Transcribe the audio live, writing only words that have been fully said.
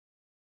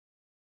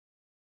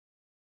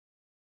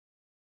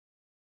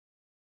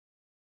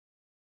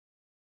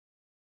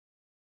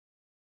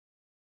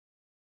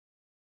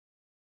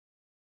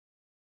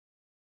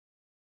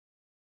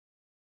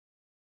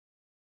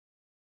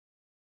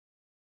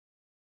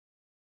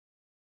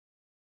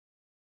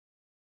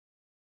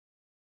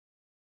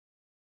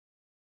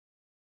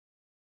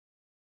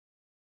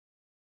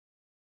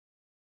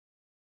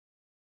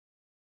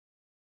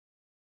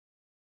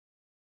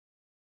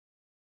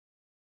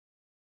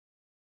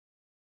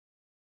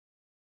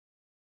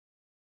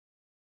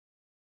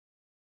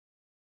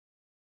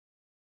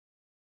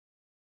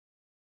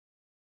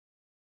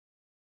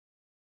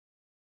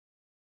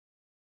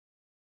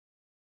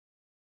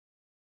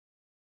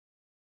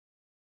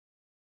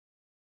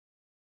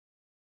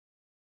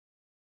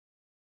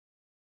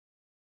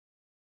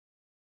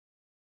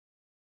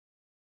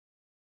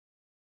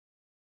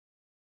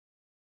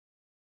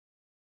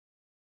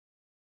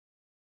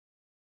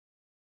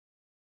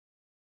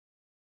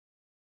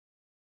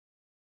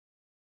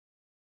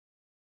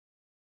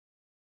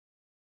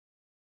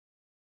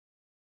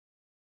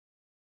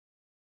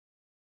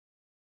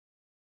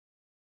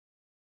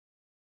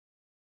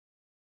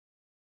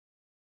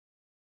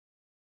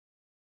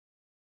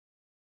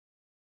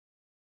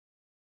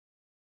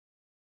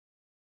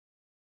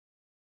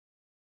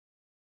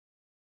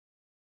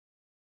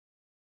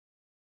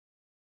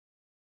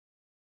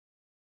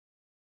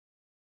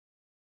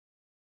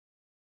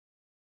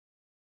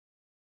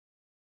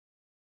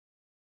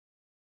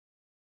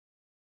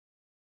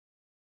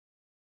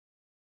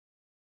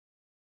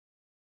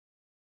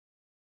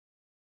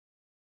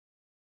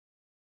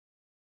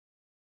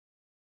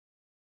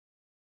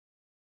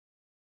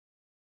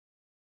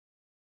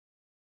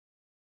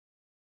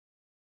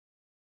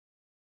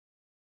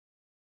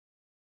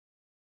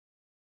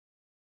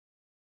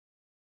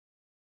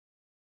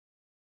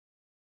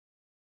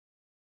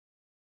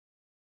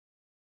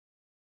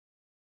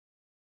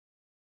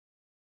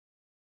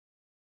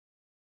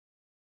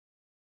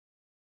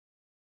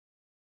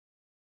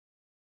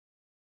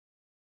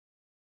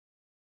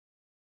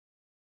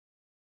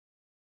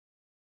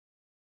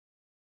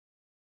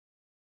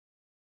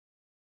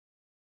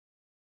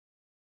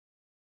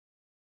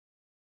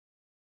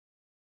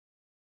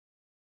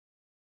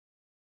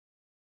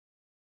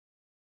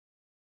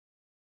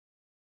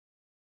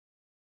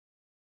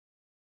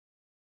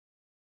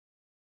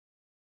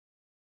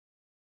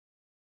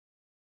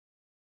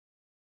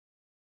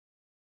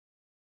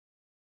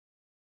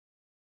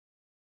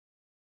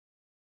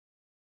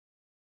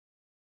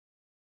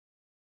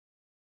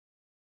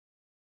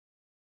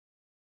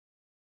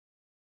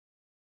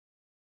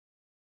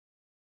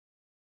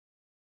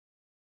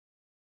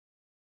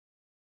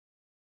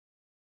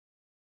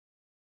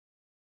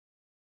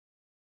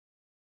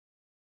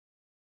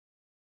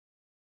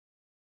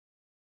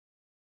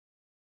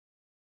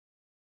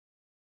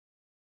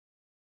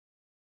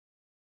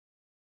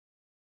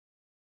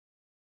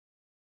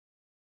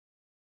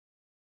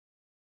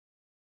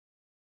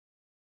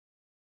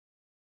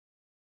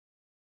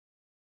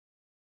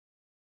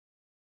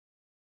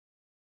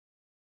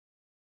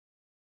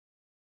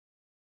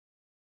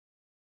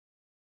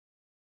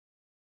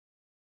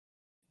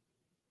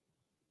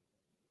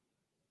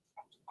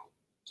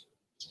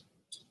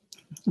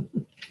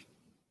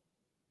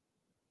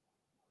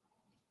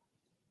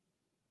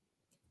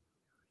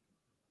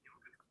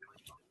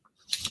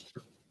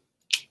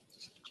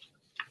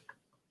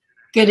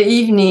Good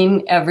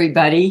evening,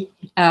 everybody.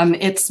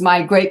 It's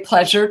my great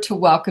pleasure to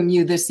welcome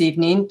you this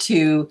evening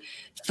to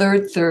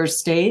Third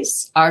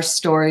Thursdays, Our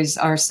Stories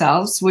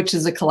Ourselves, which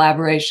is a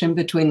collaboration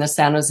between the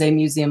San Jose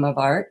Museum of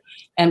Art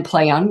and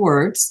Play on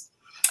Words.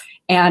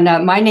 And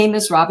my name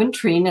is Robin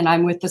Treen, and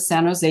I'm with the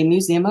San Jose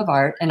Museum of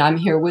Art, and I'm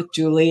here with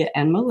Julia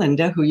and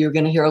Melinda, who you're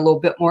going to hear a little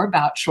bit more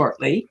about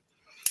shortly.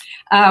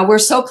 We're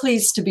so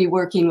pleased to be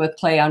working with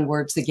Play on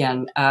Words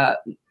again.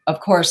 Of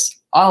course,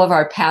 all of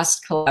our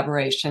past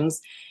collaborations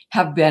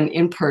have been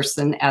in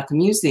person at the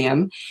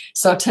museum.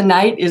 So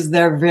tonight is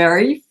their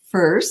very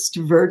first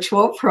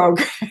virtual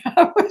program.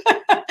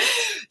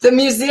 The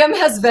museum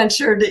has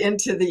ventured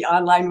into the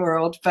online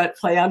world, but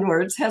Play on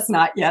Words has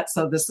not yet.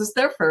 So this is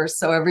their first.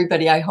 So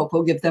everybody, I hope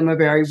will give them a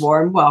very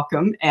warm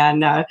welcome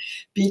and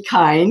be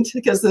kind,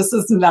 because this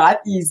is not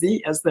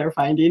easy, as they're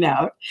finding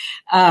out.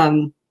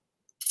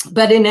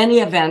 But in any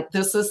event,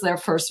 this is their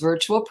first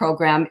virtual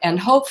program, and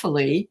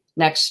hopefully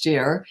next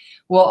year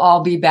we'll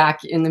all be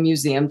back in the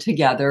museum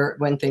together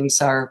when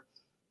things are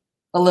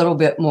a little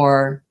bit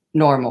more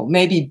normal,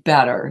 maybe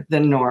better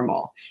than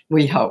normal,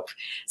 we hope.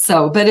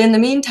 So, but in the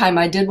meantime,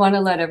 I did want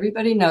to let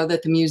everybody know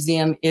that the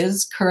museum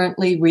is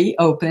currently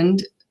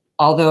reopened,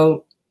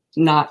 although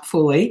not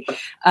fully,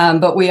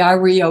 but we are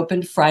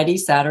reopened Friday,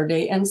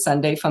 Saturday, and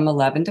Sunday from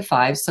 11 to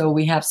 5. So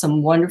we have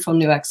some wonderful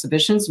new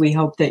exhibitions we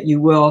hope that you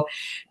will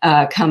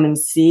come and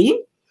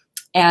see.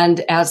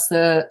 And as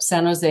the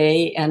San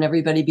Jose and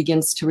everybody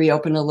begins to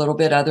reopen a little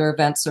bit, other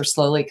events are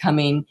slowly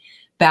coming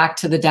back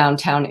to the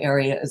downtown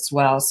area as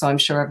well. So I'm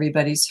sure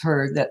everybody's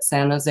heard that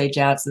San Jose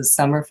Jazz's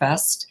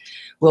Summerfest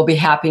will be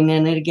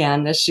happening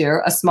again this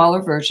year, a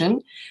smaller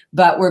version,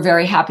 but we're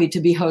very happy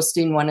to be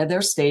hosting one of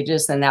their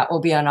stages, and that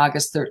will be on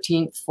August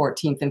 13th,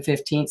 14th, and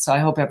 15th. So I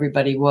hope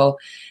everybody will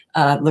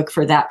look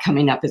for that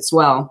coming up as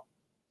well.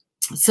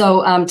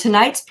 So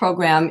tonight's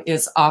program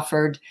is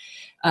offered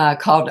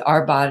called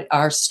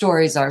Our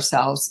Stories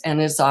Ourselves,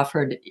 and is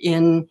offered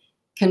in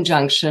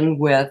conjunction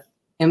with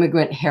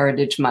Immigrant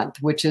Heritage Month,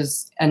 which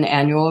is an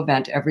annual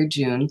event every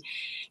June,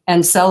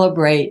 and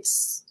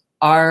celebrates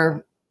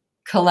our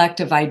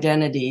collective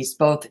identities,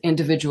 both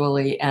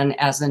individually and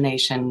as a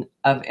nation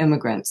of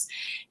immigrants.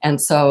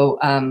 And so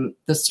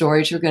the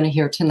stories you're going to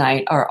hear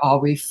tonight are all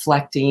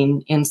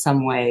reflecting in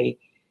some way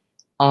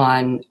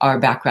on our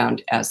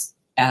background as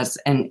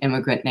an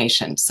immigrant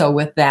nation. So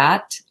with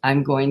that,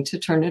 I'm going to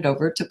turn it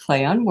over to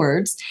Play on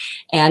Words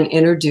and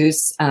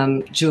introduce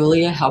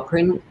Julia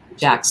Halpern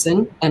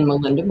Jackson and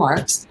Melinda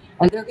Marks.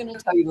 And they're going to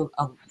tell you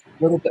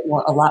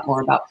a lot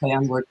more about Play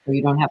on Words, so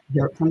you don't have to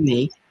hear it from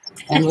me.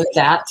 And with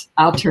that,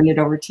 I'll turn it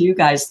over to you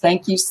guys.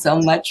 Thank you so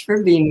much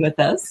for being with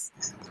us.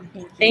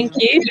 Thank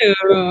you.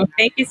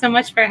 Thank you so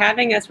much for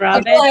having us,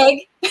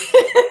 Robin.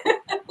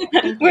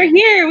 We're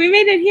here. We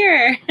made it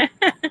here.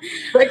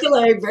 Break a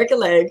leg, break a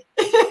leg.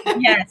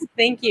 Yes,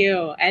 thank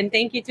you. And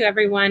thank you to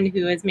everyone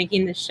who is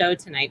making the show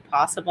tonight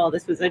possible.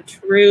 This was a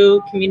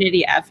true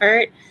community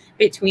effort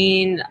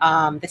between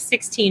the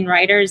 16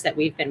 writers that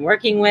we've been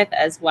working with,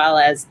 as well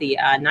as the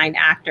 9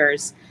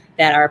 actors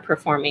that are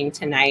performing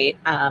tonight,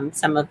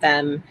 some of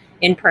them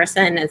in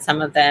person and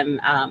some of them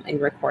in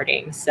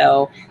recording.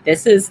 So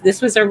this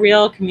was a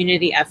real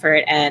community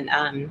effort. And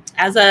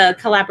as a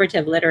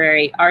collaborative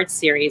literary arts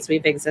series,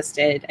 we've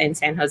existed in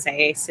San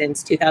Jose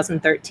since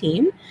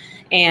 2013.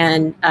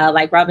 And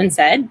like Robin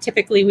said,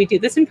 typically we do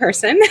this in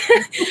person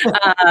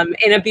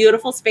in a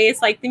beautiful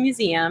space like the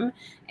museum.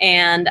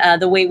 And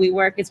the way we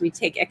work is we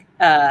take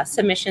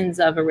submissions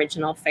of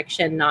original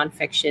fiction,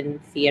 nonfiction,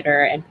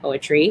 theater, and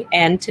poetry.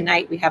 And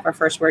tonight we have our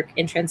first work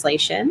in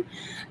translation.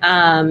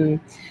 And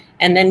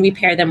then we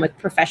pair them with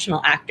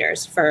professional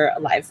actors for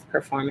live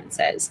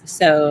performances.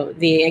 So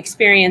the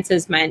experience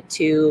is meant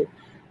to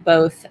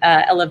both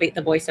elevate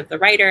the voice of the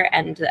writer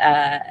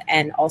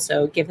and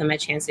also give them a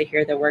chance to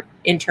hear the work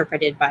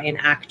interpreted by an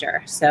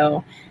actor.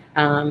 So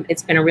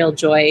it's been a real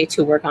joy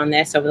to work on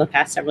this over the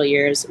past several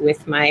years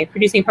with my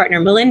producing partner,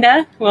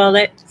 Melinda, who I'll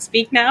let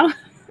speak now.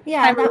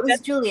 Yeah, that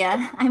was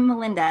Julia. I'm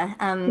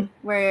Melinda,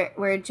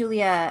 where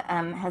Julia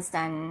has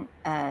done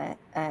a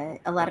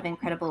lot of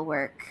incredible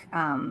work,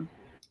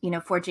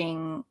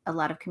 forging a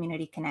lot of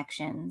community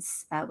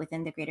connections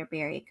within the greater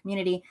Bay Area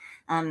community.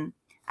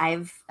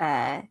 I've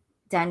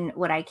done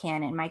what I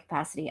can in my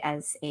capacity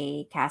as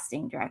a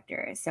casting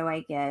director. So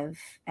I give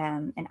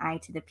an eye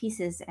to the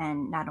pieces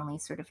and not only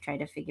sort of try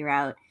to figure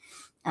out,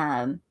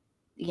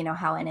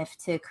 how and if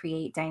to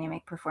create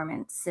dynamic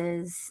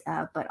performances,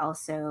 but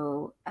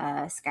also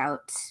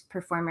scout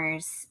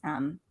performers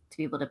to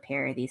be able to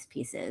pair these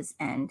pieces.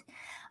 And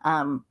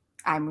I'm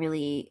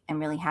really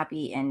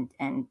happy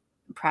and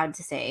proud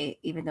to say,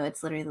 even though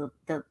it's literally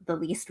the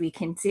least we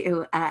can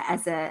do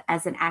as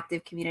an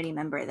active community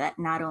member, that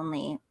not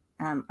only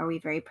are we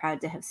very proud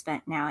to have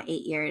spent now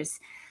 8 years,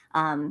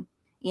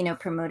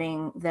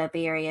 promoting the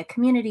Bay Area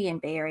community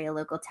and Bay Area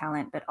local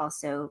talent, but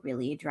also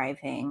really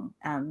driving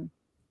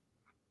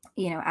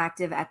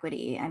active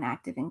equity and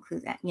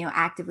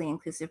actively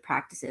inclusive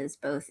practices,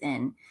 both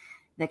in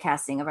the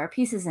casting of our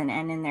pieces and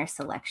in their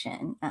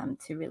selection,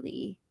 to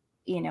really,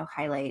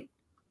 highlight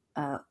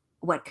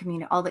what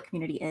all that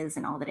community is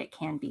and all that it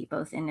can be,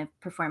 both in a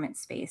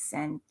performance space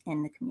and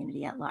in the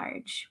community at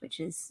large, which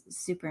is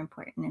super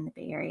important in the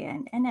Bay Area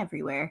and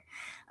everywhere.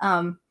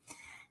 And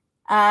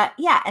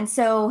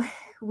so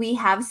we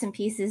have some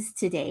pieces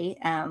today.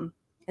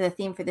 The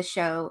theme for the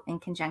show, in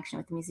conjunction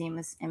with the museum,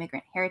 is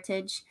immigrant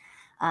heritage.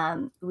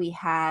 We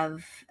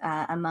have,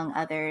 among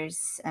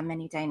others,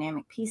 many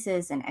dynamic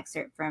pieces, an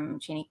excerpt from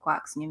Cheney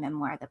Kwok's new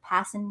memoir, The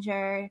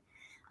Passenger,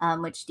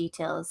 which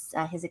details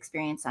his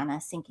experience on a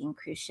sinking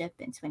cruise ship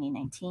in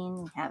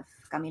 2019. We have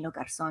Camilo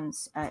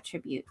Garzon's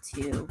tribute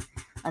to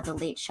the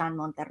late Sean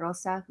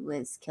Monterrosa, who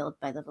was killed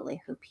by the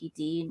Vallejo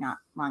PD not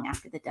long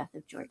after the death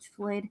of George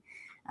Floyd.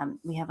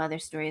 We have other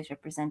stories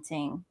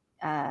representing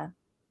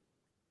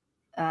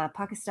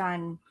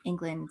Pakistan,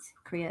 England,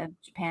 Korea,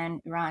 Japan,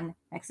 Iran,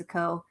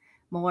 Mexico,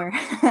 more.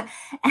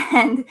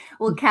 And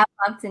we'll cap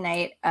off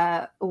tonight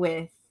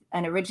with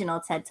an original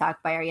TED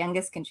Talk by our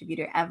youngest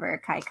contributor ever,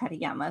 Kai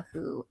Katayama,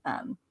 who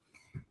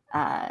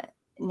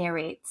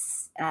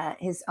narrates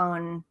his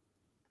own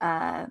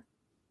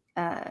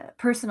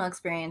personal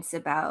experience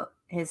about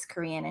his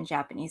Korean and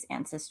Japanese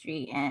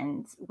ancestry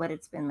and what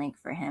it's been like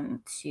for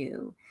him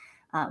to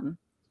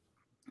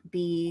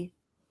be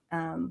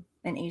an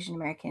Asian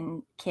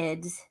American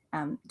kid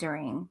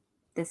during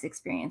this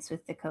experience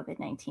with the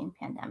COVID-19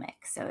 pandemic.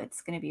 So it's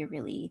going to be a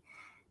really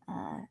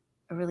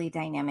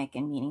dynamic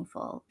and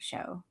meaningful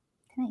show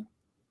tonight.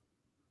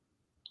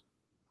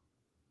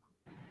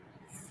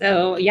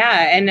 So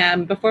yeah,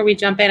 and before we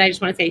jump in, I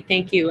just want to say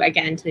thank you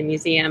again to the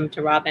museum,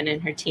 to Robin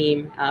and her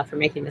team for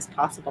making this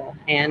possible.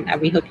 And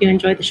we hope you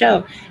enjoyed the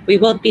show. We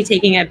will be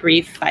taking a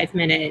brief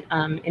 5-minute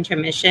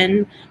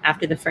intermission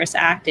after the first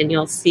act, and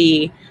you'll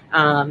see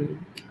a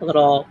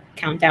little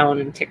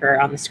countdown ticker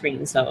on the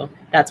screen. So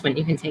that's when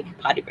you can take a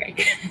potty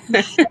break.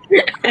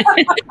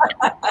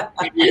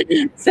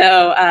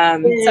 So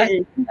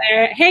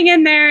hang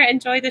in there,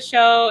 enjoy the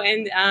show,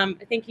 and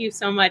thank you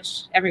so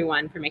much,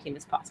 everyone, for making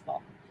this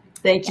possible.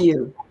 Thank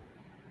you.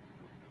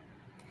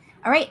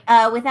 All right.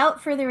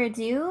 Without further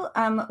ado,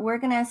 we're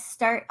going to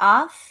start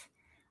off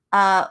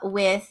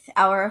with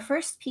our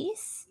first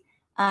piece.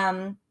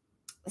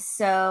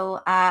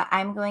 So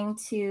I'm going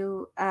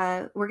to,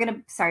 we're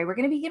going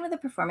to begin with a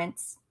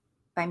performance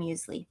by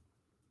Muesli.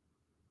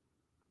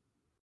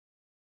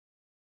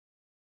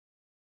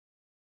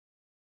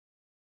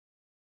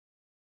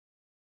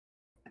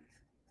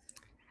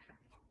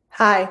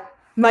 Hi,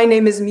 my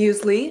name is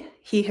Muesli,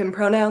 he, him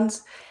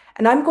pronouns,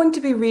 and I'm going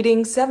to be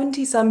reading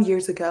 70-some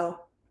Years Ago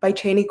by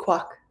Cheney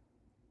Kwok.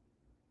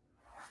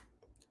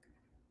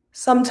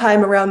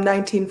 Sometime around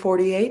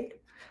 1948,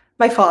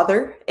 my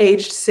father,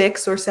 aged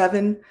 6 or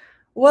 7,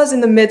 was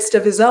in the midst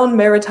of his own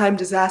maritime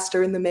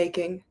disaster in the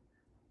making.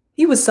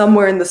 He was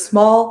somewhere in the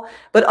small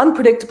but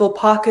unpredictable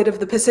pocket of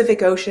the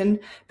Pacific Ocean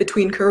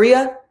between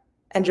Korea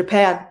and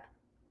Japan.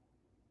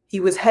 He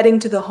was heading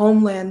to the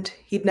homeland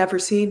he'd never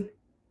seen.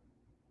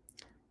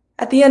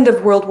 At the end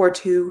of World War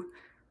II,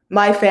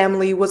 my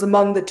family was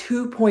among the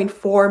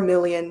 2.4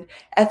 million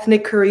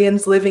ethnic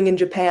Koreans living in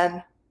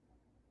Japan.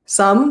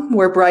 Some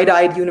were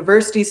bright-eyed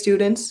university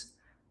students,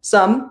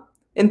 some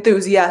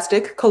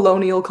enthusiastic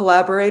colonial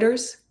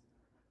collaborators,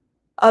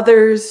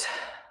 others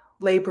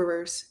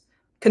laborers,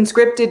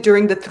 conscripted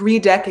during the 3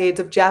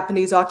 decades of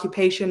Japanese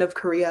occupation of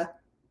Korea.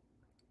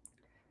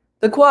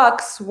 The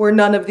Kwoks were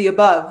none of the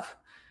above.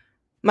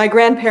 My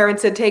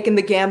grandparents had taken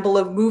the gamble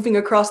of moving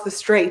across the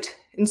strait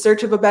in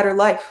search of a better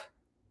life.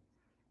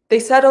 They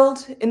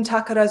settled in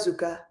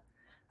Takarazuka,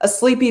 a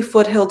sleepy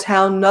foothill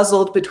town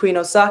nuzzled between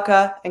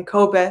Osaka and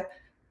Kobe,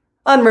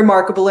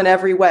 unremarkable in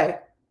every way,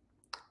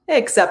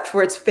 except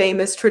for its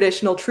famous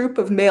traditional troupe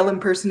of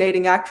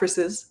male-impersonating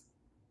actresses.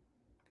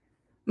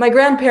 My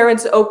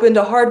grandparents opened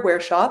a hardware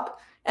shop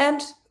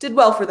and did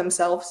well for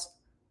themselves,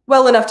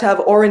 well enough to have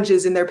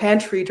oranges in their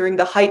pantry during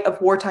the height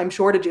of wartime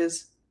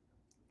shortages.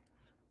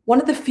 One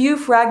of the few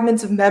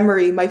fragments of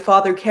memory my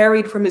father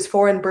carried from his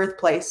foreign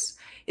birthplace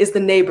is the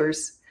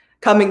neighbors,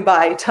 coming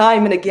by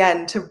time and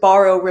again to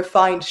borrow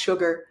refined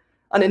sugar,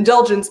 an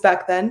indulgence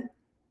back then.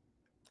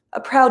 A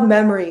proud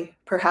memory,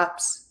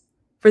 perhaps,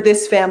 for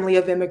this family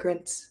of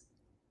immigrants.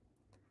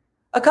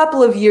 A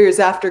couple of years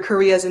after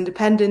Korea's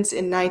independence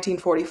in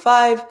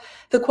 1945,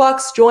 the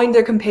Kwoks joined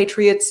their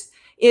compatriots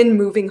in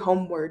moving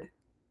homeward,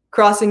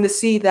 crossing the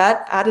sea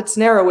that, at its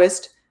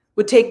narrowest,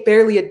 would take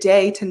barely a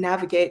day to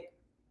navigate.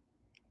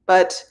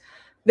 But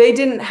they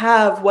didn't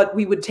have what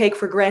we would take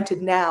for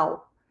granted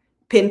now: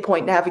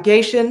 pinpoint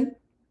navigation,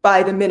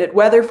 by-the-minute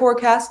weather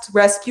forecasts,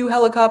 rescue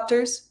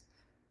helicopters.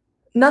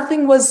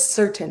 Nothing was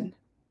certain.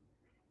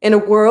 In a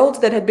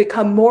world that had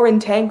become more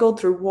entangled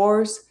through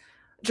wars,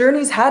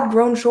 journeys had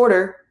grown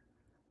shorter,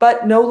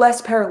 but no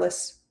less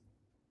perilous.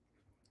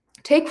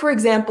 Take, for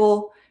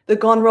example, the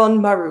Gonron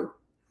Maru.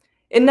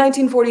 In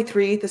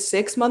 1943, the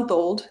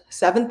 6-month-old,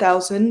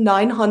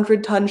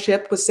 7,900-ton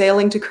ship was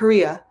sailing to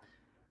Korea,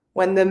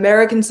 when the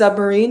American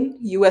submarine,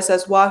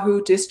 USS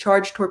Wahoo,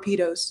 discharged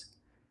torpedoes.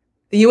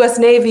 The US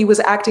Navy was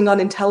acting on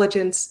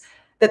intelligence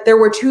that there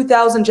were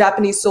 2,000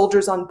 Japanese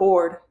soldiers on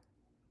board,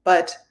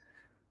 but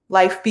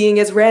life being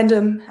as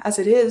random as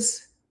it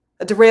is,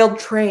 a derailed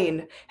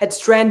train had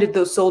stranded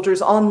those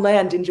soldiers on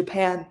land in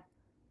Japan.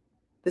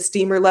 The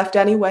steamer left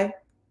anyway,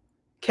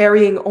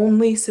 carrying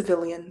only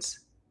civilians,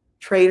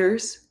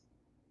 traders,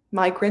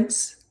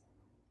 migrants,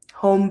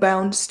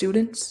 homebound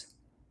students.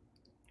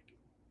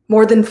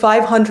 More than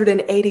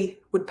 580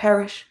 would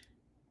perish.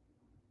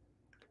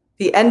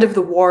 The end of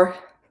the war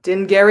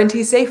didn't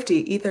guarantee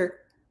safety either.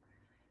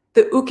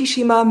 The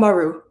Ukishima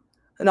Maru,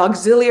 an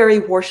auxiliary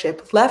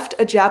warship, left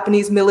a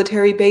Japanese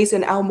military base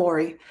in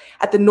Aomori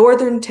at the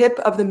northern tip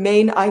of the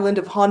main island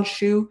of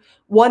Honshu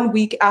 1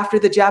 week after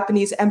the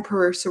Japanese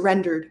emperor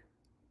surrendered.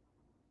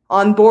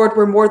 On board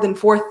were more than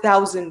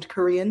 4,000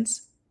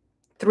 Koreans,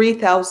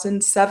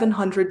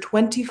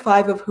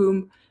 3,725 of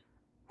whom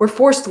were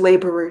forced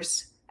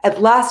laborers,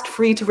 at last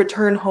free to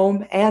return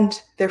home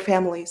and their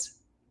families.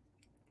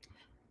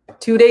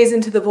 2 days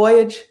into the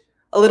voyage,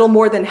 a little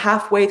more than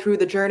halfway through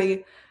the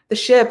journey, the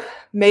ship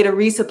made a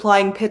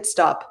resupplying pit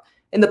stop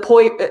in the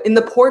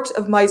port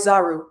of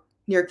Maizaru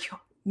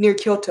near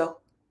Kyoto.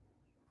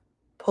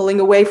 Pulling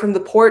away from the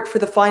port for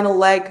the final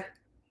leg,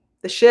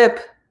 the ship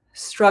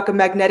struck a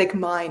magnetic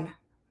mine.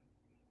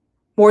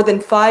 More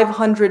than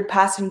 500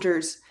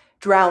 passengers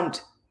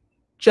drowned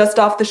just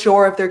off the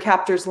shore of their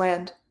captor's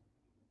land.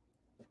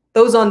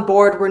 Those on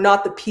board were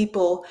not the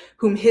people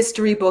whom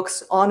history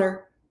books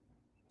honor,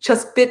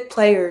 just bit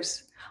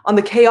players on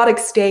the chaotic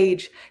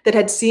stage that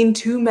had seen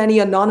too many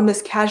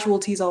anonymous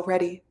casualties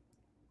already.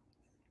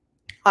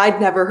 I'd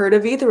never heard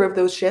of either of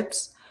those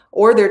ships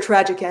or their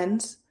tragic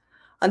ends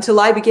until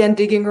I began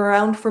digging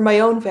around for my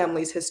own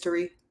family's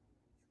history.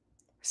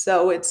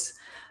 So it's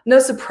no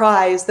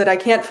surprise that I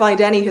can't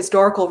find any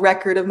historical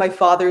record of my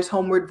father's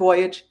homeward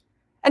voyage.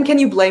 And can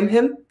you blame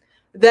him,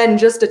 then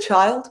just a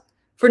child,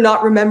 for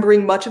not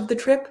remembering much of the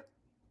trip,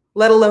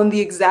 let alone the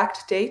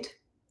exact date?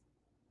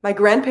 My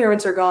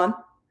grandparents are gone,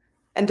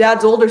 and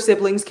Dad's older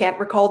siblings can't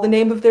recall the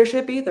name of their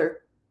ship either.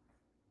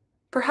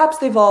 Perhaps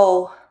they've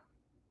all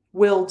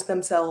willed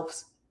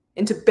themselves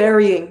into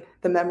burying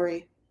the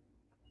memory.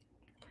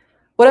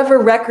 Whatever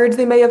records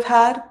they may have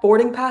had,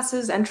 boarding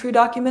passes, entry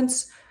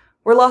documents,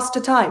 were lost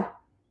to time.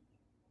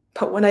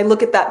 But when I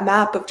look at that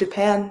map of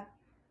Japan,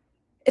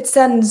 it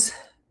sends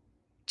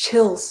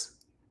chills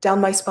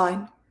down my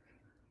spine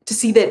to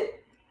see that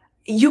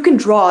you can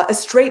draw a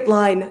straight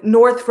line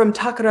north from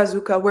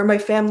Takarazuka, where my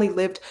family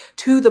lived,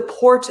 to the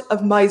port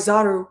of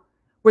Maizaru,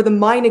 where the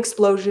mine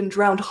explosion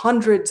drowned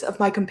hundreds of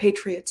my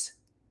compatriots.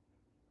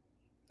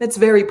 It's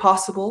very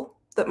possible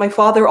that my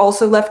father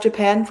also left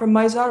Japan from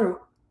Maizaru.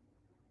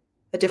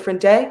 A different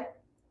day,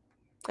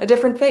 a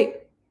different fate.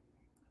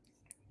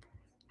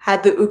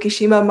 Had the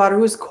Ukishima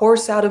Maru's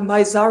course out of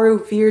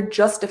Maizaru veered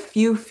just a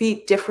few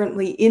feet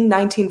differently in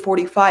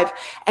 1945,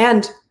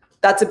 and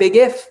that's a big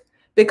if,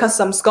 because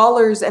some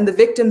scholars and the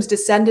victims'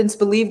 descendants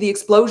believe the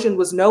explosion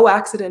was no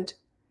accident,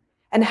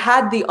 and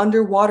had the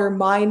underwater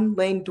mine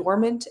lain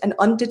dormant and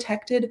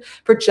undetected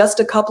for just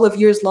a couple of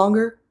years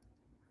longer,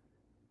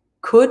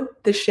 could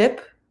the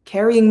ship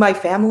carrying my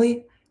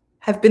family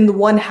have been the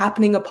one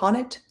happening upon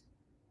it?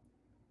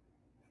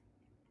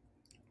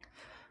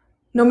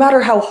 No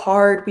matter how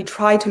hard we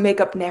try to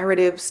make up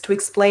narratives to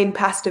explain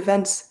past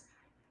events,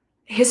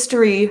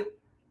 history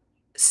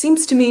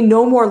seems to me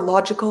no more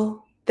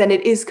logical than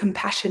it is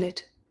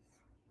compassionate.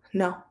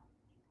 No.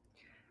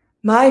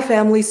 My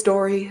family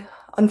story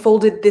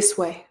unfolded this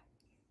way.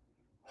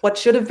 What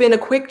should have been a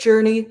quick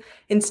journey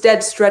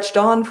instead stretched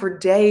on for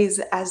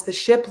days as the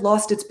ship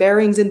lost its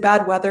bearings in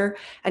bad weather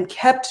and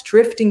kept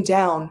drifting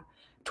down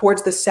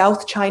towards the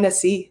South China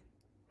Sea.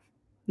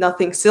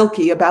 Nothing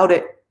silky about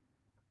it.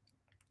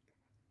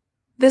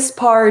 This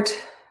part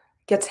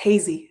gets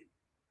hazy.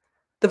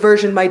 The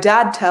version my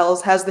dad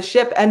tells has the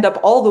ship end up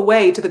all the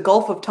way to the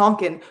Gulf of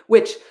Tonkin,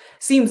 which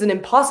seems an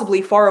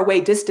impossibly far away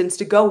distance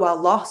to go while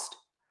lost.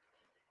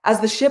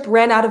 As the ship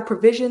ran out of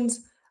provisions,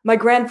 my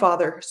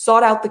grandfather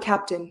sought out the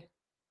captain,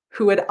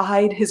 who had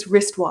eyed his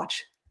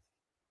wristwatch.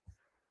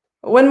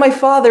 When my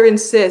father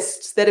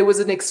insists that it was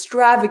an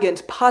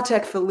extravagant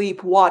Patek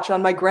Philippe watch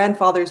on my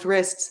grandfather's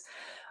wrists,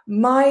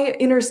 my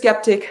inner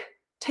skeptic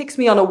takes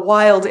me on a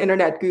wild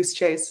internet goose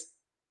chase.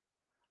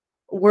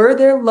 Were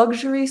there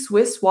luxury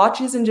Swiss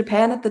watches in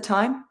Japan at the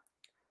time?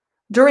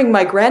 During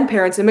my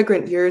grandparents'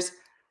 immigrant years,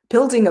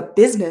 building a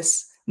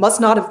business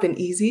must not have been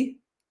easy.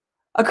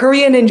 A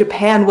Korean in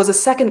Japan was a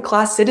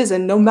second-class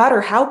citizen no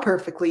matter how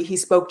perfectly he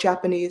spoke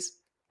Japanese.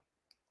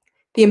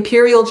 The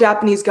Imperial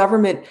Japanese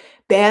government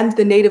banned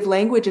the native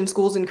language in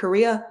schools in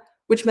Korea,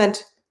 which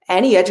meant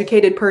any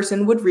educated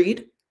person would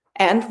read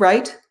and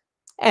write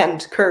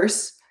and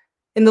curse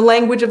in the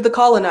language of the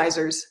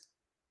colonizers.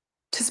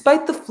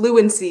 Despite the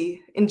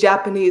fluency in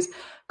Japanese,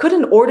 could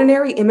an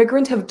ordinary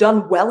immigrant have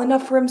done well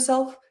enough for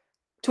himself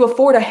to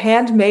afford a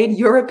handmade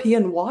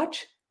European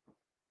watch?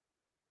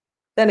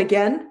 Then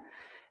again,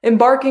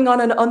 embarking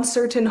on an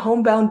uncertain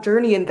homebound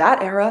journey in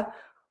that era,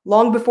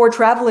 long before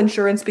travel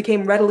insurance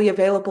became readily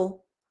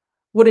available.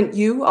 Wouldn't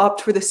you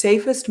opt for the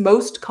safest,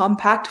 most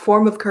compact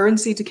form of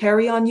currency to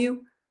carry on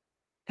you?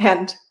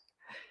 And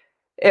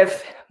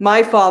if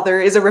my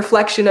father is a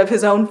reflection of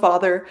his own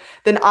father,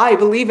 then I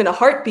believe in a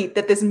heartbeat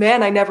that this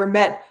man I never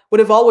met would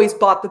have always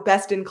bought the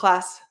best in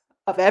class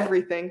of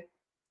everything.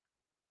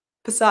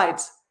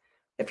 Besides,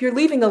 if you're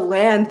leaving a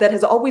land that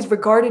has always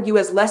regarded you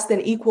as less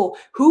than equal,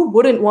 who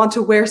wouldn't want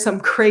to wear some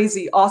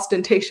crazy,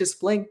 ostentatious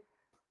bling?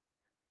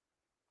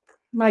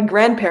 My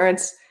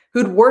grandparents,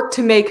 who'd worked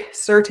to make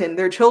certain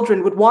their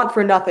children would want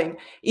for nothing,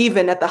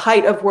 even at the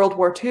height of World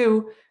War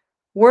II,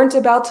 weren't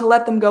about to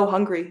let them go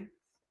hungry.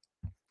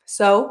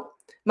 So,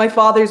 my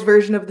father's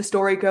version of the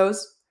story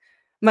goes,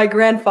 my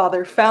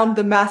grandfather found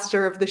the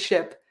master of the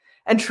ship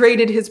and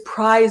traded his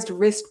prized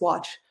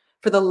wristwatch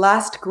for the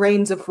last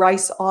grains of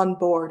rice on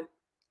board.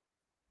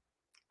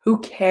 Who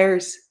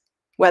cares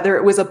whether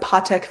it was a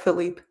Patek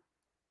Philippe?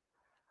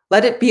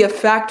 Let it be a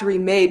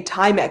factory-made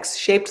Timex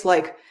shaped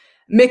like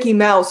Mickey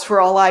Mouse for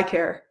all I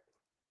care.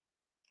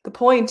 The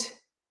point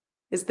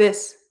is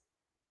this.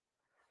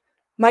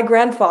 My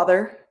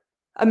grandfather,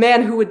 a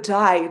man who would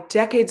die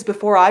decades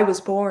before I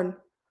was born,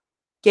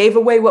 gave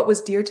away what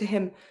was dear to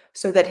him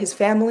so that his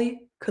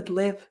family could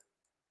live.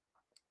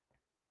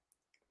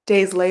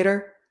 Days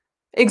later,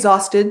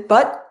 exhausted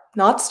but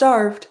not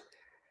starved,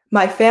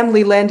 my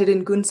family landed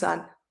in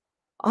Gunsan,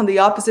 on the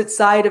opposite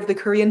side of the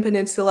Korean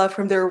peninsula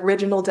from their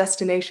original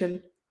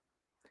destination.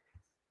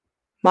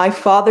 My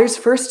father's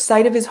first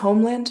sight of his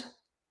homeland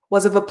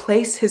was of a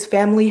place his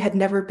family had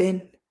never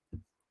been.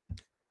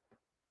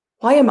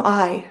 Why am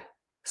I,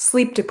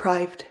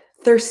 sleep-deprived,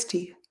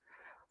 thirsty,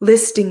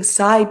 listing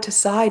side to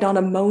side on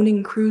a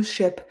moaning cruise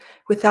ship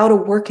without a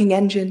working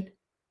engine,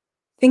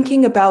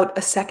 thinking about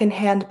a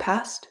second-hand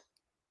past?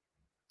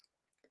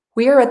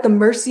 We are at the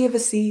mercy of a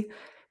sea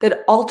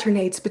that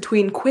alternates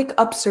between quick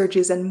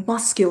upsurges and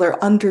muscular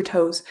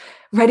undertows,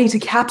 ready to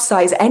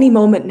capsize any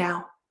moment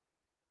now.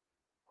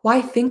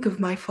 Why think of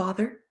my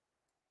father?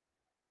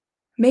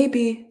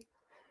 Maybe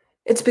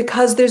it's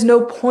because there's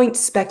no point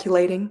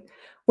speculating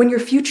when your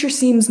future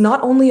seems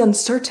not only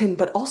uncertain,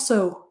 but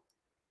also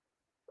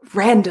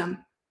random.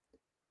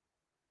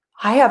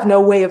 I have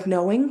no way of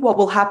knowing what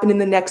will happen in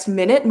the next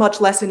minute, much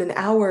less in an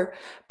hour,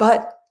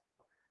 but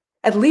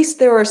at least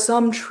there are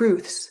some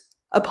truths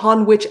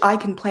upon which I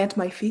can plant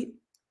my feet.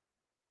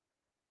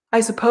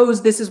 I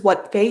suppose this is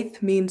what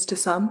faith means to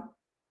some.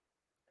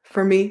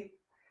 For me,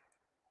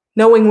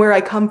 knowing where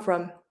I come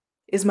from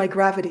is my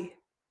gravity.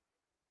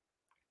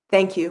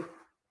 Thank you.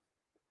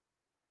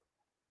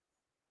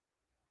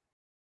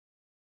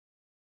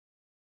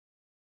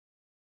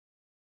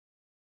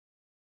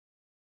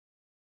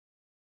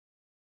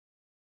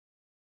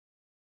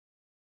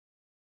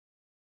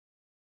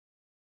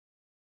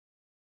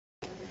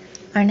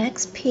 Our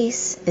next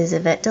piece is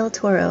Yvette del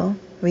Toro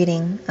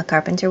reading A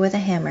Carpenter with a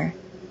Hammer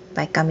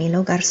by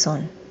Camilo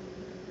Garzón.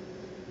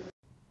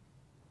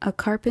 A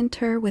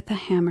Carpenter with a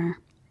Hammer,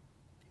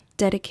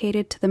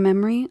 dedicated to the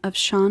memory of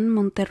Sean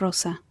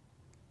Monterrosa.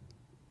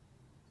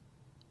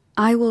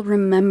 I will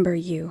remember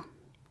you,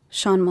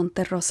 Sean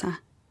Monterrosa.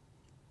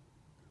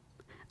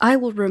 I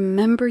will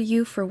remember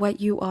you for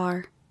what you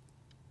are,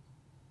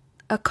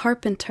 a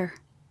carpenter.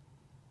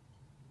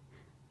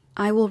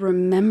 I will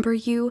remember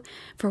you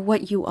for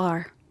what you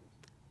are,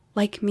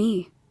 like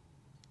me.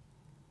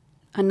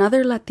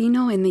 Another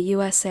Latino in the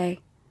USA.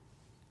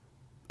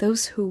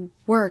 Those who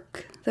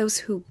work, those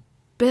who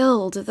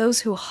build, those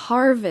who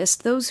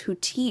harvest, those who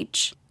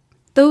teach.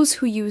 Those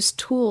who use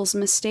tools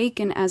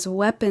mistaken as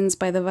weapons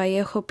by the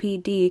Vallejo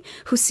PD,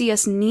 who see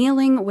us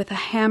kneeling with a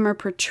hammer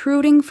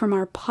protruding from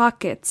our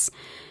pockets,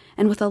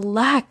 and with a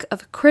lack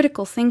of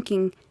critical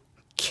thinking,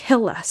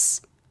 kill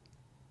us,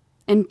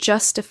 and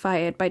justify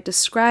it by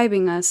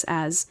describing us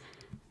as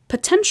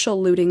potential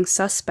looting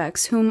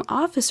suspects whom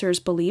officers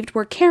believed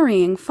were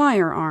carrying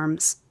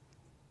firearms.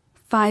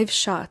 5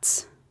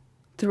 shots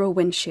through a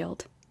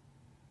windshield.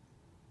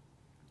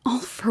 All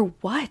for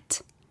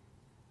what?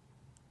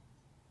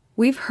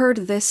 We've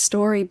heard this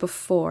story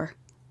before.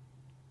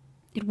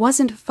 It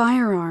wasn't a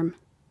firearm.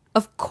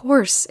 Of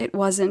course it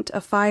wasn't a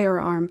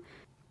firearm.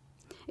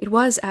 It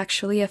was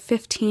actually a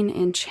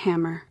 15-inch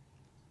hammer.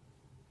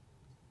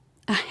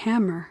 A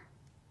hammer.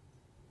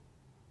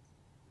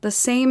 The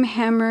same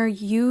hammer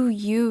you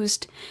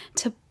used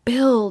to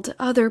build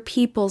other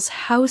people's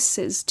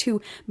houses,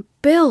 to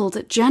build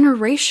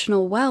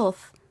generational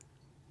wealth.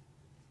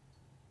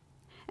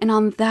 And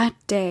on that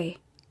day,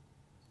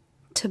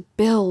 to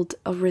build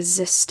a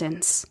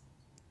resistance.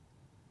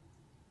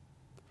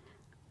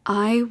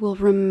 I will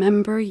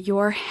remember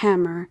your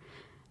hammer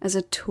as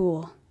a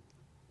tool,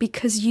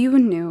 because you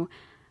knew,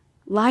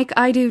 like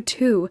I do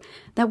too,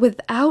 that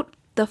without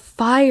the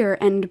fire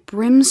and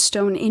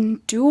brimstone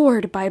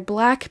endured by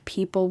Black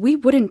people, we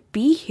wouldn't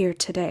be here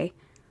today.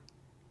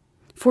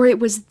 For it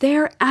was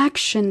their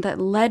action that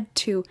led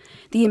to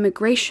the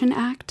Immigration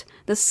Act,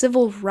 the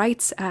Civil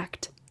Rights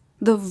Act,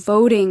 the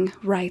Voting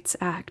Rights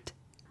Act.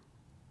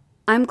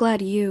 I'm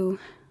glad you,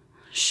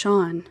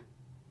 Sean,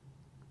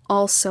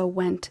 also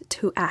went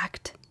to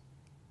act.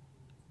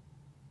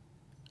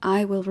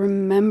 I will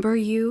remember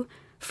you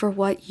for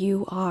what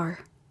you are.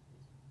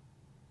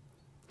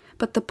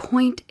 But the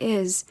point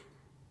is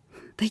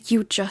that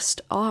you just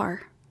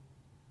are.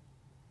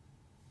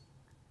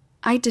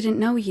 I didn't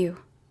know you.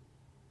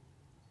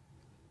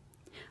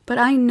 But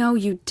I know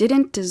you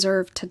didn't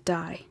deserve to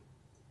die.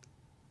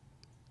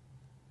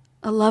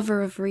 A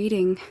lover of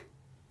reading.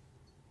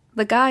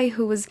 The guy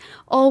who was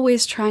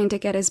always trying to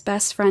get his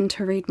best friend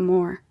to read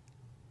more.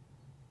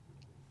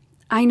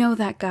 I know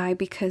that guy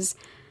because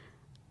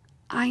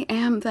I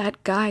am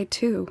that guy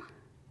too.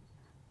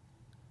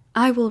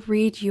 I will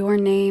read your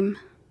name,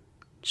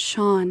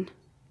 Sean,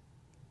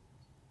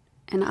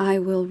 and I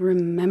will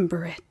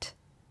remember it.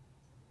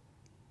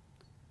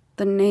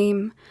 The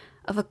name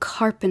of a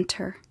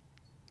carpenter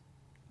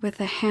with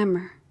a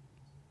hammer.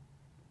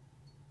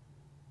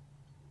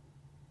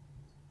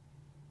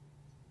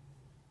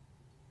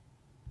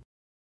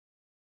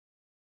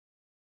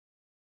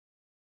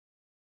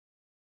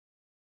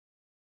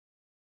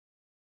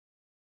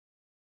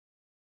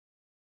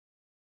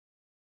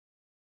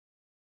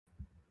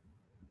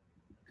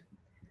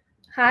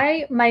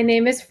 Hi, my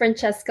name is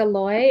Francesca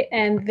Loy,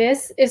 and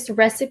this is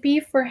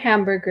Recipe for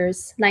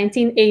Hamburgers,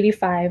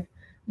 1985,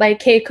 by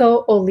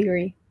Keiko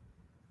O'Leary.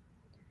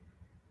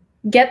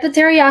 Get the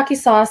teriyaki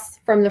sauce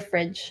from the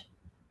fridge.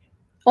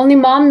 Only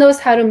Mom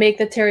knows how to make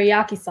the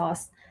teriyaki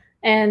sauce,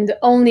 and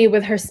only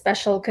with her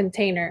special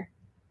container.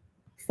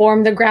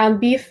 Form the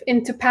ground beef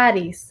into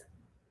patties.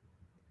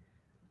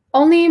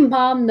 Only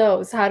Mom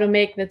knows how to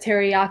make the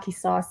teriyaki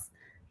sauce,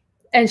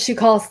 and she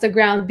calls the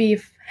ground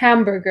beef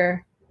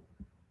hamburger.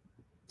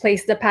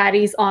 Place the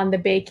patties on the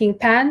baking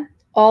pan,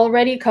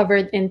 already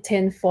covered in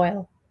tin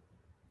foil.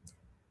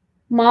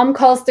 Mom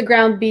calls the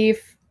ground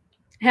beef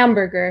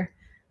hamburger,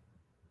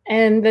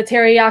 and the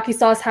teriyaki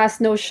sauce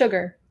has no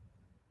sugar.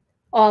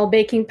 All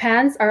baking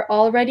pans are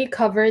already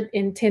covered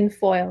in tin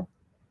foil.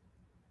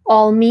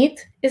 All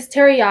meat is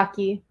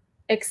teriyaki,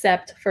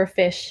 except for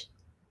fish.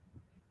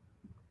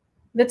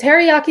 The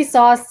teriyaki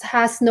sauce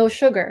has no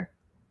sugar.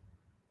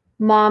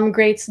 Mom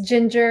grates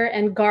ginger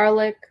and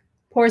garlic,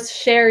 pours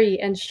sherry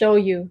and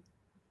shoyu.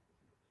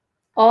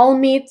 All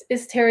meat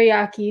is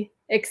teriyaki,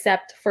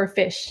 except for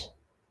fish.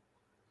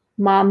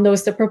 Mom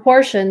knows the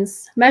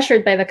proportions,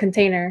 measured by the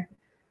container.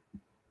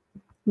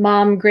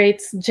 Mom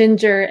grates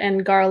ginger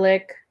and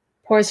garlic,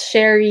 pours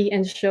sherry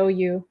and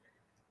shoyu.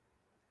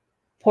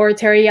 Pour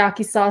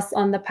teriyaki sauce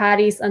on the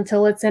patties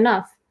until it's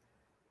enough.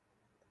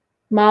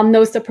 Mom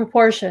knows the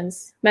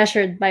proportions,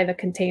 measured by the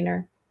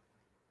container.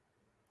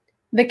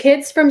 The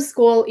kids from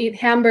school eat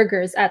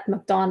hamburgers at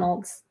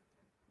McDonald's.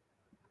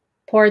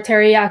 Pour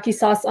teriyaki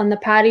sauce on the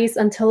patties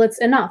until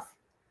it's enough.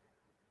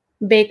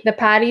 Bake the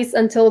patties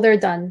until they're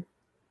done.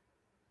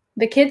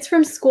 The kids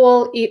from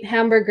school eat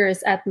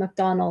hamburgers at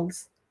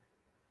McDonald's.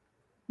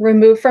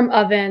 Remove from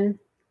oven,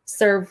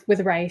 serve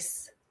with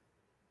rice.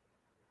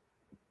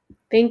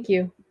 Thank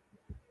you.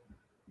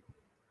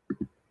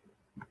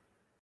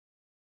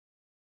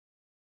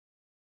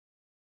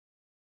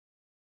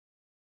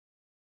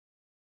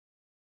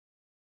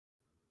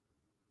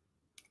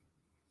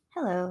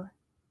 Hello,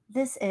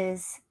 this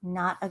is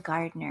Not a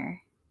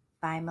Gardener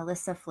by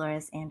Melissa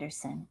Flores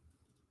Anderson.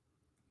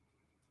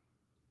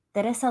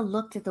 Teresa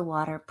looked at the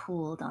water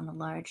pooled on the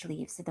large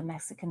leaves of the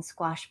Mexican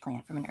squash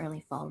plant from an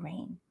early fall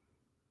rain.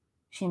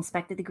 She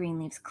inspected the green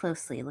leaves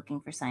closely, looking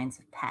for signs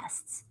of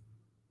pests.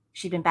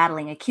 She'd been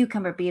battling a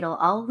cucumber beetle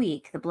all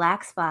week, the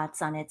black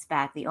spots on its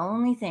back the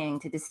only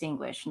thing to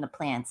distinguish from the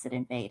plants it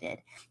invaded.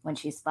 When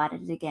she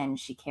spotted it again,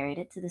 she carried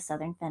it to the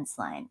southern fence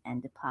line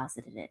and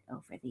deposited it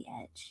over the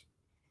edge.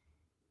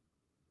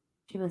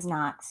 She was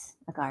not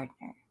a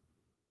gardener.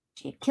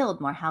 She had killed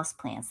more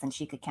houseplants than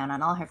she could count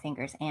on all her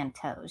fingers and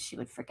toes. She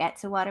would forget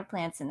to water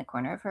plants in the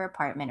corner of her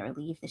apartment or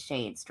leave the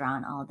shades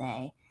drawn all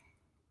day.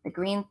 The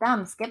green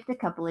thumb skipped a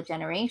couple of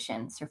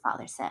generations, her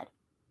father said.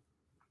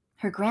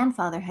 Her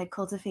grandfather had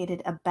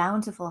cultivated a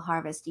bountiful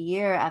harvest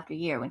year after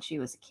year when she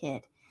was a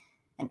kid.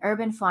 An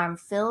urban farm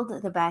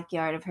filled the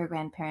backyard of her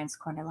grandparents'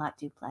 corner lot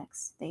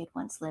duplex. They had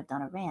once lived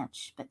on a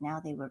ranch, but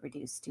now they were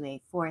reduced to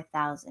a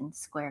 4,000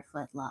 square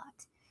foot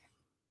lot.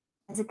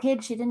 As a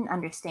kid, she didn't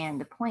understand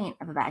the point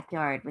of a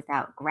backyard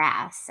without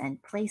grass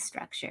and play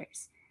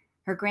structures.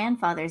 Her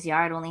grandfather's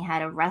yard only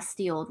had a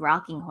rusty old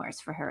rocking horse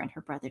for her and her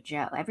brother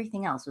Joe.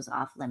 Everything else was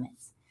off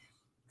limits.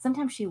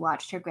 Sometimes she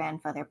watched her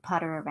grandfather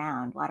putter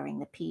around, watering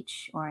the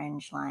peach,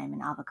 orange, lime,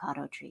 and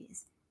avocado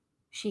trees.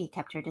 She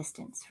kept her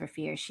distance for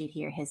fear she'd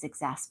hear his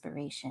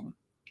exasperation.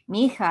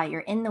 "Mija,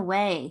 you're in the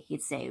way,"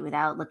 he'd say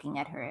without looking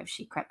at her if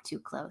she crept too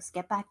close.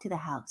 "Get back to the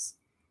house."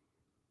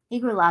 He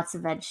grew lots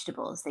of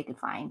vegetables they could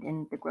find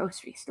in the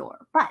grocery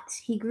store, but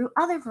he grew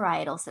other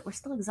varietals that were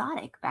still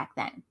exotic back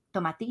then.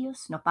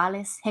 Tomatillos,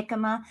 nopales,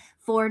 jicama,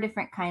 4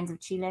 different kinds of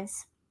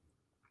chiles.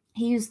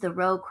 He used the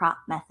row crop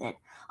method,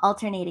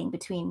 alternating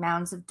between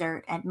mounds of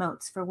dirt and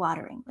moats for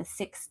watering with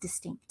 6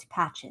 distinct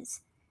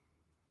patches.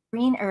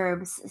 Green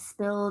herbs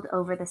spilled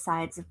over the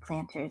sides of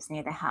planters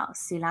near the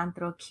house: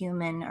 cilantro,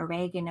 cumin,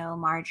 oregano,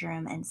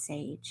 marjoram, and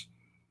sage.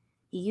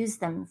 He used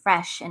them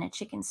fresh in a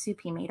chicken soup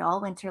he made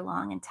all winter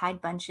long and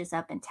tied bunches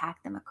up and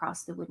tacked them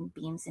across the wooden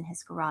beams in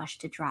his garage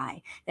to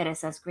dry.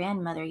 Teresa's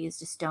grandmother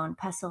used a stone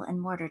pestle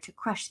and mortar to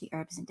crush the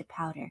herbs into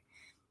powder.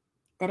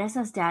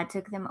 Teresa's dad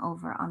took them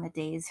over on the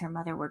days her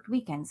mother worked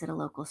weekends at a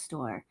local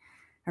store.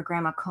 Her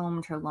grandma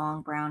combed her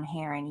long brown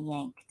hair and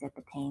yanked at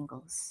the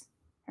tangles.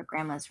 Her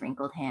grandma's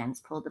wrinkled hands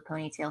pulled the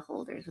ponytail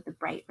holders with the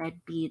bright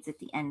red beads at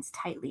the ends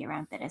tightly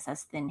around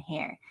Teresa's thin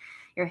hair.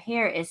 Your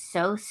hair is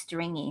so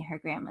stringy, her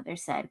grandmother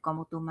said,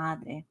 como tu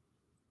madre.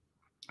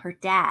 Her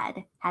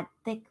dad had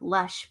thick,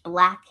 lush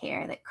black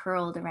hair that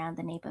curled around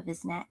the nape of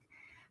his neck.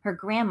 Her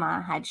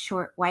grandma had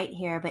short white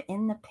hair, but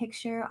in the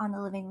picture on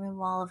the living room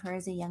wall of her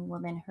as a young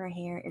woman, her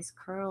hair is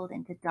curled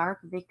into dark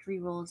victory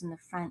rolls in the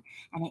front,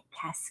 and it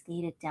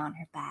cascaded down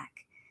her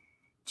back.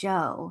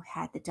 Jo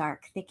had the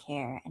dark, thick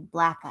hair and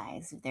black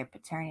eyes of their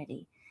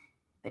paternity,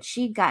 but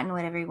she'd gotten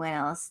what everyone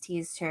else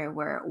teased her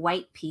were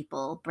white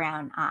people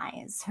brown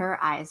eyes.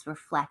 Her eyes were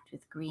flecked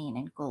with green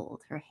and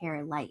gold, her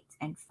hair light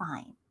and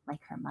fine like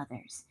her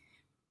mother's.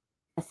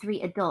 The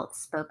three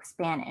adults spoke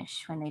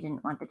Spanish when they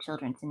didn't want the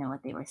children to know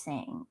what they were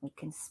saying, a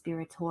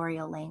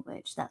conspiratorial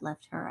language that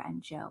left her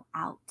and Jo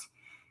out.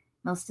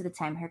 Most of the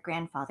time, her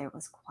grandfather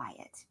was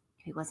quiet.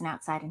 If he wasn't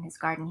outside in his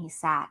garden, he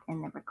sat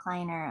in the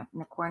recliner in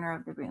the corner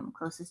of the room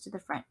closest to the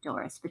front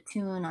door, a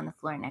spittoon on the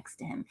floor next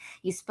to him.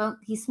 He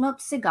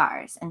smoked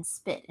cigars and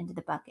spit into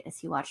the bucket as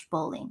he watched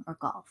bowling or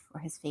golf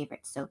or his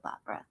favorite soap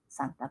opera,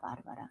 Santa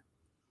Barbara.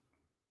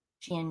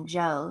 She and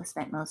Jo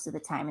spent most of the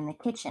time in the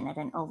kitchen at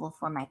an oval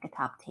formica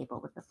top table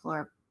with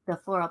the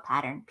floral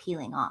pattern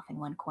peeling off in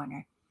one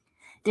corner.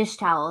 Dish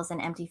towels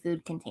and empty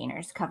food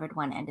containers covered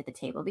one end of the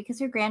table because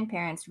her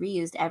grandparents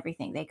reused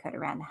everything they could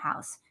around the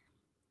house.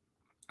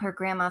 Her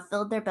grandma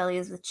filled their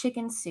bellies with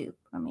chicken soup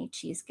or made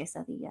cheese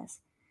quesadillas.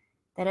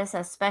 Teresa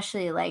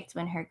especially liked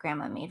when her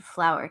grandma made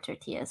flour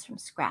tortillas from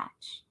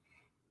scratch.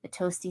 The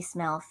toasty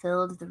smell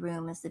filled the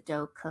room as the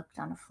dough cooked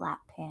on a flat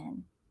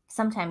pan.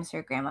 Sometimes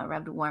her grandma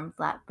rubbed warm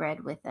flat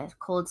bread with a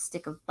cold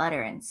stick of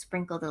butter and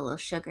sprinkled a little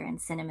sugar and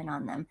cinnamon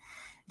on them.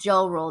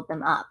 Jo rolled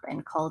them up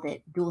and called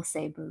it dulce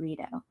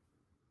burrito.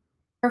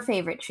 Her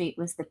favorite treat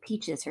was the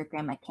peaches her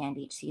grandma canned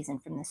each season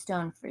from the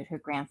stone fruit her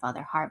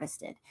grandfather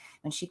harvested.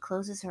 When she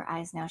closes her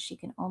eyes now, she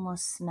can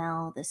almost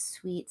smell the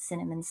sweet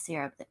cinnamon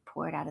syrup that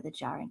poured out of the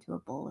jar into a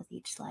bowl with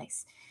each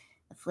slice.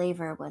 The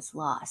flavor was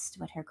lost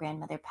when her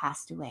grandmother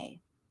passed away,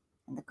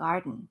 and the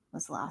garden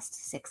was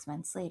lost 6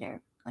 months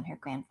later when her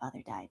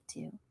grandfather died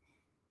too.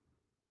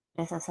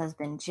 Teresa's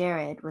husband,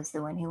 Jared, was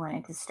the one who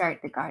wanted to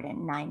start the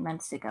garden 9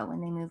 months ago when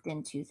they moved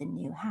into the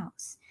new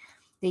house.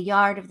 The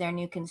yard of their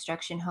new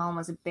construction home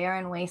was a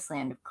barren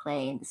wasteland of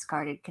clay and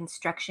discarded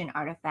construction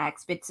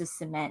artifacts, bits of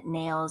cement,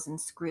 nails,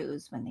 and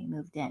screws when they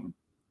moved in.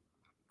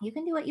 You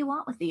can do what you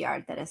want with the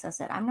yard, Teresa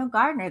said. I'm no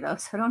gardener, though,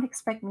 so don't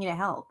expect me to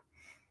help.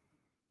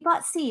 He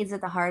bought seeds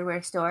at the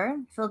hardware store,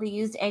 filled a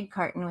used egg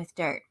carton with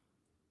dirt.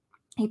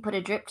 He put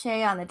a drip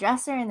tray on the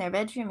dresser in their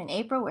bedroom in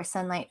April where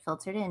sunlight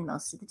filtered in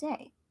most of the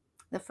day.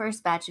 The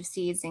first batch of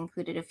seeds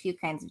included a few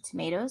kinds of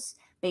tomatoes,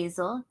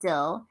 basil,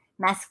 dill,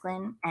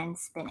 mesclun, and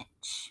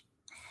spinach.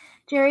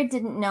 Jared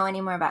didn't know any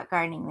more about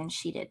gardening than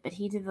she did, but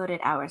he devoted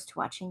hours to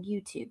watching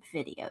YouTube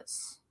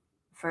videos.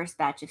 The first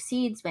batch of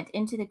seeds went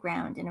into the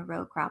ground in a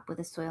row crop with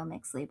a soil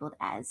mix labeled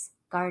as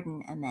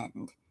Garden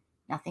Amend.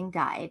 Nothing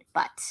died,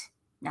 but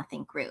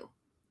nothing grew.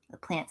 The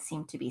plants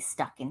seemed to be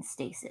stuck in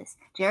stasis.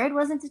 Jared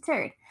wasn't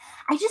deterred.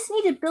 I just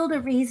need to build a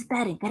raised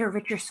bed and get a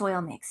richer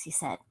soil mix, he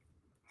said.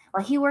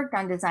 While he worked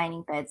on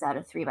designing beds out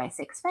of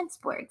 3x6 fence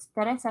boards,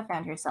 Teresa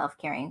found herself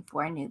caring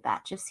for a new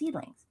batch of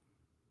seedlings.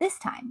 This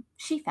time,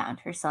 she found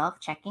herself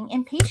checking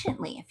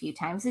impatiently a few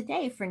times a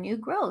day for new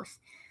growth.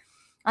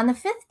 On the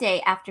 5th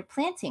day after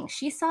planting,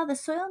 she saw the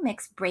soil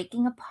mix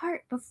breaking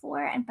apart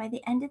before and by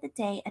the end of the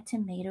day, a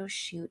tomato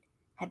shoot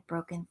had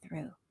broken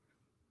through.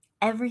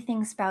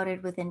 Everything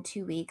sprouted within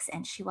 2 weeks,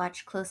 and she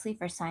watched closely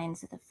for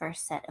signs of the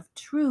first set of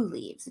true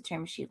leaves, a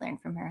term she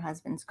learned from her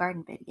husband's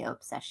garden video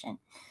obsession.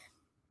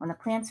 When the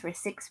plants were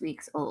 6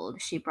 weeks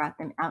old, she brought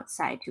them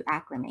outside to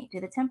acclimate to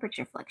the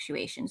temperature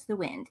fluctuations, the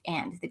wind,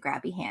 and the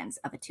grabby hands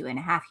of a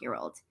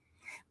 2.5-year-old.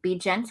 Be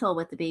gentle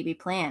with the baby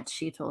plants,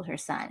 she told her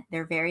son.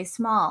 They're very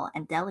small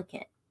and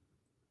delicate.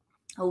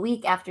 A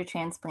week after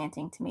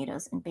transplanting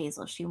tomatoes and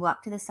basil, she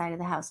walked to the side of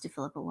the house to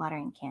fill up a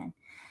watering can.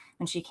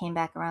 When she came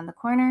back around the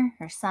corner,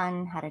 her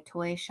son had a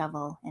toy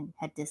shovel and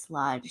had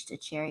dislodged a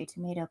cherry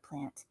tomato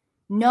plant.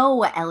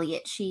 No,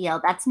 Elliot, she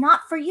yelled. That's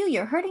not for you.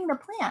 You're hurting the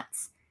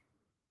plants.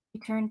 He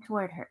turned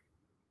toward her,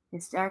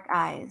 his dark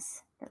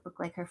eyes that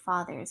looked like her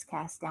father's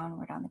cast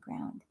downward on the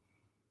ground.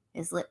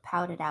 His lip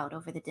pouted out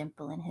over the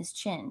dimple in his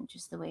chin,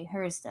 just the way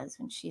hers does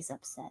when she's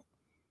upset.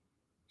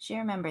 She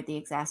remembered the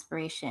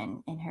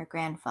exasperation in her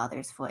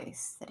grandfather's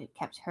voice that had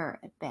kept her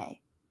at bay.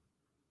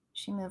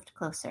 She moved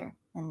closer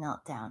and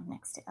knelt down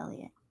next to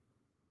Elliot.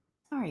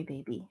 Sorry,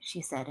 baby,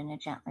 she said in a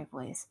gentler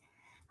voice.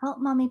 Help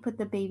Mommy put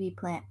the baby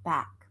plant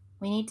back.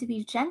 We need to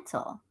be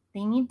gentle.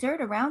 They need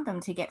dirt around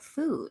them to get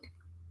food.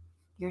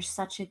 You're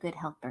such a good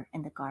helper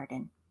in the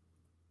garden.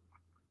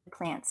 The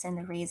plants in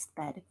the raised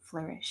bed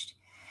flourished.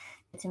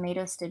 The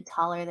tomato stood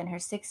taller than her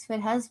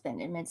 6-foot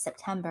husband in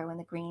mid-September when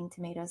the green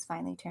tomatoes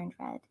finally turned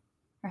red.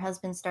 Her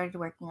husband started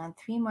working on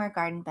 3 more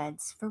garden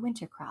beds for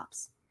winter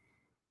crops.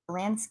 The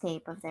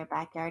landscape of their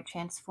backyard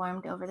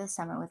transformed over the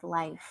summer with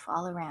life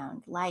all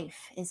around.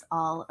 Life is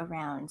all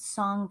around.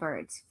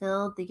 Songbirds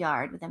filled the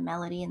yard with a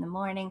melody in the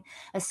morning.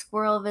 A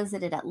squirrel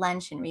visited at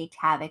lunch and wreaked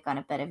havoc on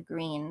a bed of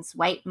greens.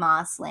 White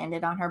moss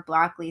landed on her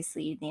broccoli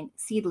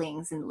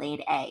seedlings and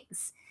laid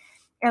eggs.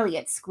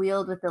 Elliot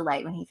squealed with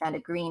delight when he found a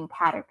green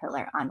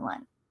caterpillar on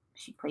one.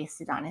 She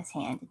placed it on his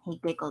hand, and he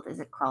giggled as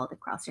it crawled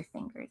across her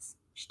fingers.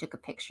 She took a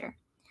picture.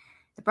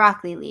 The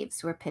broccoli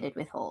leaves were pitted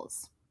with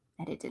holes,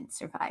 and it didn't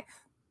survive.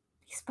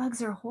 These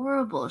bugs are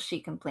horrible, she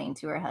complained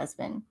to her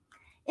husband.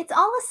 It's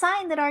all a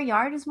sign that our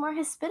yard is more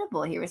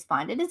hospitable, he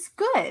responded. It's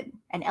good,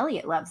 and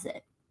Elliot loves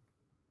it.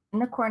 In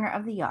the corner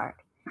of the yard,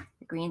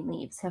 the green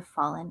leaves have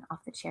fallen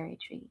off the cherry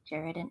tree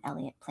Jared and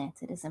Elliot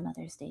planted as a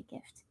Mother's Day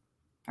gift.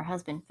 Her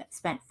husband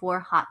spent 4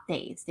 hot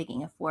days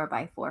digging a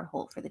 4x4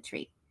 hole for the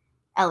tree.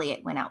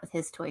 Elliot went out with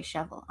his toy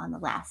shovel on the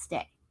last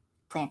day.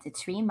 Plant a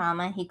tree,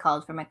 Mama, he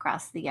called from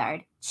across the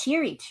yard.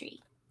 Cherry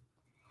tree.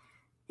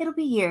 It'll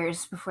be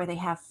years before they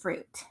have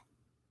fruit.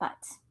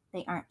 But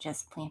they aren't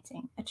just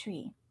planting a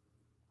tree.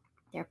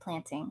 They're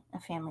planting a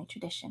family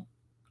tradition,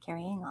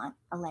 carrying on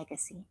a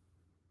legacy.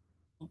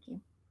 Thank you.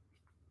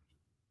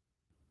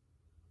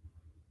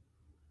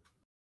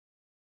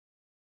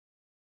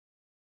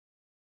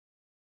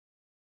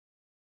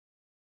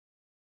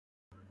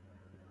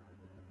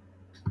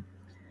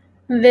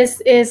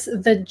 This is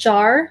The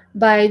Jar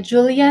by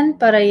Julian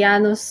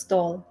Parayano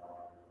Stoll.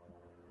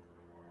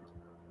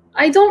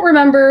 I don't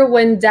remember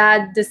when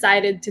Dad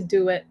decided to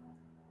do it.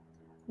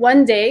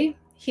 One day,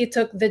 he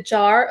took the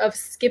jar of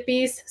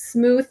Skippy's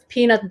smooth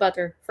peanut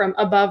butter from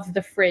above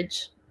the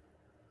fridge.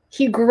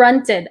 He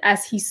grunted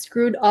as he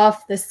screwed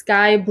off the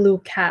sky blue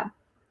cap.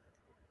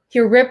 He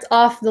ripped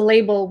off the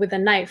label with a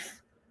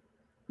knife.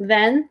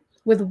 Then,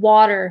 with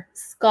water,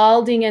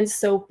 scalding and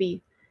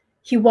soapy,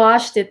 he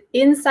washed it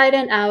inside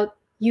and out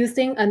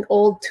using an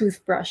old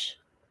toothbrush.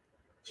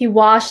 He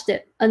washed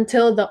it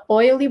until the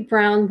oily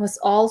brown was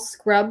all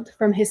scrubbed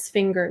from his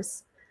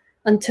fingers,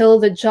 until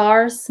the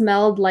jar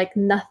smelled like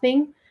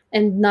nothing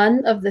and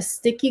none of the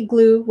sticky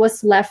glue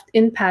was left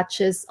in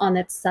patches on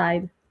its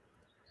side.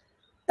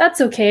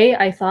 That's okay,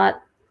 I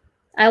thought.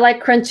 I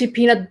like crunchy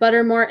peanut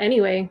butter more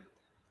anyway.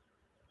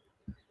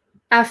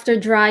 After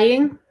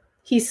drying,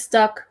 he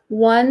stuck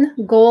one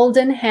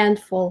golden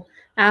handful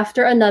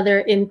after another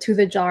into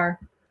the jar,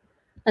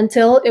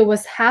 until it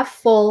was half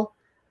full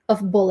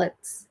of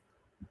bullets.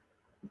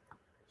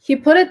 He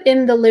put it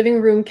in the living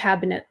room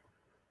cabinet,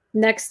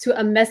 next to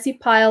a messy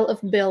pile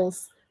of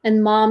bills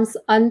and Mom's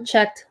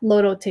unchecked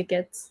lotto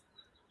tickets.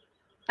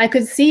 I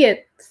could see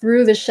it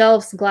through the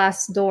shelf's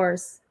glass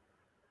doors.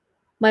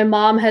 My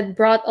mom had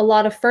brought a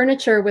lot of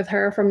furniture with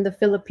her from the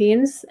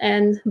Philippines,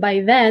 and by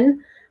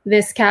then,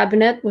 this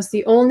cabinet was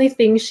the only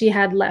thing she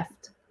had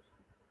left.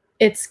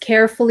 Its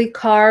carefully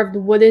carved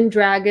wooden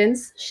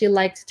dragons, she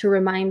liked to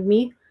remind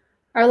me,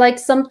 are like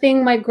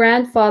something my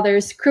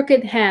grandfather's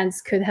crooked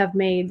hands could have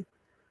made.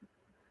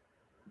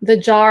 The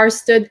jar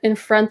stood in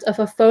front of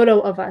a photo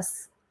of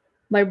us,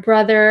 my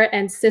brother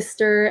and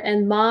sister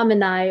and Mom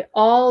and I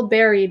all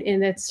buried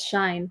in its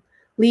shine,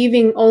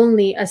 leaving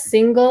only a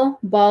single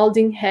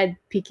balding head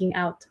peeking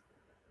out.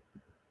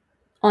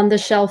 On the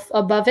shelf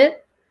above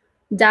it,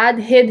 Dad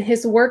hid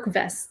his work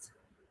vest,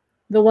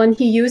 the one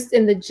he used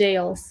in the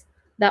jails,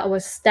 that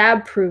was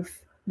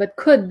stab-proof but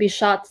could be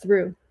shot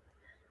through,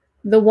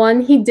 the one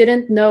he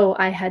didn't know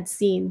I had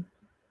seen.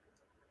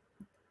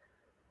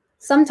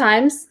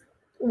 Sometimes,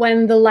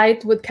 when the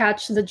light would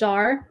catch the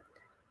jar,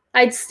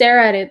 I'd stare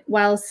at it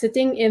while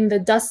sitting in the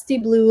dusty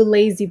blue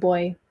lazy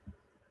boy.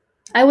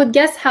 I would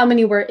guess how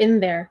many were in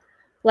there,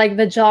 like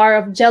the jar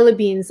of jelly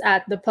beans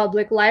at the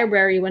public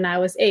library when I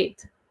was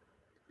 8.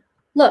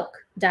 Look,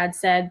 Dad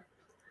said,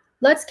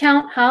 let's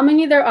count how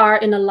many there are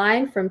in a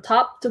line from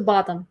top to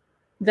bottom.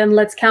 Then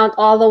let's count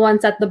all the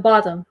ones at the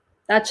bottom.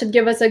 That should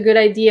give us a good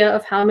idea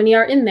of how many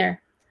are in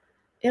there.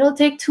 It'll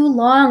take too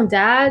long,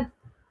 Dad.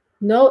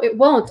 No, it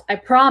won't, I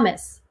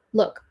promise.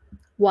 Look,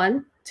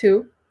 1,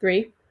 2,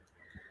 3.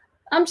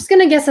 I'm just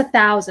gonna guess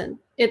 1,000.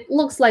 It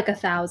looks like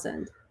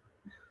 1,000.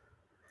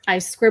 I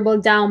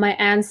scribbled down my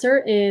answer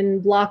in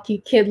blocky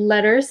kid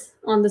letters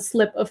on the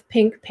slip of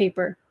pink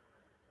paper.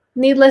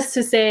 Needless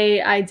to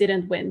say, I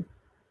didn't win.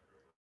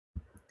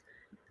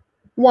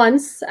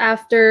 Once,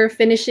 after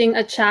finishing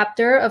a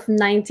chapter of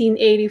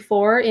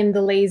 1984 in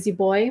The Lazy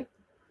Boy,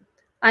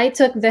 I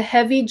took the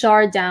heavy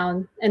jar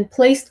down and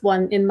placed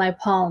one in my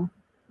palm.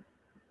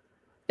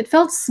 It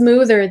felt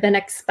smoother than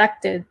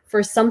expected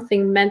for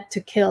something meant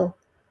to kill.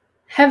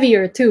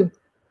 Heavier, too.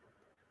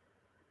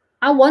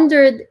 I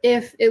wondered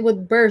if it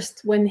would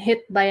burst when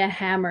hit by a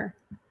hammer,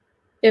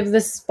 if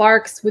the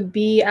sparks would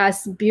be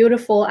as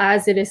beautiful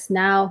as it is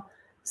now,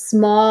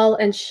 small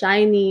and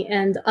shiny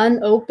and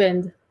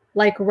unopened,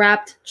 like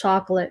wrapped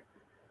chocolate.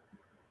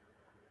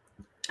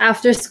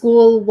 After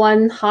school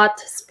one hot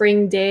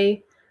spring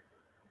day,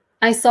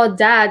 I saw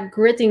Dad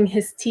gritting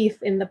his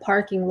teeth in the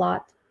parking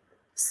lot.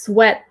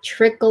 Sweat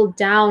trickled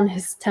down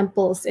his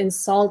temples in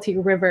salty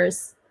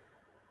rivers.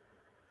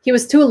 He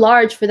was too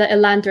large for the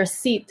Elantra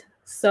seat,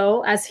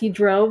 so as he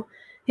drove,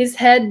 his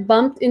head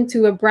bumped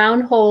into a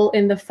brown hole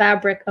in the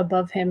fabric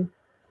above him.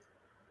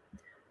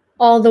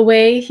 All the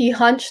way, he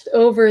hunched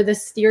over the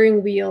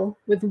steering wheel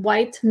with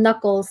white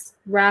knuckles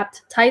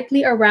wrapped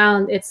tightly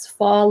around its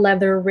fall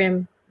leather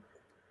rim.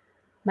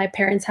 My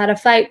parents had a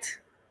fight.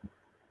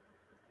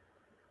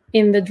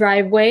 In the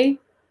driveway,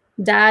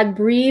 Dad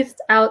breathed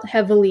out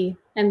heavily,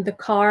 and the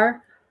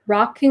car,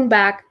 rocking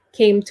back,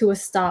 came to a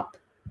stop.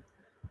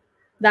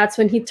 That's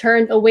when he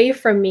turned away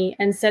from me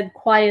and said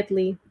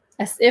quietly,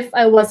 as if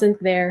I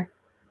wasn't there,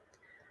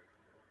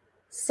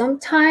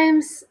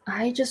 "Sometimes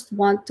I just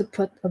want to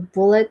put a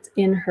bullet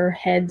in her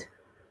head."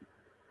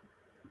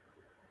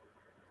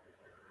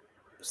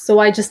 So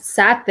I just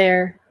sat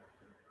there,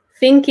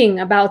 thinking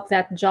about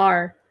that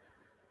jar,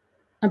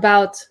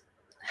 about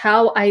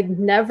how I'd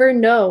never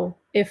know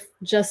if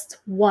just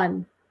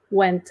one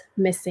went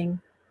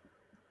missing.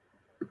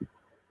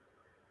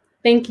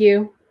 Thank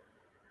you.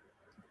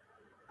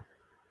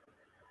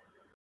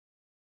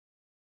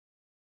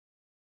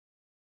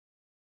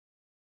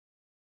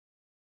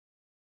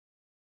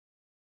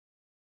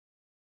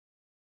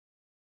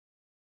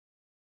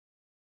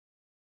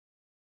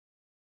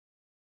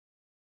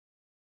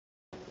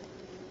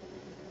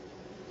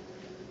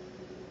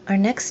 Our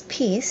next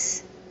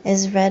piece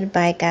is read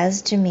by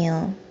Gaz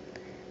Jamil,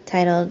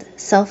 titled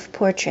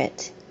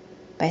Self-Portrait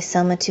by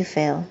Selma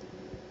Tufail.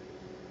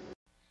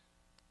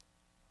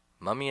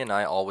 Mummy and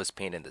I always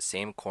paint in the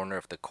same corner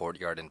of the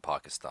courtyard in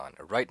Pakistan,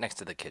 right next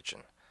to the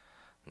kitchen.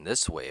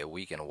 This way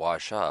we can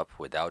wash up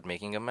without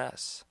making a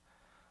mess.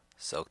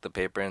 Soak the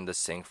paper in the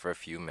sink for a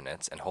few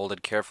minutes and hold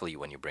it carefully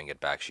when you bring it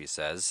back, she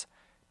says.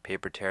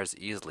 Paper tears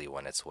easily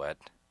when it's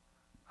wet.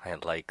 I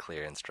like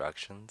clear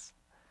instructions.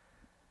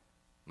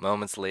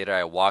 Moments later,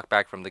 I walk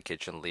back from the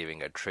kitchen,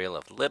 leaving a trail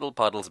of little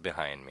puddles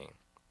behind me.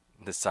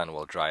 The sun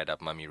will dry it up,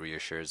 Mummy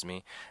reassures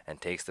me, and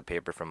takes the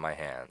paper from my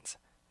hands.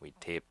 We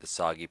tape the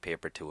soggy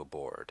paper to a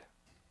board.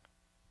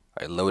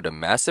 I load a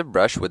massive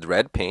brush with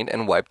red paint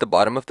and wipe the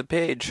bottom of the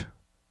page.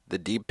 The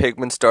deep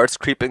pigment starts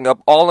creeping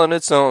up all on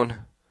its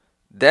own.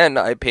 Then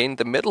I paint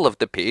the middle of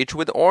the page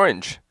with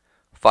orange.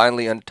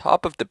 Finally, on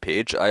top of the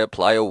page, I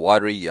apply a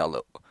watery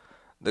yellow.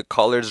 The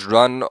colors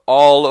run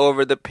all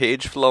over the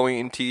page, flowing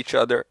into each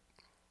other.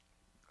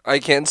 I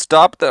can't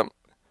stop them.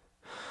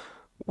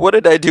 What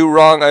did I do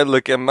wrong? I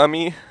look at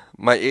Mummy.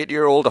 My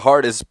 8-year-old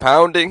heart is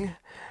pounding,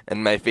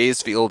 and my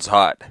face feels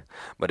hot,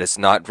 but it's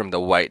not from the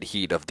white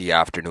heat of the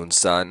afternoon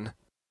sun.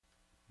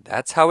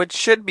 That's how it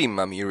should be,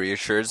 Mummy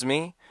reassures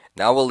me.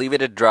 Now we'll leave it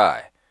to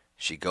dry.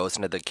 She goes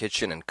into the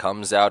kitchen and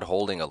comes out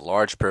holding a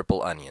large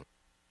purple onion.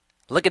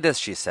 Look at this,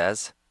 she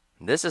says.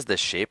 This is the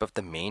shape of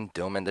the main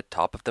dome and the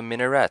top of the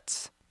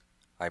minarets.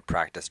 I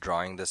practice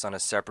drawing this on a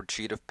separate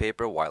sheet of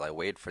paper while I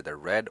wait for the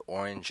red,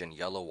 orange, and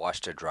yellow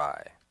wash to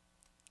dry.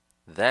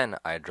 Then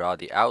I draw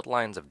the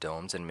outlines of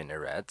domes and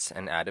minarets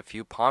and add a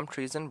few palm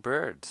trees and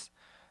birds.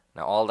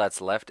 Now all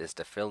that's left is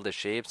to fill the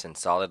shapes in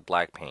solid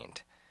black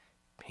paint.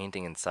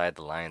 Painting inside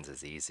the lines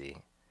is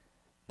easy.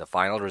 The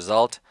final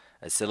result,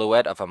 a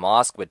silhouette of a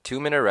mosque with 2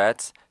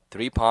 minarets,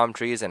 3 palm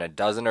trees, and a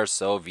dozen or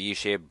so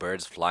V-shaped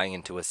birds flying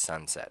into a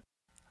sunset.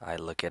 I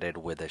look at it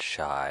with a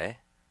shy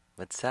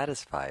but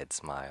satisfied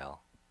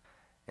smile.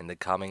 In the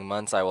coming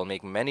months, I will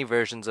make many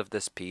versions of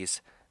this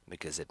piece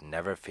because it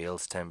never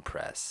fails to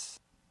impress.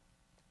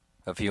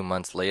 A few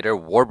months later,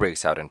 war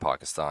breaks out in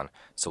Pakistan,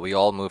 so we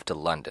all moved to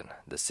London,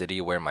 the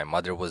city where my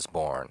mother was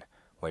born,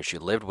 where she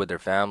lived with her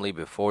family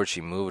before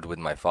she moved with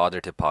my father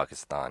to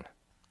Pakistan.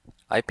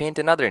 I paint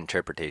another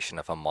interpretation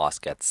of a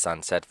mosque at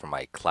sunset for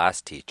my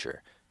class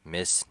teacher,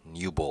 Miss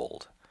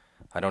Newbold.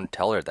 I don't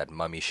tell her that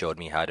Mummy showed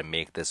me how to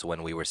make this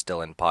when we were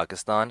still in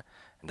Pakistan,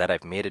 and that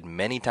I've made it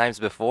many times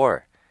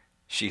before.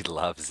 She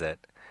loves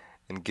it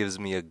and gives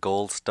me a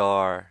gold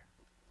star.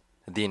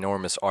 The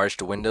enormous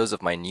arched windows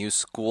of my new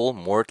school,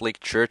 Mortlake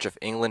Church of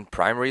England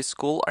Primary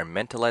School, are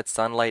meant to let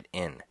sunlight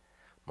in.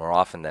 More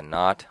often than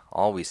not,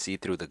 all we see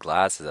through the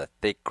glass is a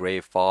thick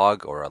gray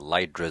fog or a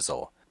light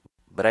drizzle.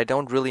 But I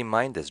don't really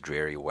mind this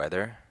dreary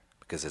weather,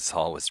 because it's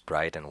always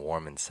bright and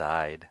warm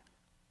inside.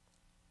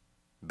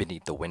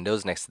 Beneath the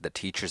windows next to the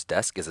teacher's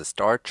desk is a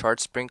star chart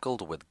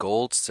sprinkled with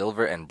gold,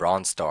 silver, and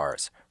bronze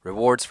stars,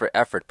 rewards for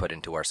effort put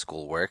into our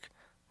schoolwork.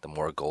 The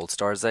more gold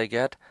stars I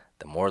get,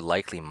 the more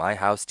likely my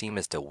house team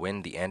is to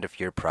win the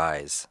end-of-year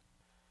prize.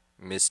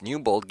 Miss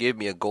Newbold gave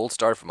me a gold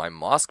star for my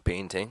mosque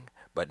painting,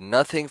 but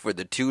nothing for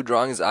the 2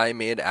 drawings I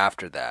made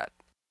after that.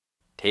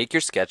 Take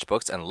your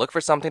sketchbooks and look for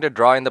something to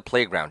draw in the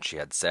playground, she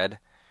had said.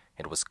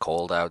 It was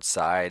cold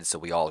outside, so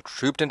we all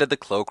trooped into the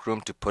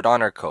cloakroom to put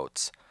on our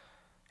coats.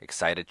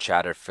 Excited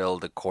chatter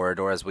filled the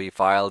corridor as we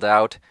filed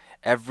out.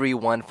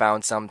 Everyone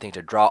found something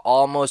to draw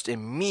almost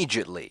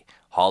immediately.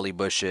 Holly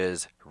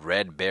bushes,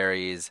 red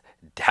berries,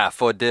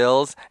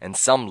 daffodils, and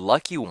some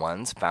lucky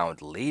ones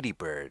found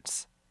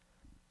ladybirds.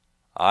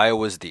 I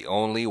was the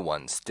only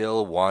one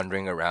still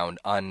wandering around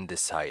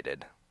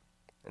undecided.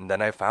 And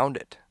then I found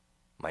it,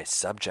 my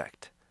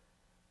subject.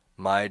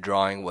 My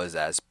drawing was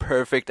as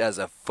perfect as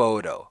a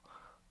photo.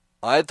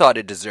 I thought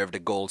it deserved a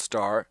gold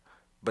star,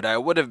 but I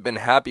would have been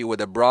happy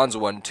with a bronze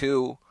one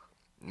too.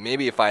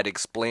 Maybe if I'd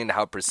explained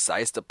how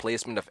precise the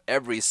placement of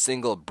every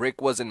single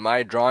brick was in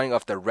my drawing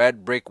of the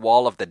red brick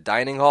wall of the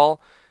dining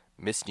hall,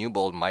 Miss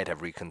Newbold might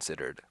have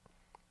reconsidered.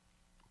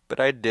 But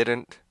I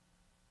didn't,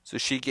 so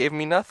she gave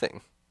me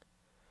nothing.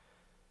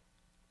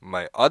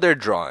 My other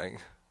drawing,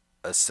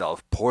 a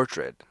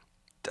self-portrait,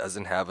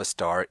 doesn't have a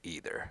star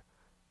either.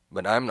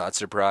 But I'm not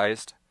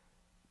surprised.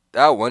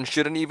 That one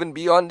shouldn't even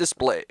be on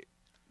display.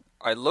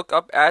 I look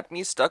up at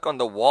me stuck on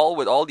the wall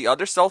with all the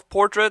other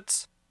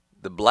self-portraits.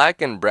 The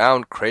black and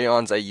brown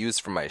crayons I use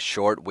for my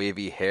short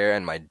wavy hair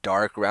and my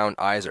dark round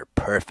eyes are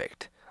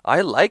perfect.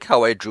 I like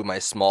how I drew my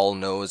small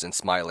nose and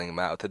smiling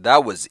mouth.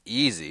 That was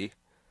easy.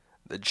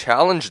 The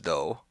challenge,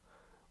 though,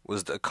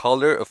 was the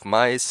color of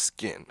my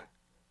skin.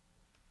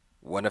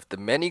 One of the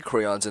many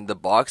crayons in the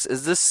box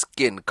is the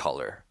skin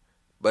color.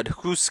 But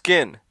whose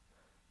skin?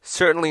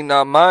 Certainly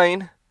not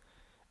mine.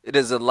 It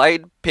is a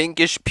light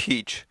pinkish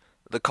peach,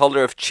 the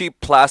color of cheap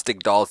plastic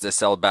dolls they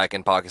sell back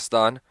in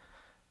Pakistan.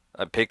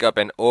 I pick up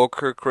an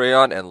ochre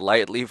crayon and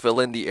lightly fill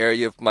in the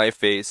area of my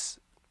face.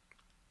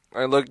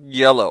 I look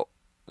yellow,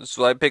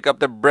 so I pick up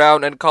the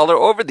brown and color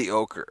over the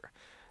ochre.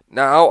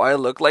 Now I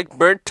look like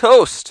burnt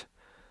toast.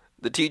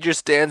 The teacher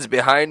stands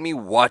behind me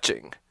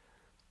watching.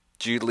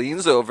 She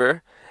leans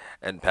over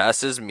and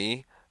passes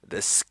me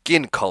the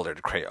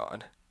skin-colored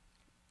crayon.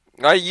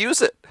 I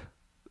use it.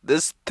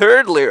 This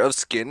third layer of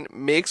skin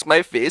makes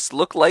my face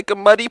look like a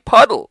muddy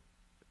puddle.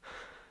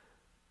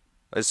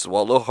 I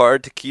swallow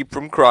hard to keep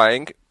from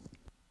crying.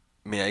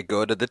 May I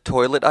go to the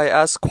toilet? I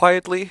ask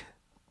quietly.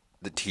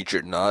 The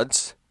teacher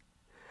nods,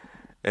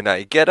 and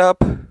I get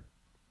up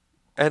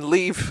and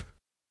leave.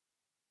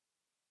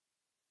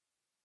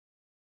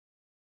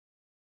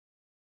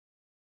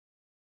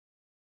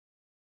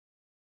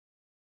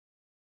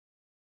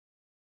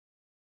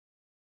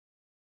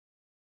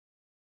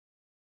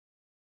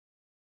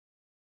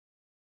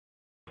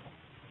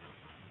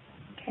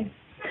 Okay.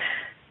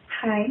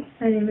 Hi,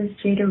 my name is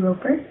Jada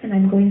Roper, and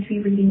I'm going to be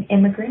reading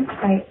Immigrant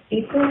by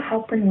April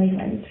Halpern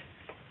Wayland.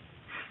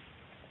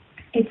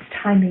 It's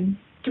timing.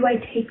 Do I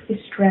take this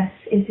dress?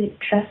 Is it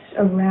just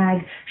a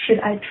rag? Should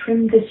I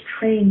trim this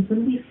train?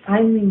 When we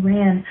finally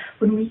ran,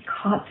 when we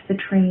caught the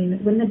train,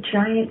 when the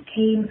giant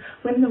came,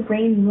 when the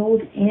rain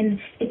rolled in,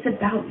 it's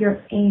about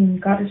your aim.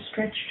 Gotta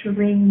stretch to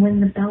ring when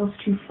the bell's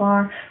too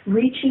far.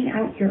 Reaching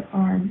out your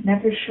arm,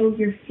 never show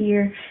your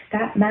fear.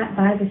 That mat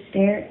by the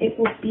stair, it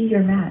will be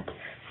your mat.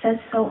 Says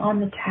so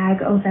on the tag,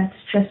 oh that's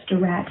just a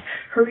rat.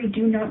 Hurry,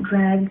 do not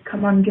drag,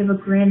 come on give a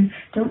grin.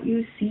 Don't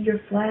you see your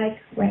flag?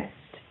 Rest.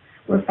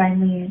 We're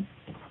finally in.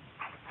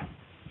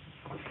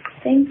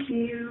 Thank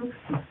you.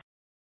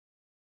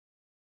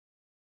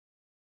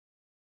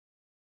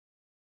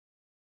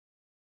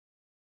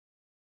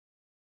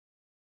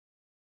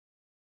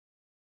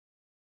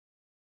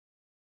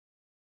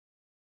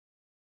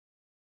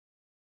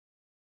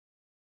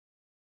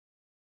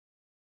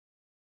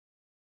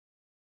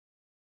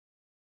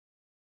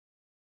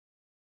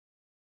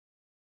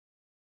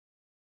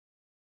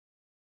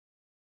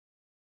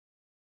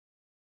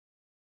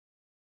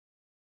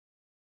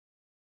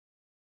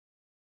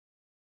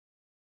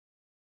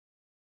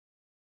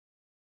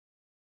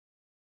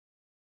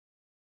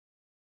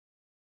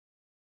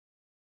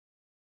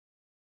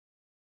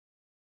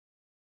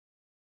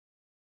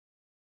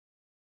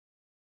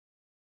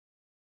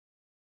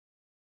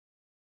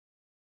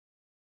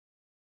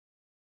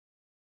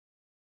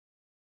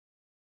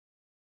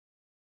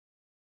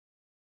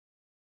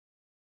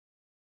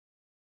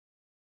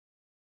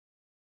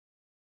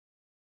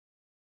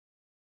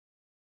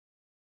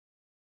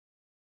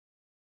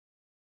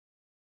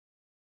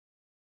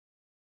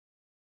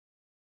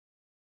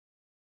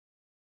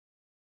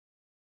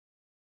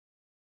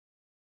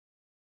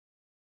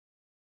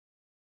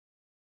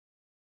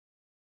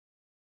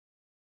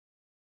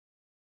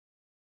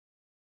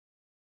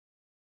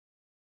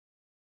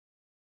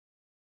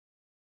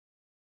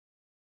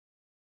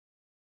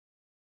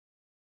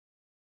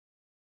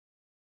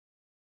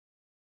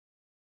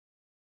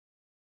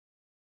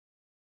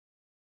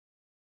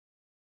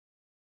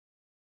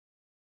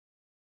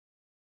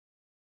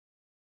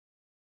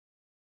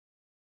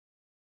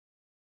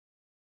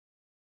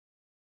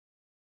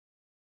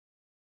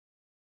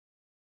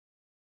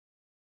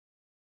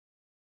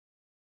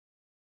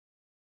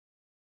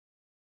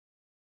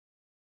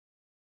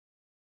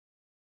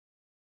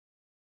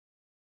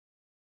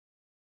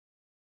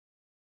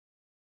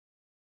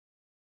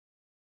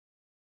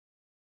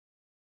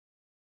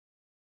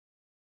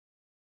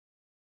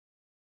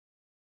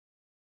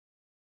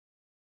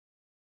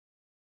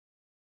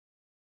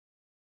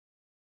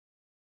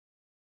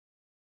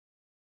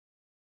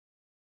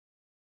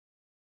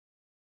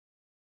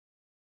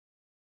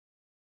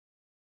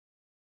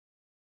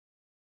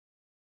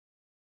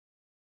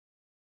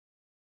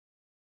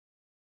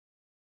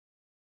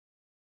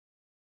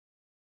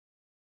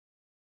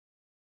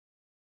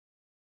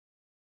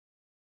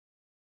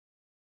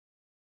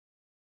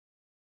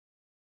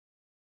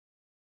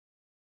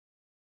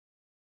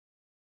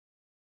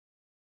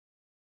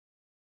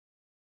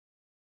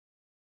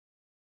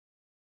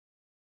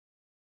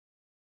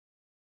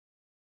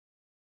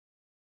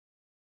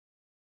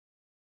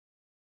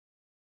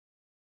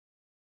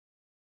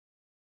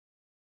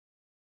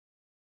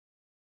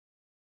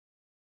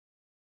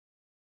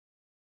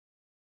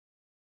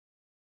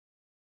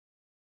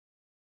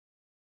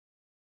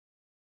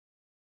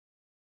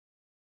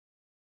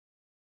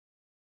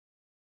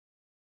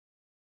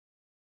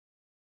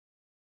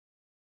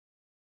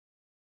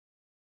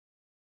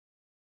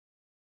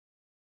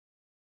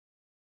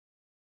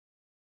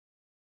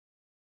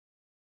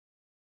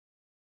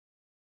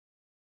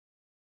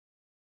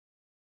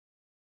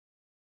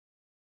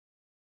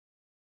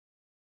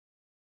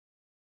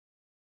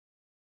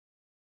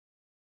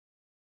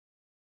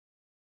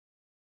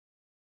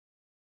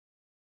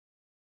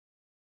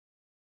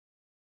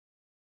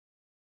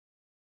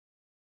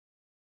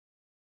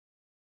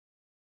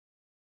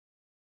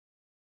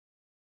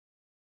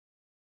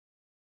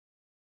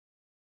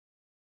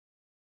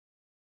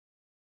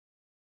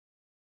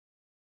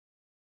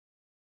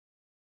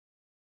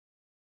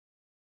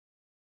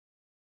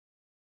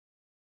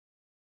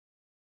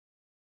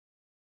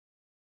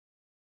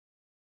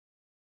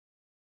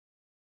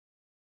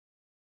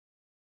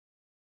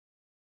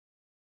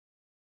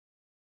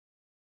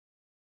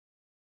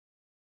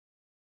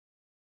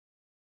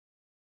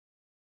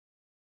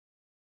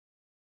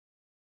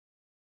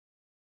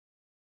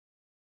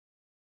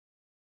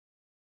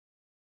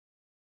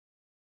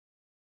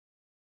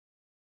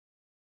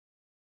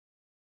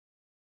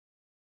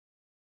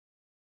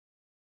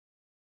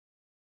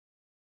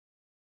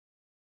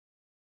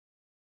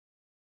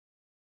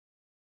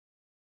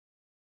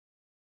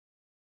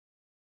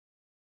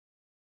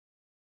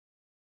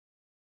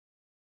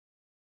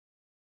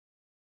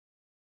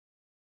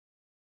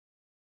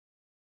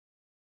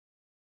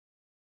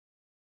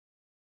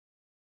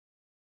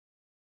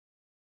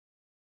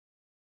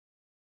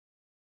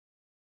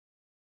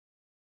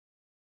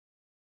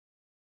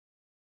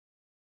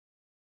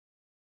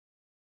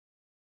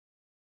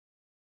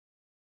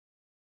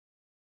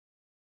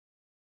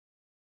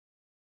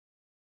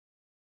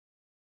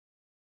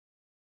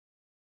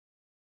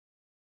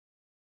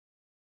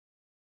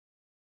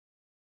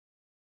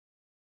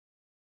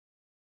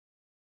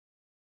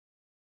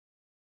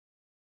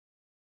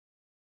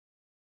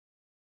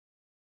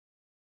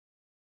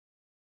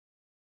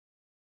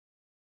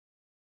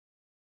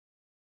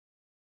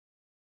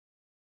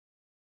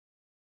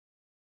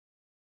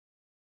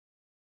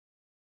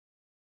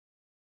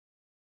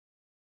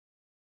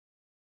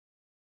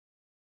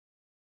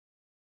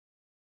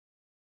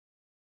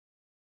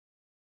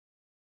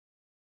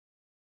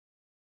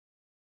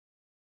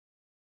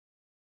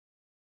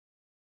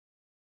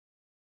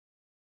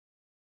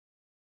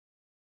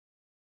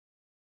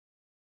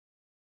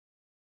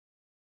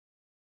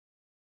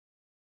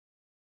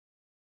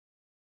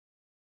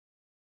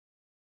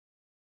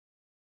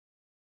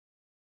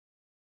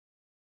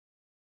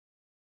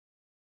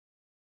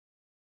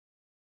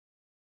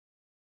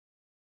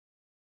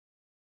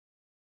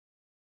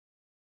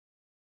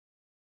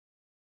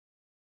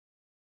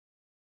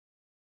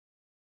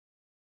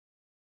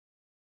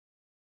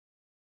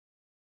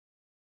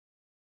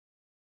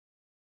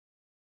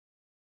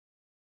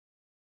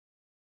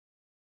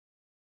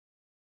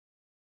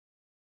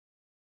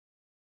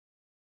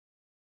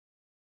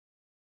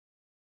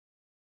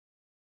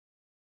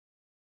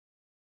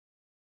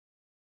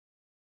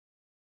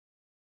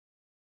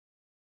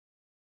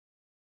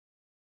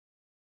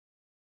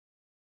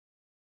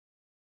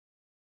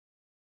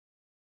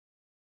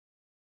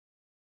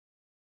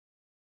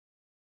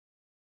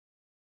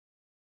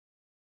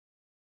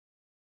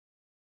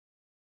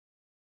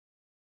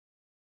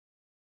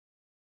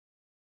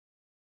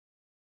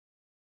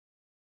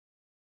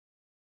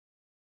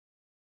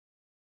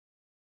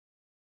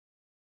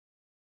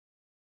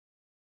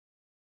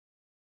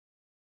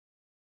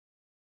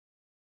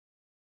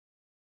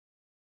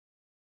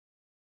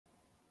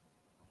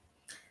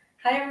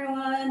 Hi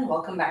everyone,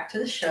 welcome back to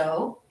the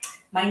show.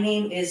 My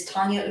name is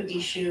Tanya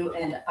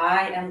Udishu and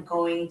I am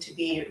going to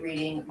be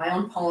reading my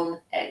own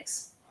poem,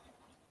 Eggs.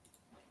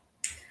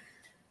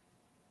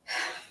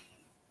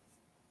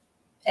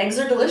 Eggs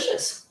are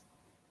delicious.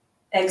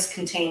 Eggs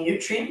contain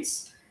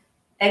nutrients.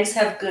 Eggs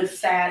have good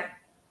fat,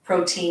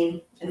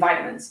 protein, and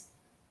vitamins.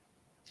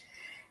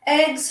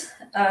 Eggs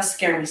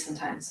scare me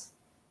sometimes.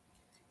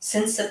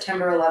 Since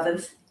September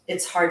 11th,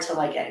 it's hard to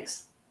like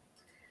eggs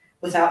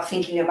without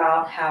thinking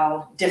about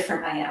how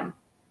different I am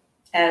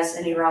as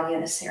an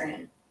Iranian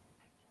Assyrian.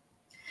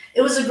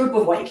 It was a group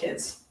of white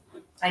kids.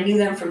 I knew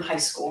them from high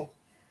school.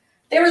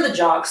 They were the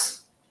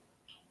jocks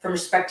from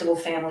respectable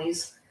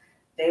families.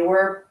 They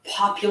were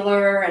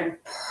popular and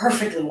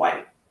perfectly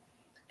white.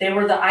 They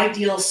were the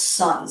ideal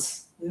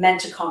sons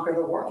meant to conquer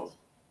the world.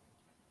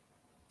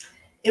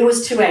 It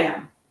was 2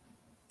 a.m.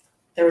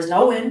 There was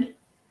no wind.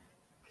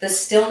 The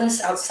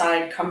stillness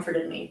outside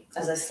comforted me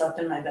as I slept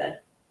in my bed.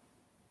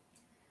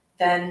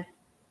 Then,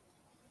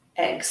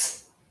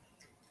 eggs.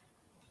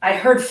 I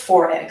heard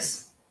 4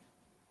 eggs.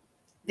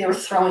 They were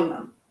throwing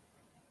them.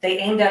 They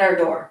aimed at our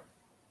door.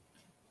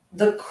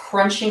 The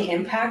crunching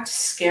impact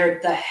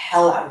scared the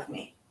hell out of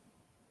me.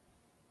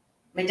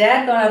 My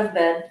dad got out of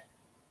bed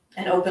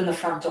and opened the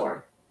front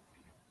door.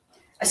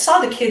 I saw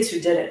the kids who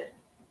did it.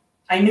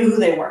 I knew who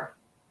they were.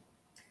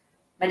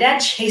 My dad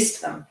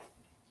chased them.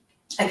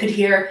 I could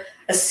hear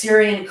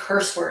Assyrian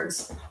curse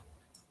words.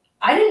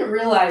 I didn't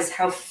realize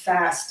how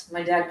fast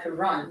my dad could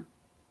run.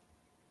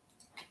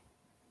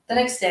 The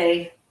next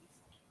day,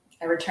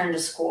 I returned to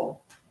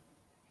school.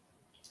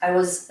 I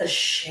was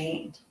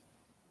ashamed.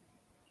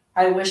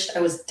 I wished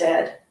I was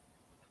dead.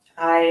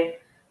 I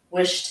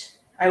wished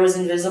I was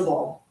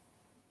invisible.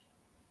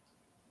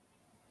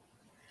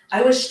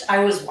 I wished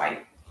I was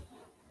white.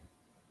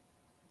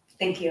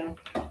 Thank you.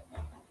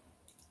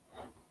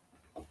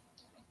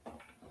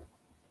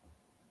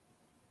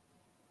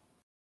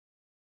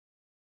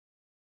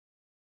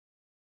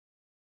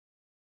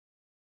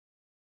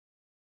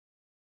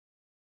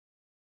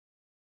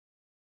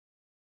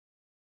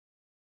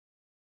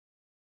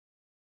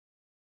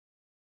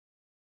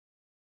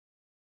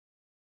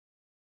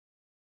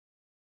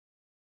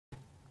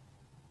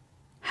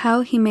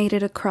 How He Made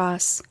It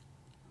Across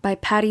by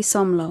Patty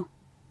Somlo.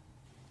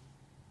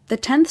 The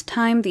 10th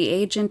time the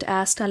agent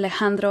asked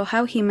Alejandro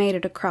how he made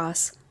it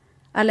across,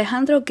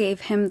 Alejandro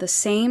gave him the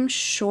same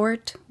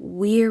short,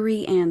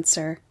 weary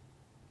answer.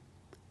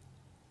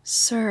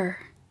 Sir,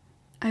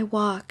 I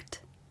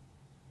walked.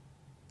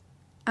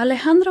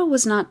 Alejandro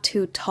was not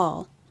too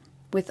tall,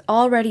 with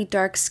already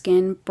dark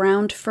skin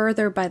browned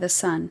further by the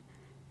sun.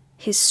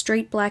 His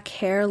straight black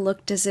hair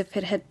looked as if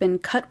it had been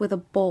cut with a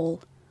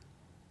bowl.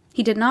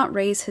 He did not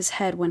raise his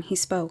head when he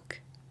spoke.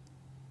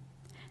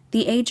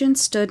 The agent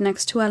stood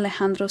next to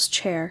Alejandro's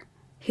chair,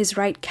 his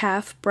right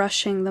calf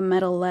brushing the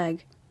metal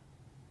leg.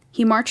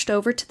 He marched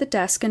over to the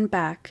desk and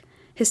back,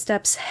 his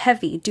steps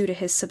heavy due to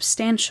his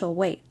substantial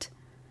weight.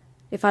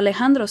 If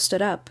Alejandro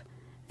stood up,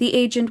 the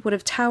agent would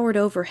have towered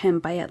over him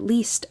by at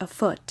least a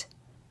foot.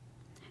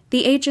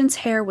 The agent's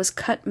hair was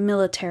cut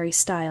military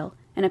style,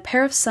 and a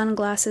pair of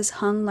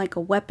sunglasses hung like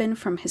a weapon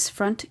from his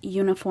front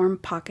uniform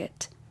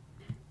pocket.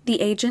 The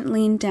agent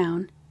leaned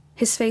down,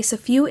 his face a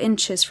few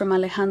inches from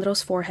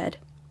Alejandro's forehead.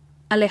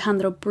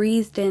 Alejandro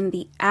breathed in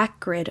the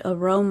acrid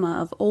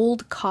aroma of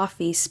old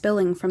coffee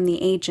spilling from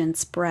the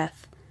agent's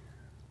breath.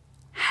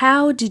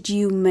 How did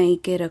you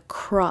make it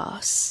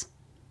across?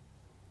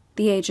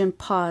 The agent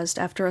paused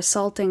after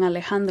assaulting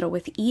Alejandro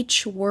with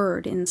each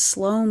word in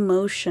slow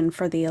motion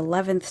for the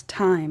 11th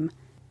time.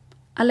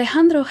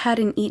 Alejandro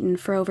hadn't eaten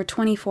for over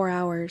 24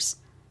 hours.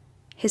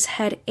 His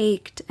head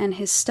ached and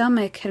his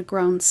stomach had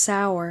grown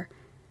sour.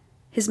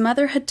 His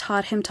mother had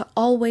taught him to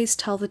always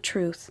tell the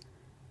truth,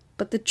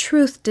 but the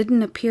truth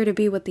didn't appear to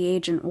be what the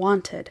agent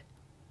wanted.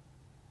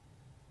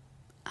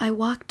 I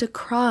walked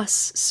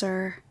across,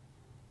 sir,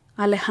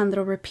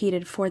 Alejandro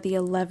repeated for the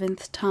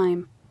 11th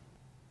time.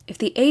 If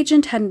the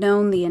agent had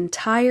known the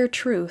entire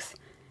truth,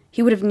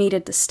 he would have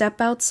needed to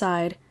step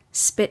outside,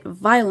 spit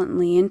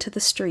violently into the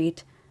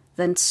street,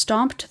 then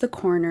stomp to the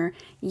corner,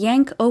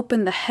 yank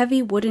open the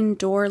heavy wooden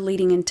door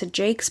leading into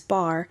Jake's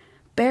bar,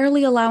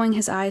 barely allowing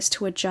his eyes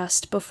to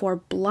adjust before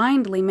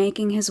blindly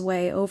making his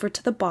way over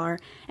to the bar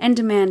and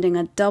demanding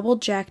a double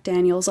Jack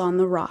Daniels on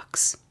the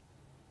rocks.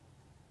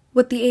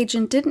 What the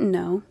agent didn't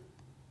know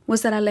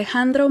was that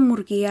Alejandro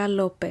Murguia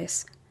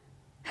Lopez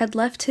had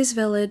left his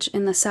village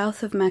in the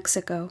south of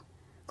Mexico,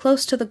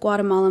 close to the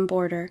Guatemalan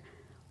border,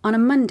 on a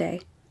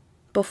Monday,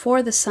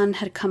 before the sun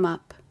had come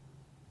up.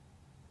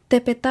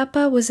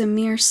 Tepetapa was a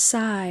mere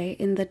sigh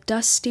in the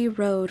dusty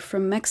road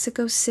from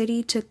Mexico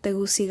City to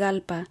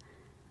Tegucigalpa,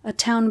 a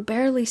town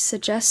barely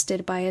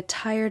suggested by a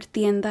tired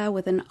tienda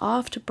with an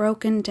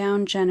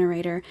oft-broken-down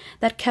generator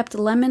that kept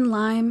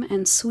lemon-lime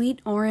and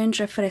sweet orange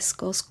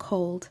refrescos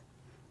cold.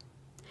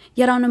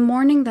 Yet on a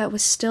morning that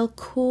was still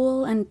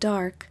cool and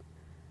dark,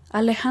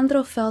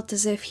 Alejandro felt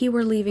as if he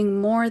were leaving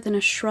more than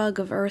a shrug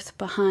of earth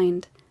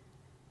behind.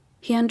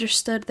 He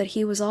understood that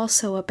he was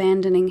also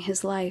abandoning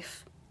his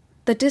life.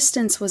 The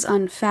distance was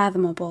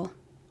unfathomable.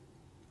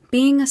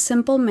 Being a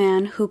simple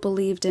man who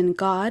believed in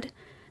God,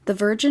 the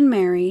Virgin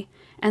Mary,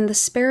 and the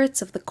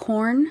spirits of the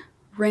corn,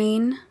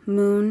 rain,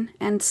 moon,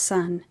 and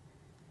sun,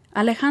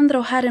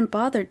 Alejandro hadn't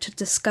bothered to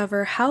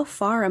discover how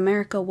far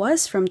America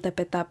was from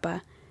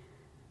Tepetapa.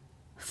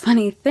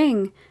 Funny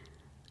thing,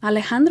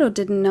 Alejandro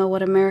didn't know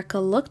what America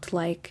looked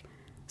like,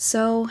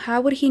 so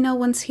how would he know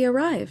once he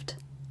arrived?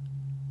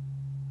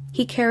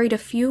 He carried a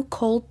few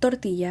cold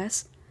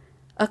tortillas,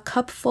 a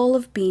cup full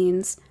of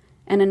beans,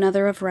 and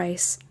another of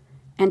rice,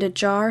 and a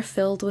jar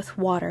filled with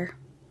water.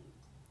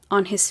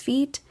 On his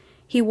feet,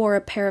 he wore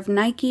a pair of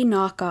Nike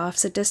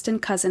knockoffs a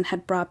distant cousin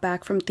had brought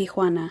back from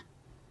Tijuana.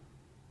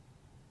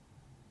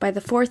 By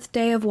the fourth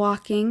day of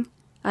walking,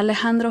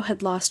 Alejandro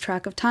had lost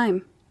track of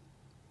time.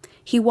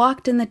 He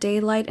walked in the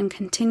daylight and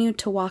continued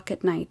to walk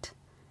at night.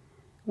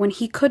 When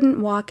he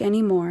couldn't walk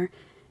any more,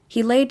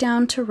 he lay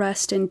down to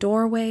rest in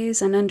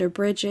doorways and under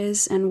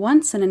bridges and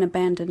once in an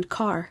abandoned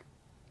car.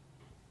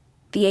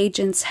 The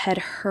agent's head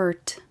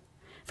hurt,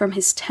 from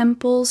his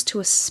temples to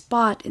a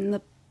spot in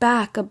the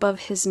back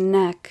above his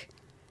neck.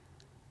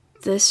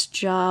 This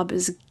job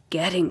is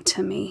getting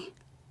to me.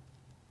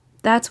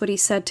 That's what he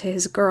said to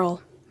his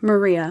girl,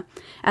 Maria,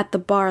 at the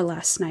bar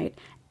last night,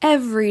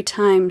 every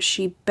time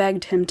she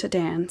begged him to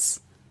dance.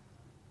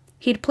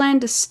 He'd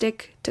planned to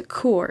stick to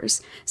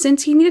Coors,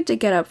 since he needed to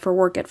get up for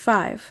work at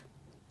 5.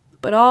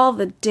 But all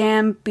the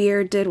damn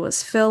beer did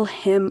was fill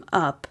him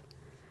up.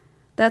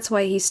 That's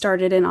why he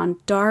started in on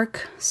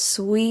dark,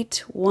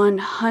 sweet,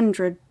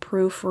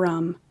 100-proof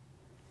rum.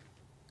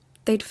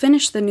 They'd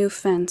finished the new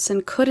fence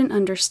and couldn't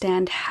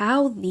understand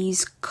how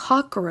these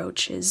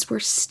cockroaches were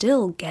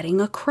still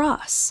getting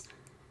across.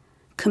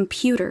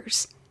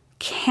 Computers,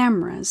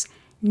 cameras,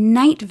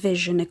 night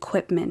vision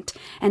equipment,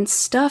 and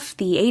stuff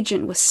the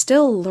agent was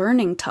still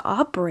learning to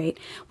operate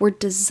were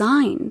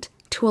designed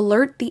to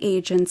alert the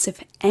agents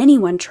if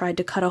anyone tried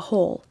to cut a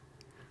hole.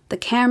 The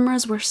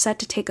cameras were set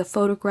to take a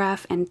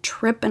photograph and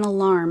trip an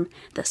alarm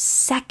the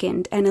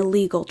second an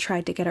illegal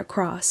tried to get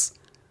across.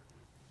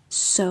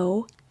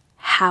 So,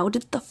 how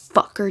did the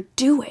fucker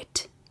do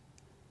it?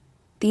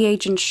 The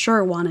agent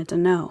sure wanted to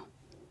know.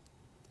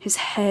 His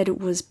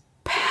head was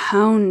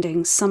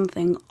pounding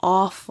something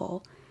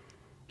awful.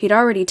 He'd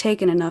already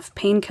taken enough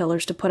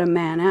painkillers to put a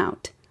man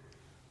out.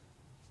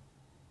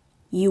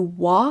 "You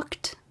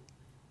walked?"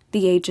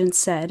 the agent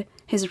said,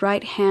 his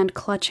right hand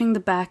clutching the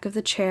back of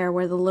the chair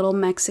where the little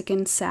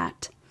Mexican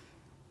sat.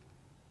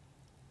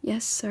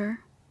 "Yes, sir,"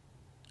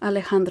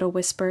 Alejandro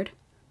whispered.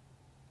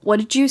 "What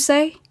did you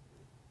say?"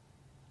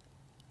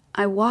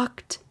 "I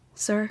walked,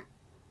 sir,"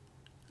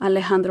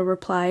 Alejandro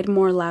replied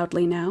more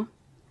loudly now.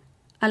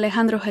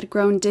 Alejandro had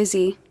grown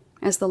dizzy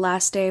as the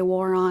last day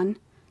wore on.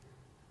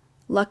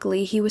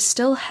 Luckily, he was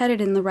still headed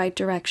in the right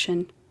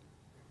direction.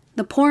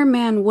 The poor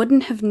man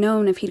wouldn't have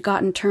known if he'd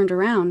gotten turned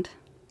around.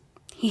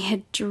 He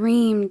had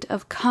dreamed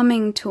of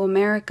coming to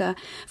America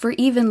for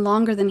even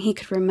longer than he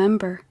could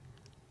remember.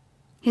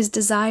 His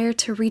desire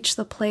to reach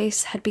the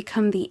place had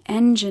become the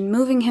engine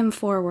moving him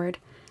forward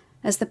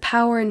as the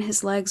power in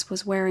his legs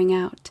was wearing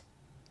out.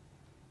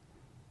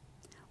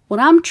 "What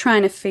I'm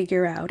trying to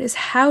figure out is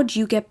how'd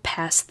you get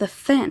past the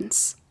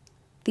fence?"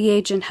 The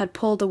agent had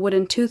pulled a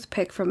wooden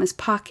toothpick from his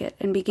pocket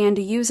and began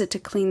to use it to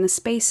clean the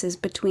spaces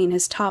between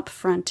his top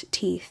front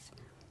teeth.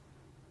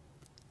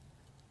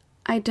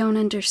 "I don't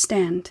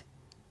understand,"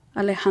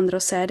 Alejandro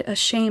said,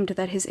 ashamed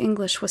that his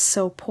English was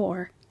so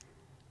poor.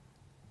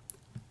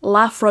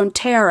 "La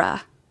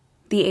frontera,"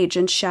 the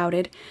agent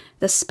shouted,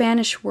 the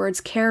Spanish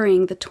words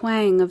carrying the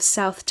twang of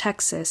South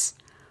Texas.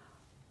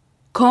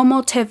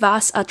 "Como te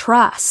vas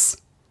atrás?"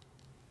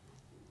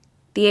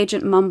 The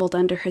agent mumbled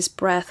under his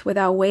breath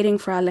without waiting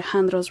for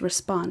Alejandro's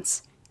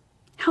response.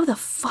 "How the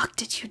fuck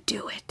did you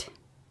do it?"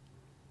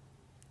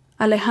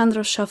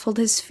 Alejandro shuffled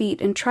his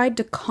feet and tried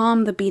to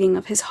calm the beating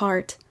of his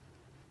heart.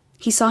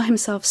 He saw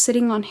himself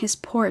sitting on his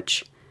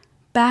porch,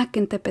 back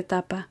in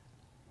Tepetapa.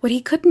 What he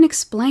couldn't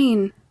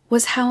explain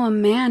was how a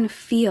man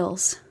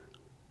feels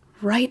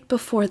right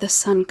before the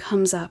sun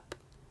comes up,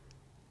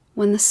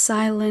 when the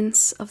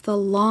silence of the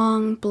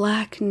long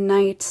black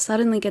night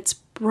suddenly gets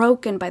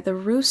broken by the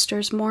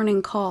rooster's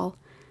morning call.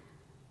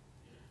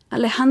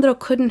 Alejandro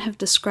couldn't have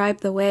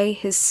described the way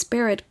his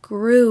spirit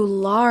grew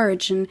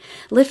large and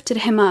lifted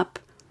him up,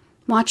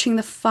 watching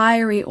the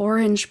fiery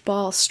orange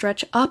ball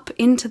stretch up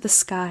into the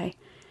sky,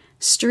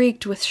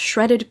 streaked with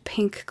shredded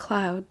pink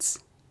clouds.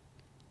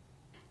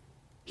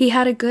 He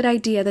had a good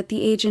idea that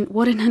the agent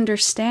wouldn't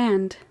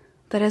understand,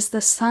 that as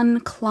the sun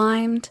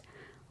climbed,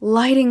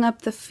 lighting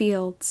up the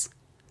fields,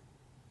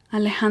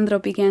 Alejandro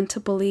began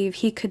to believe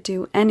he could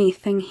do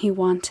anything he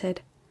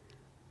wanted.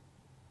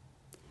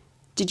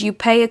 "Did you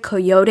pay a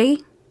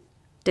coyote?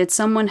 Did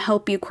someone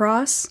help you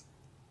cross?"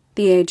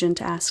 the agent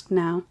asked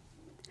now.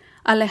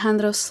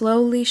 Alejandro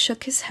slowly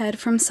shook his head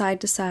from side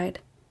to side.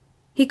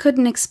 He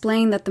couldn't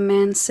explain that the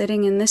man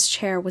sitting in this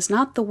chair was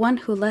not the one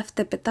who left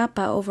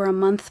Tepetapa over a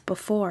month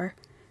before.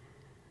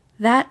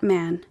 That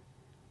man,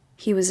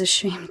 he was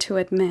ashamed to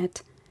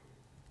admit,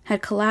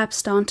 had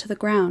collapsed onto the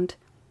ground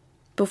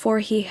before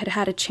he had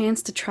had a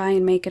chance to try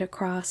and make it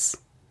across.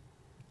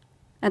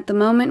 At the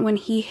moment when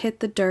he hit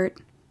the dirt,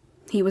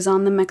 he was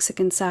on the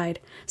Mexican side,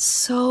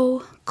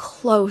 so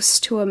close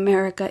to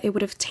America it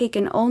would have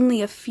taken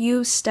only a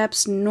few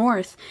steps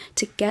north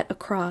to get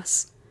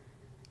across.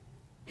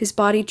 His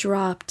body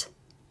dropped,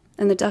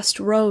 and the dust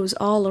rose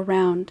all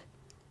around.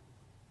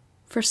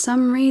 For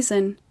some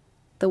reason,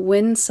 the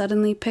wind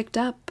suddenly picked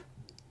up.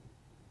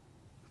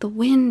 The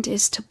wind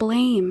is to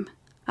blame,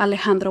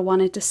 Alejandro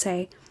wanted to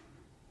say.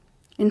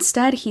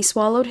 Instead, he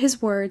swallowed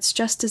his words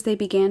just as they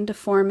began to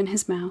form in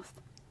his mouth.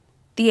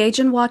 The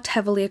agent walked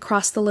heavily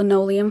across the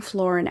linoleum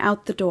floor and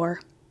out the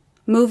door.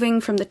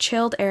 Moving from the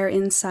chilled air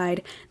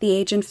inside, the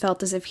agent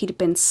felt as if he'd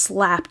been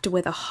slapped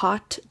with a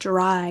hot,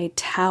 dry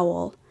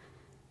towel.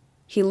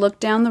 He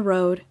looked down the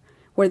road,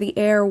 where the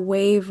air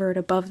wavered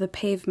above the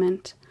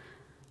pavement.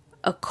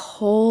 A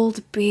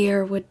cold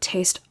beer would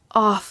taste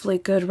awfully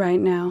good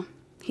right now,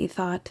 he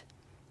thought.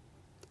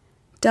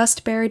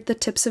 Dust buried the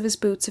tips of his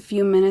boots a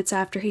few minutes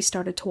after he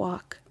started to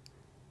walk.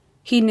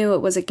 He knew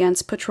it was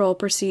against patrol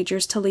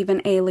procedures to leave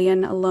an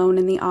alien alone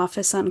in the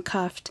office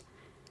uncuffed.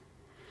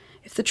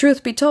 If the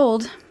truth be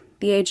told,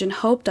 the agent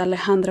hoped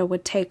Alejandro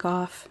would take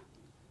off.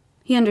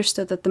 He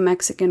understood that the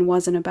Mexican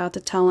wasn't about to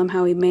tell him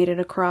how he made it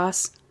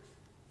across.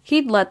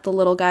 He'd let the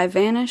little guy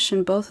vanish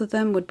and both of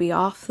them would be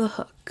off the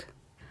hook.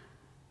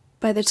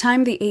 By the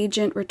time the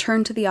agent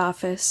returned to the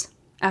office,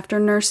 after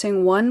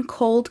nursing one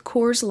cold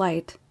Coors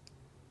Light,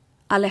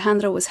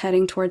 Alejandro was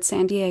heading toward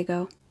San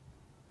Diego.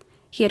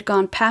 He had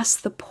gone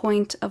past the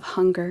point of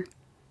hunger.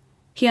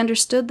 He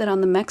understood that on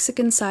the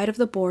Mexican side of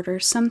the border,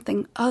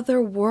 something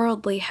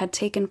otherworldly had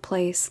taken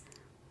place.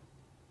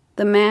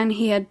 The man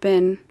he had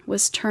been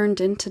was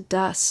turned into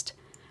dust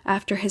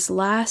after his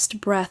last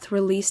breath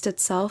released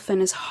itself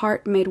and his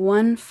heart made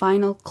one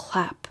final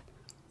clap.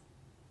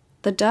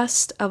 The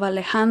dust of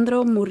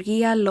Alejandro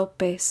Murguia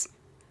Lopez,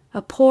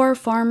 a poor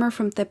farmer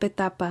from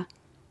Tepetapa,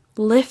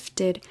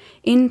 lifted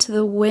into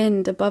the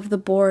wind above the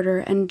border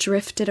and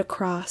drifted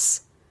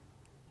across.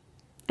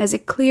 As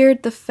it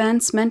cleared the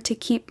fence meant to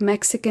keep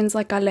Mexicans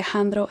like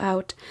Alejandro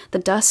out, the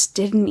dust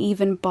didn't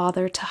even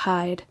bother to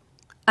hide.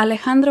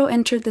 Alejandro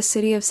entered the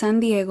city of San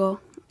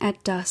Diego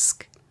at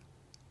dusk.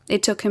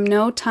 It took him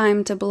no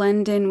time to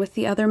blend in with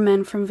the other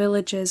men from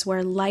villages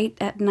where light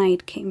at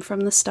night came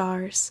from the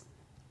stars.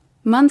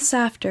 Months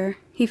after,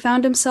 he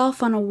found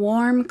himself on a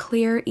warm,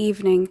 clear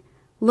evening,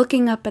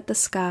 looking up at the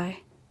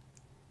sky.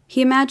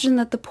 He imagined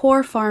that the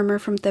poor farmer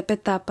from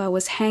Tepetapa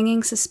was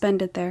hanging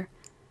suspended there,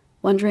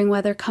 wondering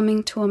whether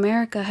coming to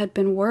America had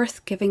been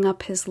worth giving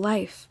up his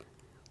life.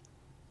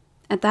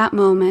 At that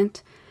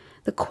moment,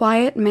 the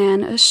quiet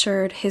man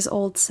assured his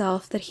old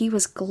self that he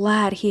was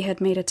glad he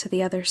had made it to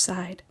the other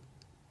side.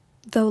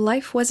 Though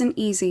life wasn't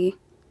easy,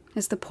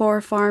 as the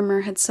poor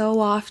farmer had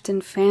so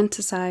often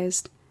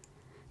fantasized,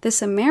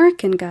 this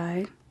American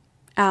guy,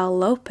 Al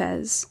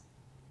Lopez,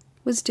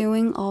 was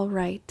doing all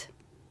right.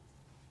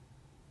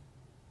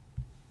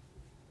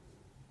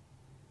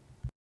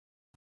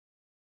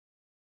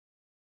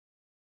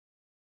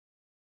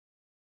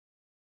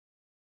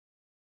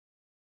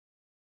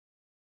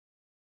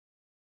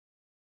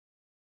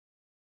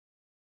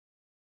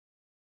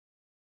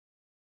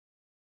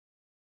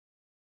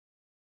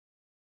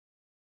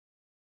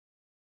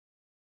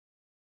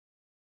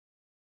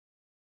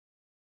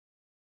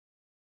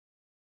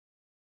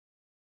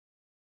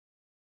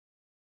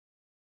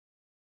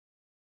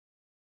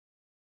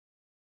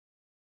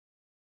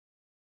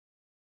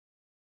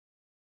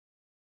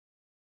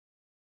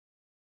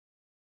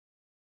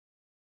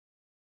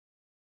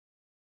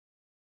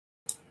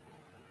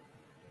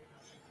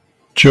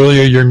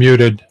 Julia, you're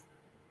muted.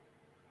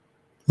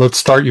 Let's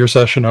start your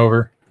session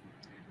over.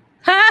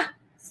 Ha!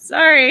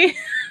 Sorry.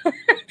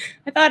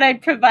 I thought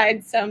I'd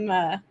provide some,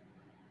 that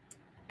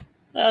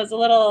was a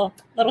little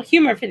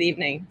humor for the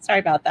evening. Sorry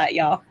about that,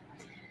 y'all.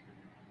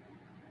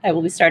 I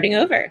will be starting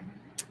over.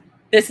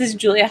 This is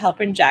Julia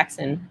Halpern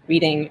Jackson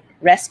reading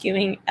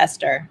Rescuing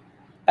Esther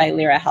by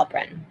Lyra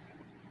Halpern.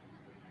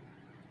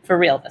 For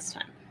real this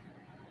time.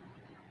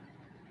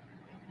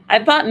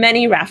 I've bought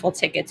many raffle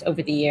tickets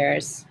over the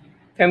years,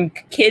 from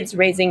kids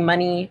raising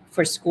money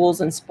for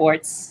schools and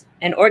sports,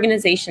 and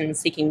organizations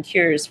seeking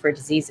cures for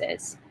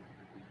diseases.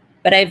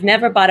 But I've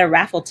never bought a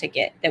raffle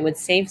ticket that would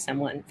save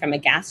someone from a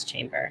gas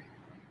chamber.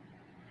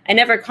 I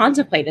never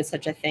contemplated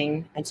such a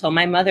thing until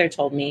my mother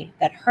told me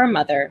that her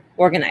mother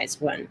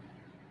organized one.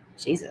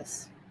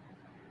 Jesus.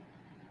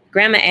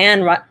 Grandma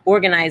Ann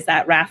organized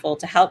that raffle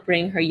to help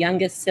bring her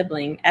youngest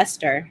sibling,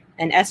 Esther,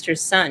 and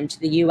Esther's son to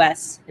the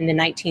U.S. in the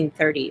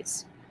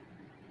 1930s.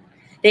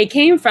 They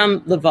came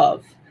from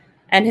Lvov,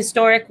 an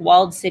historic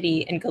walled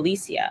city in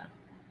Galicia,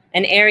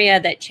 an area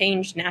that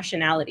changed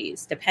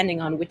nationalities depending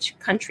on which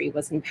country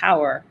was in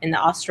power in the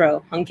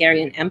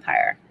Austro-Hungarian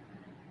Empire.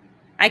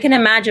 I can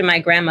imagine my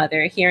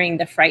grandmother hearing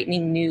the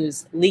frightening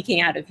news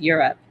leaking out of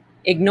Europe,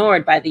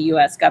 ignored by the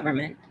US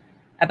government,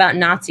 about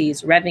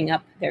Nazis revving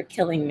up their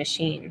killing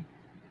machine.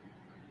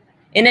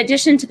 In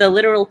addition to the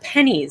literal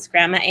pennies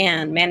Grandma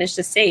Ann managed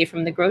to save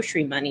from the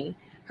grocery money,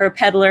 her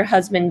peddler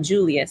husband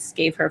Julius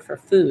gave her for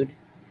food.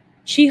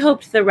 She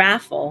hoped the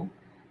raffle,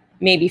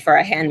 maybe for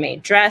a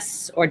handmade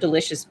dress or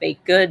delicious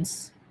baked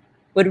goods,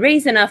 would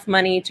raise enough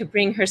money to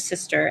bring her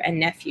sister and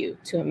nephew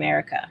to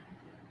America.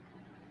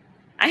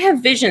 I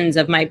have visions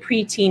of my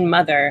preteen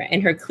mother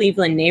in her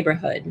Cleveland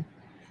neighborhood,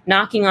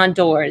 knocking on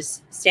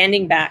doors,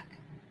 standing back,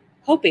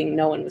 hoping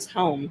no one was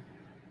home.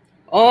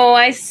 Oh,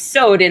 I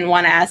so didn't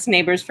want to ask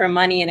neighbors for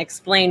money and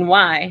explain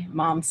why,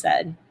 Mom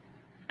said.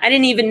 I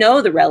didn't even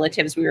know the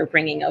relatives we were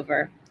bringing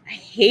over. I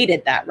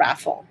hated that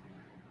raffle.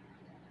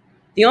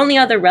 The only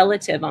other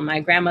relative on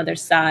my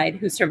grandmother's side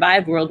who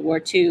survived World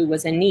War II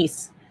was a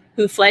niece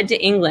who fled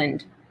to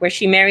England, where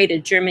she married a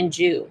German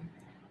Jew.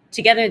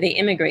 Together they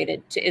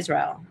immigrated to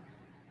Israel.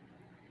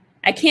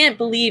 I can't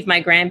believe my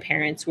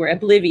grandparents were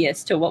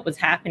oblivious to what was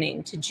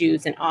happening to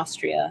Jews in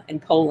Austria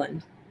and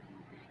Poland.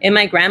 In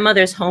my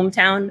grandmother's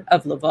hometown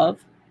of Lvov,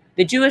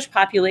 the Jewish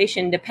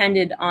population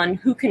depended on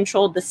who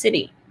controlled the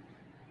city.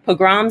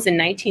 Pogroms in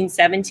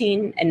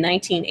 1917 and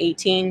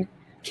 1918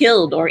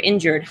 killed or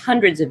injured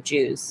hundreds of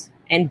Jews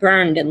and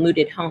burned and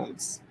looted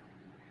homes.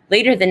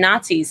 Later, the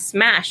Nazis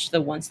smashed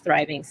the once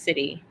thriving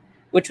city,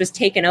 which was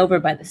taken over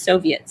by the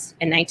Soviets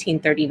in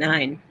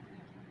 1939.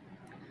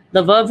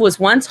 Lvov was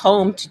once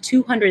home to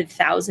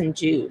 200,000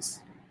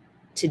 Jews.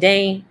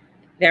 Today,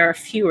 there are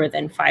fewer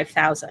than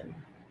 5,000.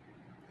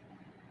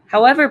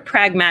 However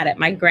pragmatic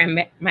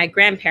my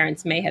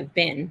grandparents may have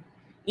been,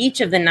 each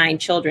of the 9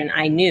 children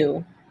I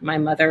knew, my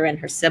mother and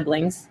her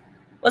siblings,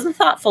 was a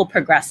thoughtful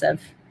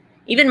progressive.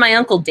 Even my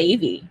Uncle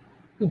Davy,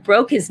 who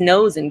broke his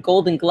nose in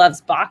Golden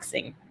Gloves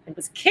boxing and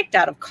was kicked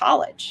out of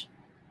college.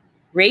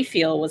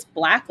 Raphael was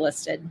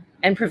blacklisted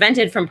and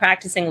prevented from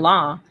practicing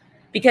law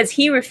because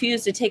he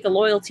refused to take a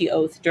loyalty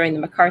oath during the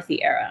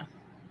McCarthy era.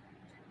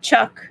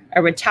 Chuck,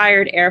 a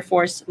retired Air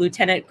Force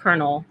lieutenant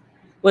colonel,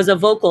 was a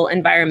vocal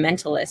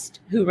environmentalist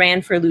who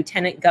ran for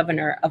lieutenant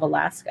governor of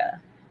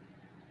Alaska.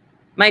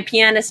 My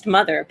pianist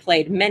mother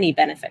played many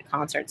benefit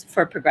concerts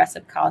for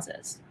progressive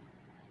causes.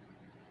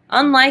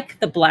 Unlike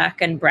the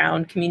Black and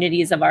brown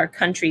communities of our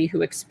country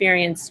who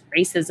experience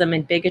racism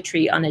and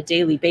bigotry on a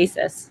daily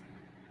basis,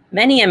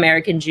 many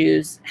American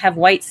Jews have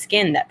white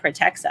skin that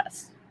protects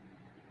us.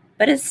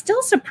 But it's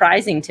still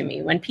surprising to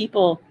me when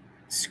people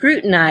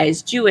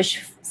scrutinize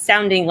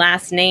Jewish-sounding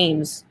last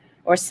names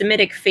or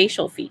Semitic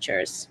facial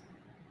features.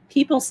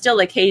 People still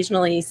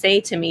occasionally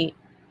say to me,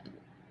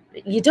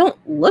 "You don't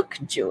look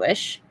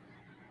Jewish,"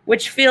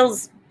 which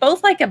feels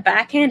both like a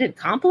backhanded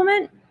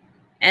compliment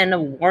and a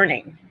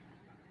warning.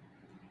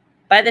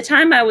 By the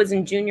time I was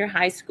in junior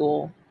high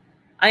school,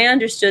 I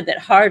understood that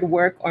hard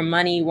work or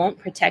money won't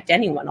protect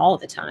anyone all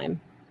the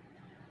time.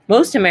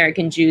 Most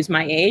American Jews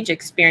my age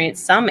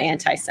experienced some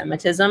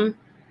anti-Semitism,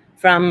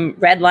 from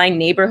redline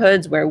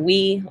neighborhoods where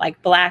we,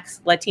 like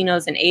Blacks,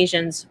 Latinos, and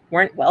Asians,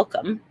 weren't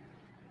welcome,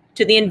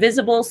 to the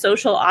invisible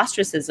social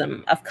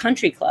ostracism of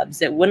country clubs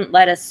that wouldn't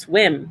let us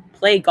swim,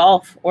 play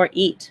golf, or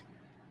eat.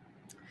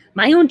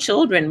 My own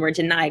children were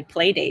denied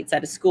play dates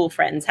at a school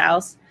friend's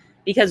house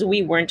because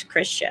we weren't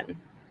Christian.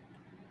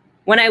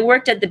 When I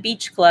worked at the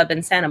beach club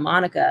in Santa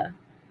Monica,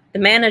 the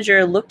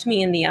manager looked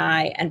me in the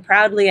eye and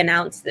proudly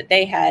announced that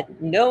they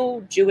had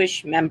no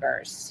Jewish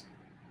members.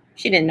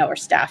 She didn't know her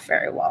staff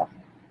very well.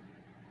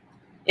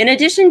 In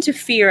addition to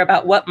fear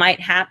about what might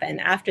happen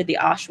after the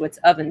Auschwitz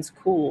ovens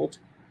cooled,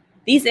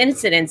 these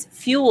incidents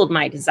fueled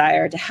my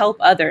desire to help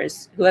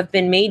others who have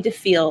been made to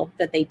feel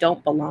that they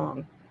don't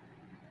belong.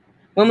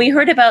 When we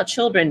heard about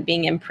children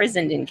being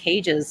imprisoned in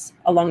cages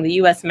along the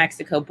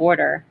US-Mexico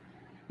border,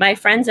 my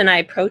friends and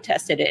I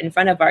protested it in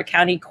front of our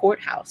county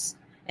courthouse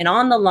and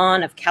on the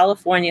lawn of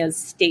California's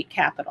state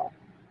capitol.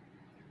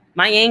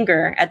 My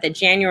anger at the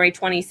January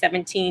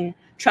 2017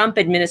 Trump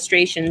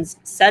administration's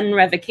sudden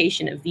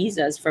revocation of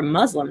visas for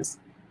Muslims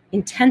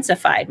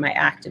intensified my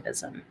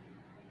activism.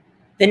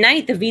 The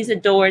night the visa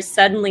doors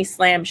suddenly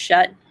slammed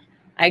shut,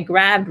 I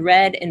grabbed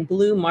red and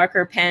blue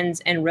marker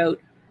pens and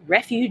wrote,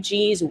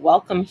 "Refugees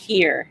welcome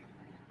here"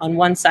 on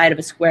one side of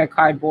a square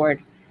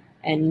cardboard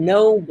and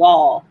 "no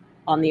wall"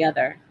 on the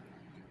other.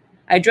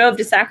 I drove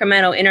to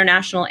Sacramento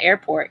International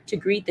Airport to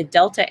greet the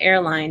Delta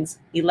Airlines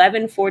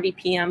 11:40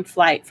 p.m.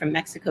 flight from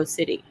Mexico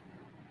City.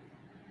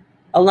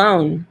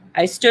 Alone,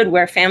 I stood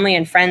where family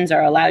and friends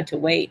are allowed to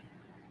wait.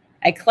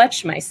 I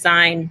clutched my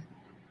sign,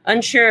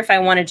 unsure if I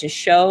wanted to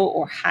show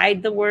or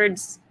hide the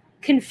words,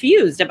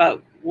 confused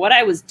about what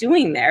I was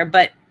doing there,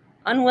 but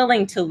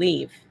unwilling to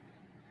leave.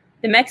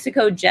 The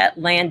Mexico jet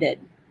landed,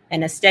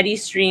 and a steady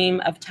stream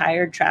of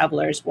tired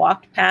travelers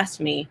walked past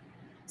me,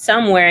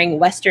 some wearing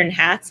Western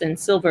hats and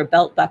silver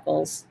belt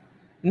buckles,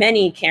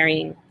 many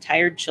carrying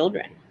tired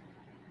children.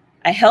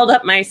 I held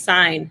up my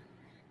sign,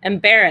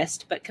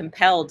 embarrassed but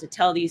compelled to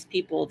tell these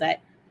people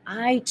that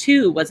I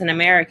too was an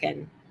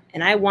American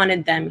and I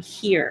wanted them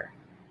here.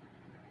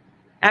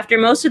 After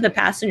most of the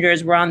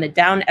passengers were on the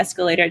down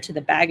escalator to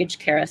the baggage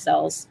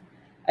carousels,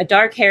 a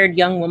dark-haired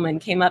young woman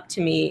came up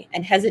to me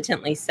and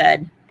hesitantly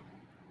said,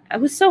 "I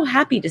was so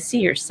happy to see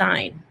your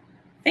sign.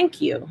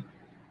 Thank you."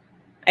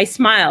 I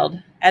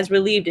smiled, as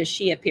relieved as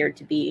she appeared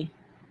to be.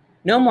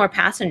 No more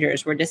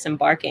passengers were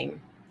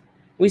disembarking.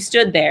 We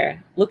stood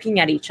there, looking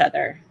at each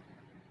other,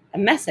 a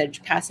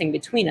message passing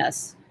between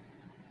us.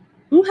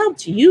 Who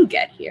helped you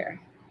get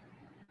here?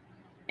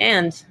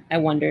 And I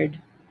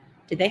wondered,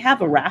 did they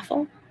have a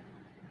raffle?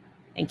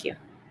 Thank you.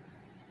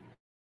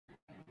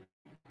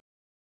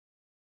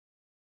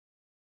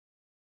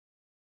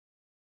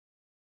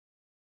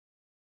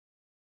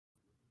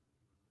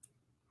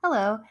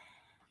 Hello.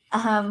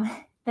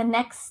 The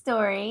next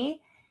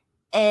story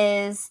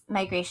is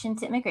Migration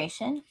to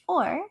Immigration,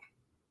 or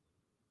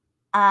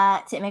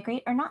To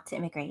Immigrate or Not to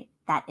Immigrate?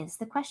 That is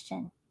the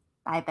question,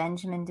 by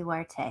Benjamin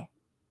Duarte.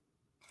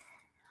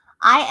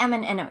 I am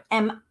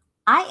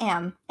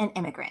an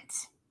immigrant,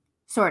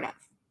 sort of,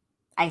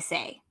 I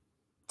say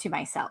to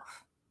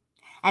myself.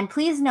 And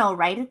please know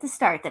right at the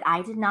start that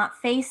I did not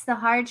face the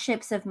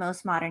hardships of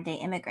most modern day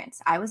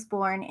immigrants. I was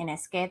born in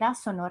Esqueda,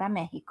 Sonora,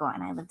 Mexico,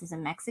 and I lived as a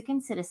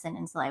Mexican citizen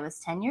until I was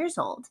 10 years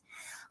old,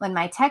 when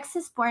my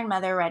Texas-born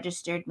mother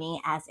registered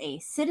me as a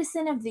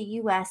citizen of the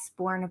U.S.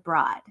 born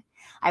abroad.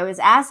 I was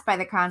asked by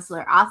the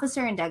consular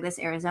officer in Douglas,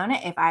 Arizona,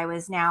 if I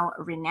was now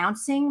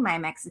renouncing my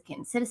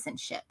Mexican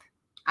citizenship.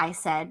 I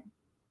said,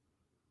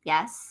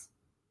 yes.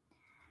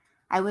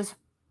 I was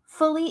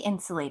fully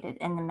insulated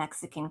in the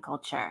Mexican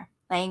culture,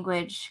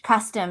 language,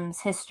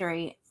 customs,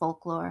 history,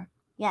 folklore.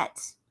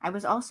 Yet, I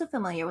was also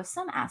familiar with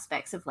some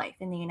aspects of life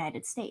in the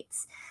United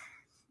States.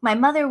 My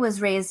mother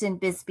was raised in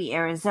Bisbee,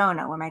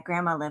 Arizona, where my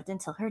grandma lived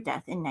until her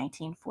death in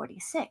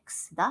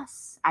 1946.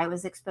 Thus, I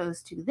was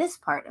exposed to this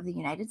part of the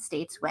United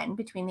States when,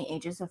 between the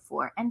ages of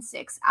 4 and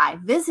 6, I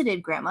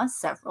visited grandma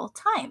several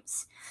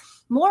times.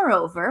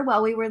 Moreover,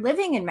 while we were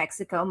living in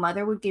Mexico,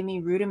 Mother would give me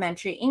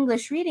rudimentary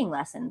English reading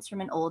lessons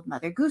from an old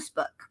Mother Goose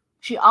book.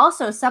 She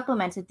also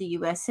supplemented the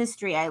U.S.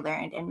 history I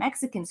learned in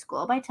Mexican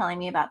school by telling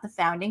me about the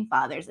founding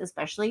fathers,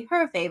 especially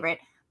her favorite,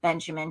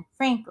 Benjamin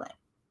Franklin.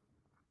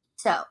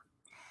 So,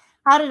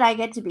 how did I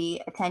get to be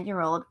a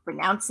 10-year-old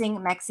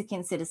renouncing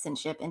Mexican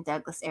citizenship in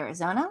Douglas,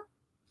 Arizona?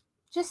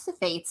 Just the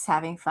fates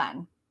having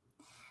fun.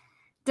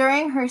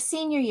 During her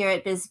senior year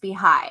at Bisbee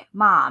High,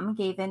 Mom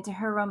gave in to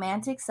her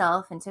romantic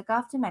self and took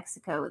off to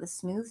Mexico with a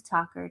smooth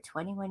talker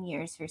 21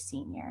 years her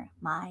senior,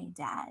 my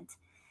dad.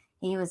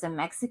 He was a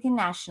Mexican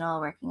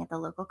national working at the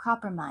local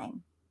copper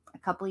mine. A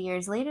couple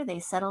years later, they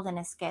settled in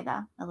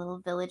Esqueda, a little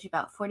village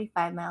about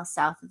 45 miles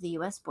south of the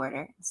U.S.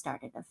 border, and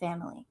started a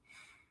family.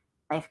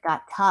 Life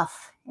got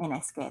tough in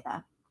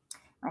Esqueda.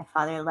 My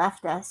father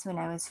left us when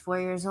I was 4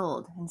 years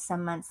old, and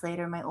some months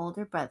later, my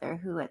older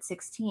brother, who at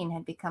 16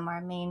 had become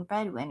our main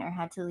breadwinner,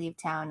 had to leave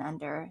town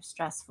under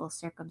stressful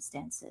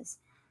circumstances.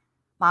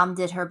 Mom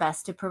did her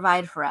best to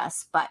provide for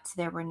us, but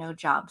there were no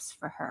jobs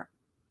for her.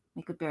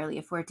 We could barely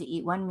afford to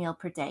eat one meal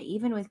per day,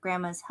 even with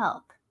Grandma's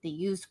help, the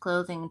used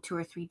clothing and $2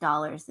 or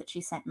 $3 that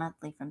she sent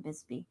monthly from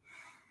Bisbee.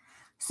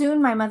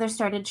 Soon, my mother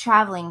started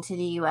traveling to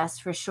the U.S.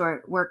 for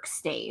short work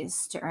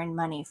stays to earn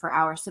money for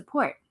our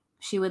support.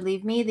 She would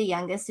leave me, the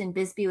youngest, in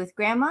Bisbee with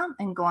Grandma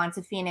and go on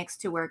to Phoenix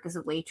to work as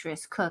a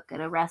waitress cook at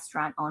a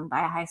restaurant owned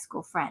by a high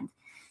school friend.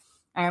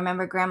 I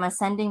remember Grandma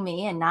sending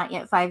me, a not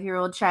yet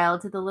 5-year-old child,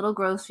 to the little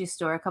grocery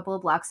store a couple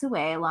of blocks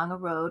away along a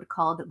road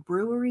called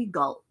Brewery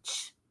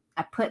Gulch.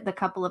 I put the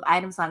couple of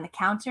items on the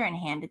counter and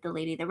handed the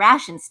lady the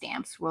ration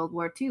stamps. World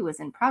War II was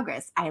in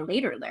progress, I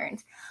later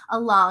learned,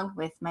 along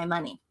with my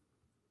money.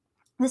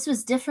 This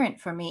was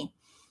different for me.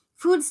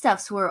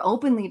 Foodstuffs were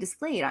openly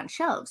displayed on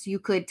shelves. You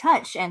could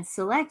touch and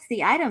select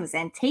the items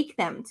and take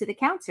them to the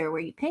counter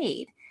where you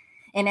paid.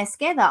 In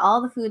Esqueda, all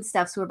the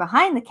foodstuffs were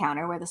behind the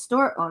counter where the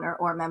store owner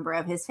or member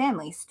of his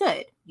family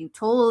stood. You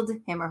told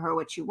him or her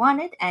what you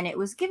wanted, and it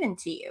was given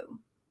to you,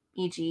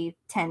 e.g.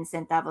 10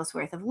 centavos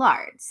worth of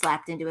lard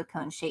slapped into a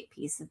cone-shaped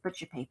piece of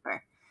butcher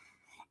paper.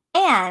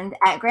 And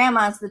at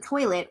Grandma's, the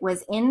toilet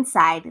was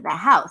inside the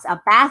house,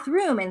 a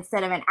bathroom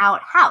instead of an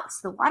outhouse.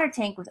 The water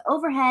tank was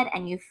overhead,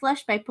 and you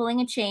flushed by pulling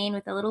a chain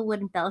with a little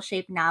wooden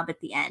bell-shaped knob at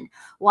the end.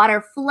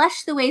 Water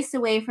flushed the waste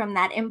away from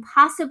that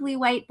impossibly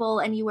white bowl,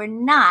 and you were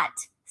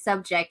not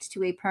subject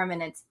to a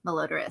permanent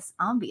malodorous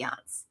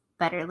ambiance.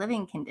 Better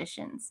living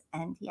conditions,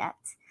 and yet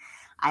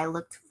I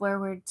looked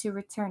forward to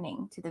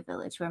returning to the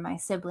village where my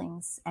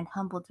siblings and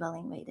humble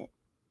dwelling waited,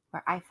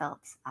 where I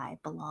felt I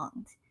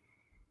belonged.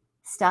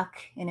 Stuck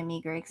in a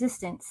meager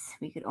existence,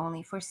 we could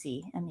only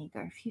foresee a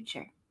meager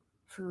future.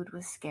 Food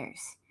was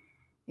scarce.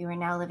 We were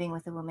now living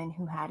with a woman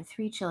who had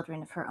 3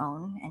 children of her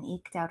own and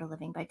eked out a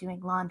living by doing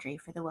laundry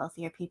for the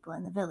wealthier people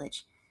in the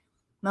village.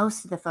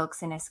 Most of the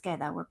folks in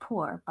Esqueda were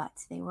poor, but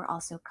they were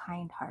also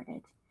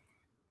kind-hearted.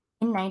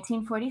 In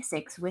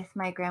 1946, with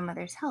my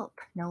grandmother's help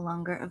no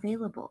longer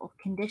available,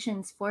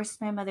 conditions forced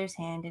my mother's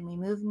hand, and we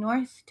moved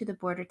north to the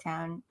border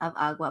town of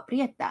Agua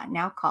Prieta,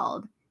 now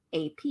called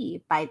AP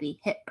by the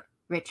hip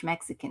rich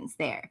Mexicans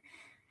there.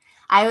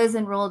 I was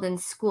enrolled in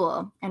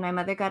school, and my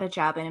mother got a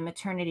job in a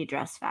maternity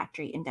dress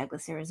factory in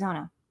Douglas,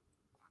 Arizona.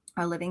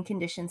 Our living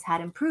conditions had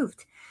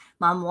improved.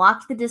 Mom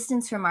walked the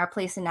distance from our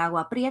place in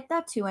Agua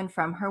Prieta to and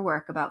from her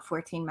work, about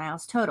 14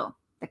 miles total.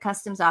 The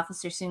customs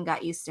officer soon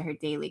got used to her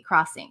daily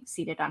crossing.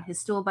 Seated on his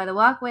stool by the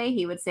walkway,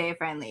 he would say a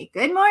friendly,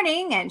 "Good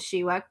morning," and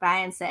she walked by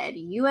and said,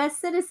 "U.S.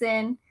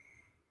 citizen."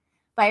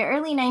 By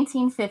early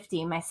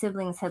 1950, my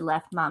siblings had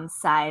left Mom's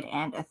side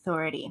and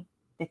authority.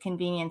 The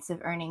convenience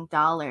of earning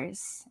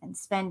dollars and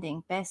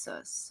spending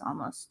pesos,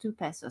 almost 2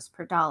 pesos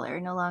per dollar,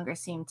 no longer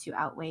seemed to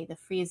outweigh the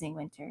freezing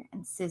winter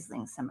and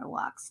sizzling summer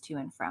walks to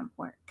and from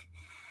work.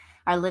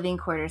 Our living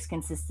quarters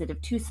consisted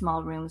of 2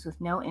 small rooms with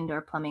no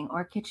indoor plumbing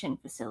or kitchen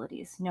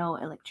facilities, no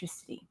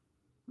electricity.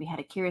 We had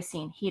a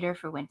kerosene heater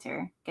for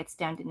winter, gets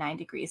down to 9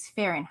 degrees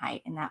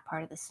Fahrenheit in that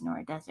part of the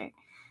Sonora Desert,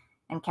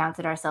 and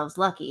counted ourselves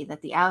lucky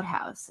that the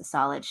outhouse, a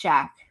solid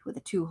shack with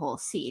a 2-hole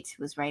seat,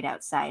 was right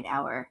outside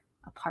our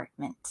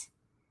apartment.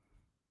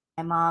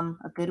 My mom,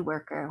 a good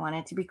worker,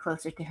 wanted to be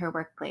closer to her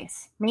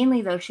workplace.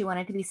 Mainly, though, she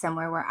wanted to be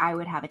somewhere where I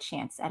would have a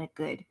chance at a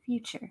good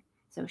future.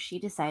 So she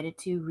decided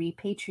to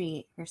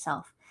repatriate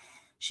herself.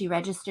 She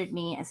registered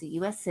me as a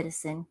U.S.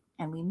 citizen,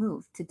 and we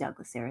moved to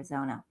Douglas,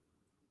 Arizona.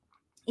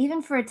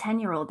 Even for a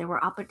 10-year-old, there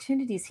were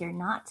opportunities here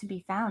not to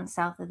be found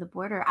south of the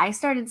border. I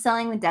started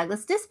selling the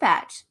Douglas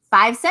Dispatch,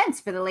 5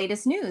 cents for the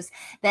latest news.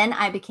 Then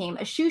I became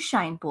a shoe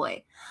shine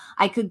boy.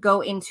 I could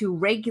go into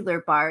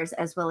regular bars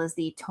as well as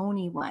the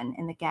Tony one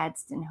in the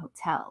Gadsden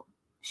Hotel.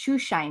 Shoe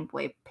shine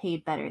boy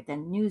paid better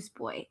than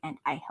newsboy, and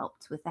I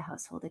helped with the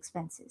household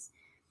expenses.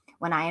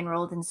 When I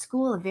enrolled in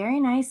school, a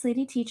very nice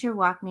lady teacher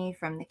walked me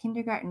from the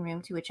kindergarten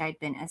room to which I'd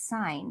been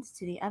assigned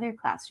to the other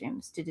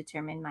classrooms to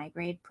determine my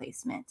grade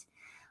placement.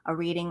 A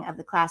reading of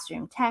the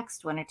classroom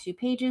text, 1 or 2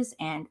 pages,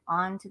 and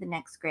on to the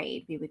next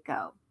grade we would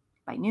go.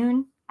 By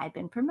noon, I'd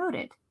been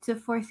promoted to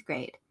 4th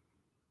grade.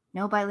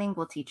 No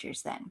bilingual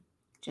teachers then,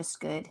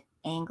 just good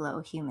Anglo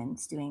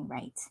humans doing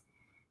right.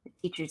 The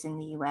teachers in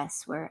the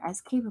U.S. were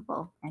as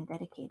capable and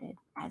dedicated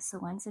as the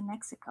ones in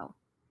Mexico.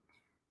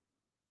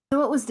 So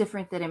what was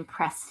different that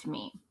impressed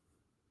me?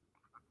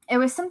 There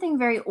was something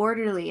very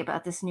orderly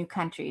about this new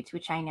country to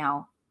which I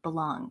now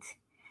belonged.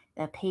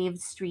 The paved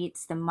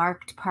streets, the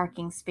marked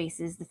parking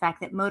spaces, the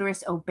fact that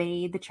motorists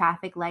obeyed the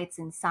traffic lights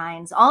and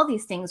signs, all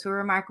these things were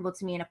remarkable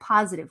to me in a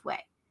positive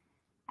way.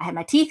 I had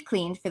my teeth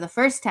cleaned for the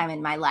first time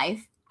in my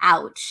life.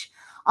 Ouch.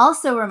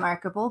 Also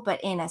remarkable,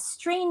 but in a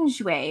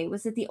strange way,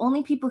 was that the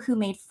only people who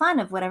made fun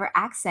of whatever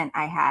accent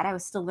I had, I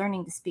was still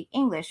learning to speak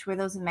English, were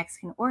those of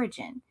Mexican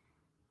origin.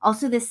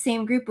 Also, this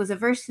same group was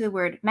averse to the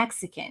word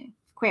Mexican.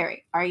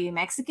 Query, are you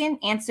Mexican?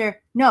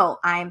 Answer, no,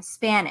 I'm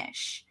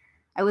Spanish.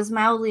 I was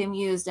mildly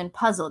amused and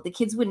puzzled. The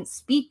kids wouldn't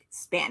speak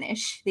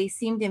Spanish. They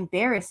seemed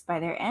embarrassed by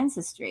their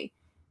ancestry.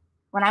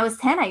 When I was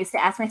 10, I used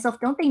to ask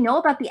myself, don't they know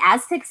about the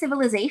Aztec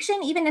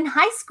civilization? Even in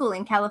high school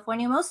in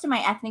California, most of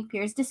my ethnic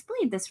peers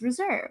displayed this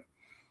reserve.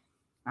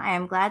 I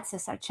am glad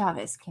Cesar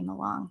Chavez came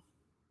along.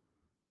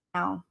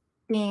 Now,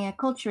 being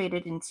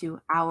acculturated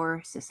into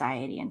our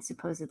society and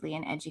supposedly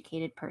an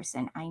educated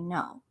person, I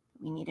know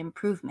we need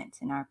improvement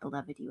in our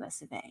beloved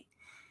US of A.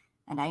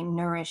 And I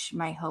nourish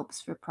my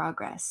hopes for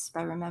progress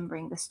by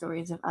remembering the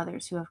stories of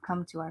others who have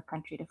come to our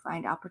country to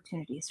find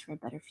opportunities for a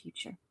better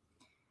future.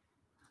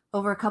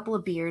 Over a couple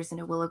of beers in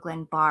a Willow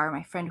Glen bar,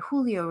 my friend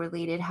Julio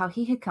related how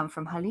he had come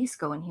from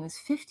Jalisco when he was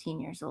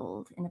 15 years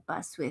old in a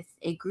bus with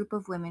a group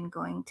of women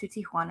going to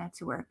Tijuana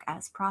to work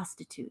as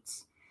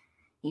prostitutes.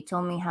 He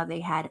told me how they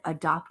had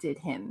adopted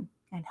him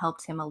and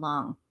helped him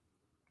along.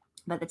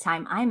 By the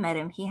time I met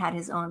him, he had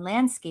his own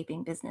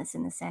landscaping business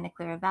in the Santa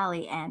Clara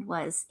Valley and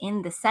was,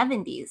 in the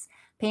 70s,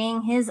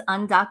 paying his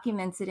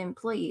undocumented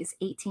employees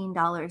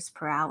 $18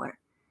 per hour.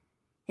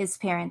 His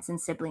parents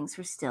and siblings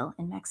were still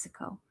in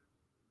Mexico.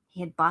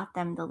 He had bought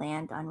them the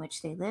land on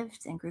which they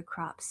lived and grew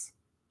crops.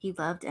 He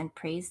loved and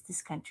praised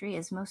this country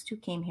as most who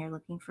came here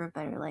looking for a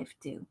better life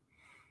do.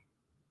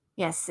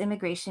 Yes,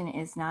 immigration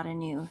is not a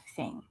new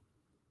thing.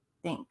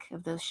 Think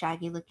of those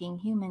shaggy-looking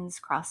humans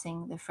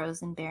crossing the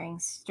frozen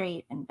Bering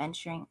Strait and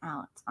venturing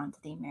out onto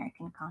the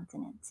American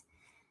continent.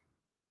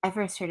 I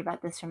first heard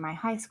about this from my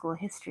high school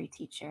history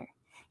teacher.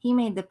 He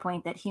made the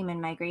point that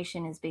human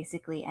migration is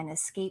basically an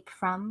escape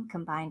from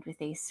combined with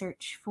a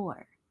search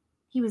for.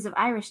 He was of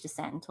Irish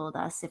descent and told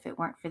us if it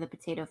weren't for the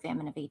potato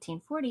famine of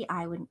 1840,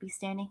 I wouldn't be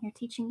standing here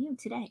teaching you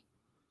today.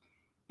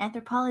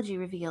 Anthropology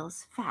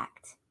reveals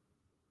fact.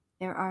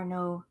 There are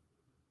no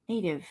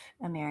Native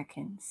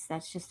Americans.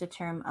 That's just a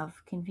term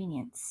of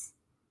convenience.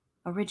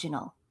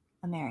 Original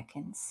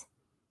Americans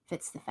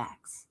fits the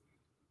facts.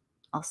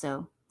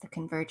 Also, the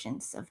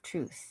convergence of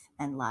truth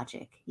and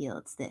logic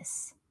yields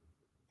this.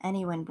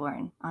 Anyone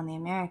born on the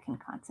American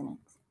continent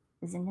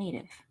is a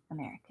Native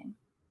American.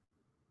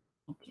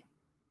 Thank you.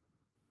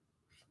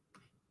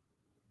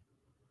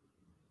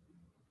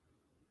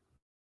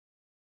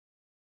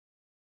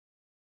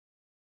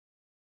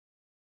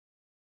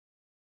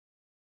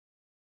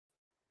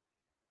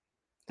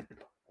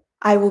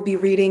 I will be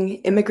reading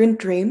Immigrant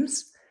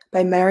Dreams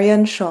by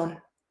Marianne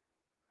Schoen.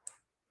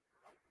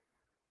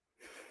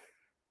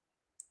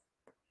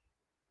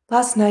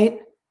 Last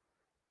night,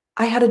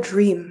 I had a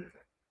dream.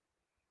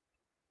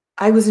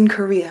 I was in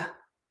Korea.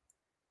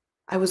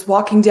 I was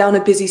walking down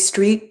a busy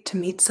street to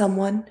meet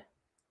someone.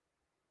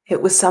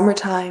 It was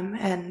summertime,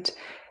 and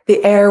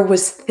the air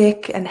was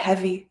thick and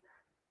heavy.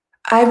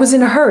 I was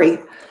in a hurry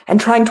and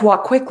trying to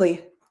walk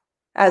quickly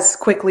as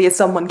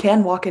someone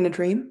can walk in a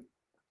dream.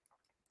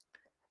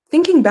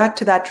 Thinking back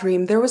to that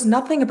dream, there was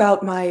nothing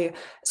about my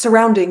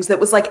surroundings that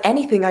was like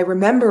anything I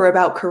remember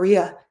about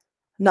Korea.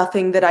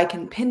 Nothing that I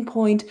can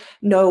pinpoint,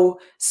 no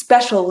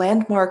special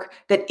landmark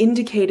that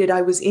indicated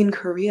I was in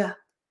Korea.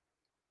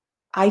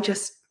 I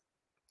just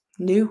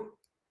knew.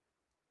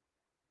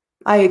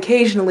 I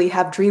occasionally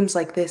have dreams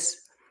like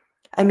this.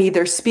 I'm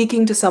either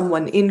speaking to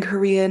someone in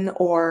Korean,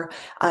 or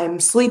I'm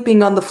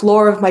sleeping on the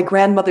floor of my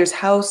grandmother's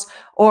house,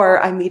 or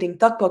I'm eating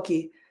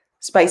tteokbokki,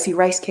 spicy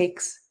rice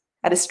cakes,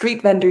 at a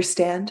street vendor's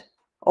stand,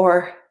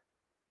 or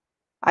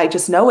I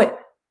just know it.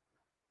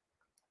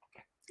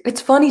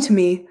 It's funny to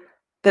me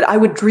that I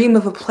would dream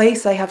of a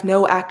place I have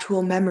no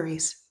actual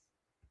memories.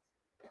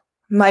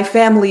 My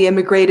family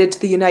immigrated to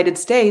the United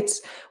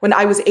States when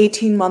I was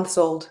 18 months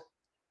old.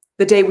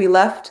 The day we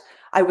left,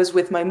 I was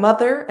with my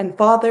mother and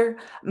father,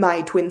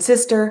 my twin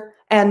sister,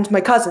 and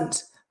my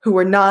cousins, who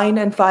were 9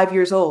 and 5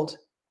 years old.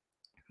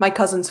 My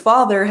cousin's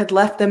father had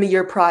left them a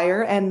year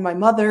prior, and my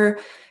mother,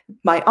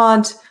 my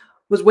aunt,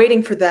 was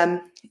waiting for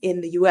them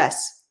in the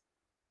US.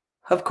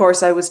 Of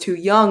course, I was too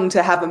young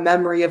to have a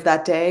memory of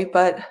that day,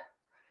 but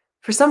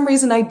for some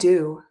reason I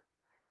do.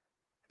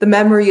 The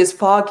memory is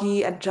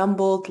foggy and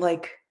jumbled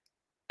like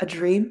a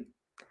dream.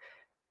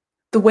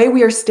 The way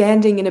we are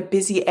standing in a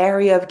busy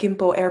area of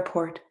Gimpo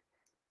Airport.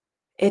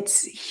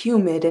 It's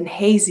humid and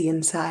hazy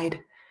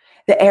inside.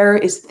 The air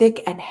is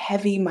thick and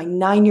heavy. My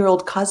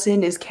 9-year-old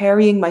cousin is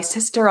carrying my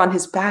sister on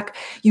his back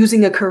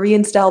using a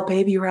Korean-style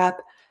baby wrap.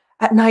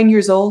 At 9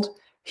 years old,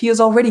 he is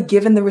already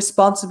given the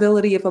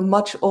responsibility of a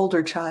much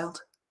older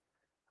child.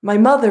 My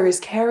mother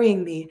is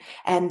carrying me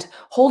and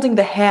holding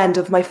the hand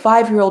of my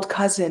 5-year-old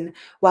cousin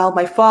while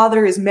my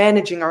father is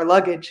managing our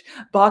luggage,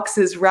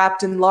 boxes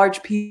wrapped in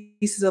large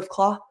pieces of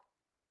cloth.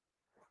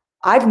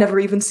 I've never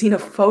even seen a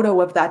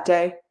photo of that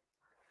day.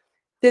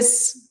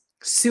 This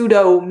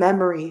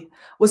pseudo-memory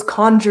was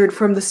conjured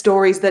from the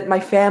stories that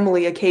my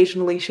family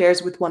occasionally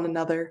shares with one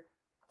another.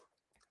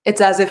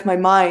 It's as if my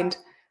mind,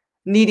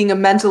 needing a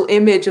mental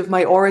image of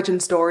my origin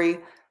story,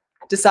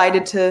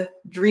 decided to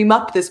dream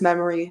up this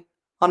memory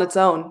on its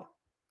own.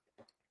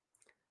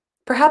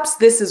 Perhaps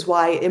this is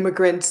why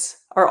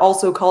immigrants are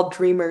also called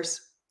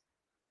dreamers.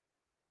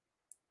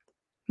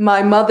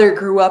 My mother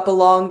grew up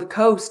along the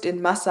coast in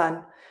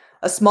Masan,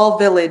 a small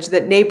village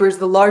that neighbors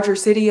the larger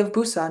city of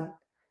Busan.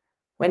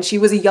 When she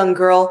was a young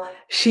girl,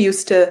 she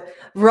used to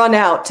run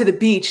out to the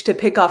beach to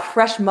pick off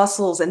fresh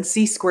mussels and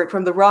sea squirt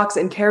from the rocks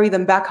and carry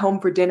them back home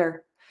for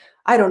dinner.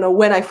 I don't know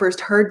when I first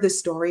heard this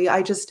story.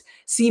 I just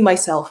see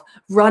myself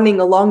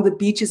running along the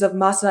beaches of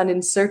Masan in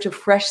search of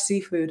fresh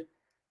seafood.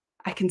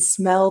 I can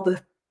smell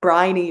the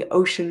briny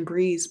ocean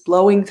breeze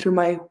blowing through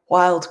my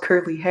wild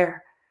curly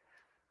hair.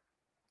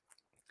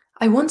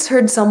 I once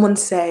heard someone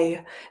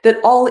say that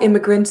all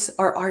immigrants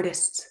are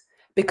artists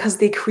because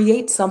they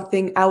create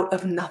something out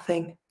of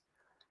nothing.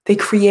 They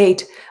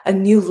create a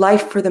new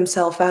life for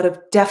themselves out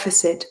of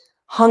deficit,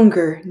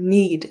 hunger,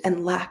 need,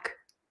 and lack.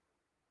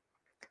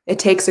 It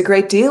takes a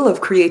great deal of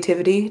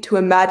creativity to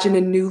imagine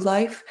a new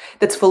life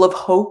that's full of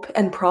hope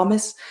and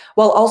promise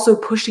while also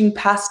pushing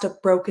past a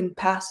broken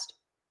past.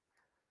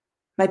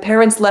 My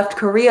parents left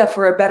Korea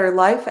for a better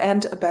life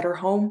and a better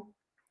home.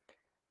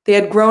 They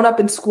had grown up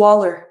in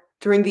squalor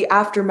during the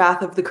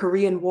aftermath of the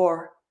Korean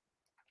War.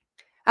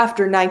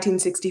 After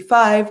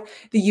 1965,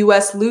 the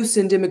US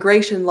loosened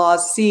immigration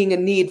laws, seeing a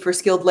need for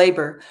skilled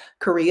labor.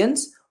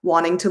 Koreans,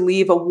 wanting to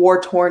leave a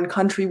war-torn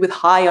country with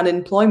high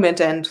unemployment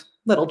and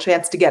little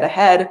chance to get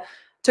ahead,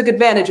 took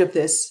advantage of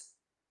this.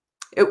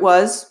 It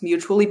was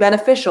mutually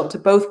beneficial to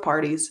both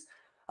parties,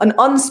 an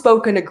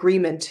unspoken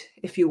agreement,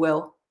 if you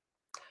will.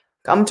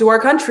 Come to our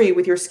country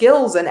with your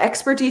skills and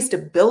expertise to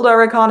build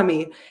our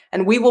economy,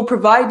 and we will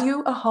provide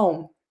you a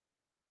home.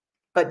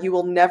 But you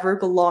will never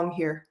belong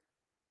here.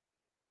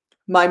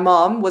 My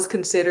mom was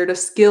considered a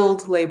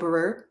skilled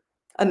laborer,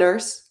 a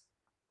nurse.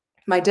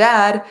 My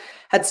dad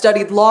had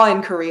studied law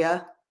in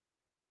Korea.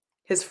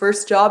 His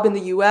first job in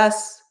the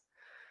US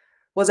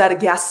was at a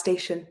gas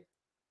station.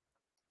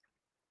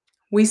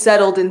 We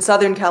settled in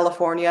Southern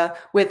California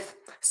with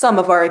some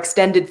of our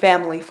extended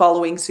family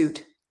following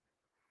suit.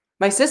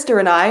 My sister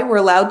and I were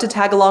allowed to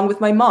tag along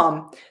with my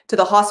mom to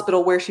the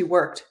hospital where she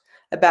worked,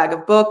 a bag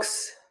of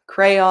books,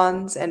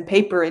 crayons, and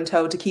paper in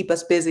tow to keep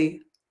us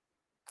busy.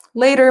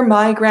 Later,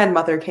 my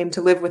grandmother came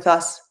to live with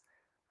us.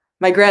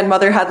 My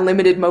grandmother had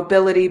limited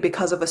mobility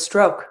because of a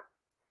stroke.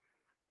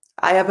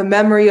 I have a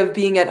memory of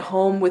being at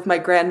home with my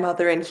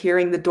grandmother and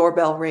hearing the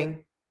doorbell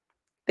ring.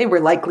 They were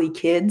likely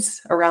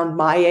kids around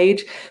my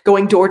age,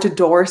 going door to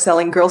door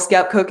selling Girl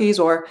Scout cookies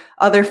or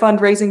other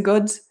fundraising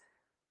goods.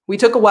 We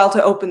took a while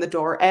to open the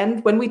door,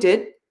 and when we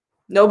did,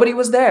 nobody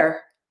was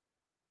there.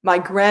 My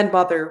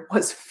grandmother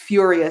was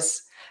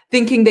furious,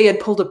 thinking they had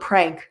pulled a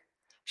prank.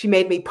 She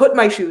made me put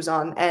my shoes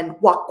on and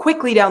walk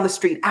quickly down the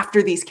street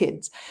after these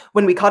kids.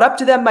 When we caught up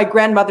to them, my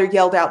grandmother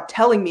yelled out,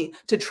 telling me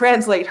to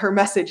translate her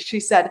message. She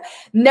said,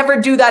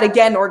 "Never do that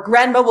again or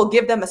Grandma will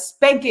give them a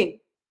spanking."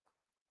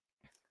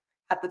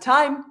 At the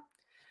time,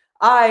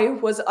 I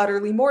was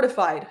utterly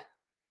mortified.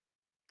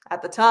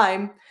 At the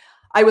time,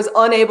 I was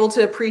unable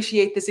to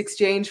appreciate this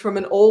exchange from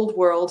an old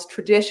world,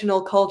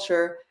 traditional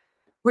culture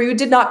where you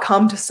did not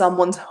come to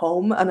someone's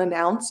home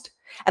unannounced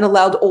and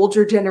allowed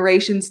older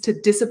generations to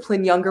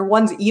discipline younger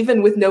ones,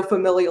 even with no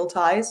familial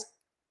ties.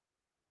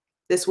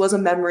 This was a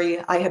memory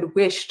I had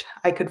wished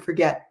I could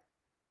forget.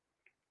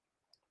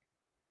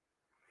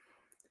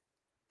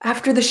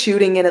 After the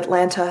shooting in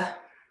Atlanta,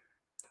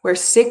 where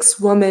 6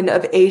 women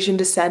of Asian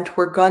descent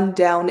were gunned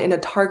down in a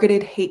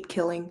targeted hate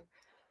killing,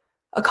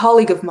 a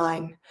colleague of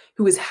mine,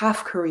 who is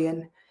half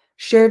Korean,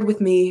 shared with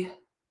me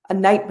a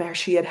nightmare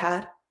she had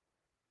had.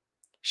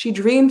 She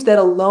dreamed that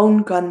a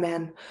lone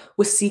gunman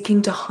was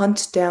seeking to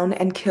hunt down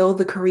and kill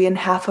the Korean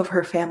half of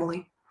her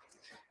family.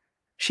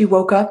 She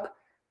woke up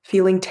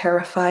feeling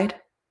terrified,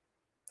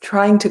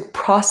 trying to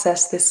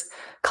process this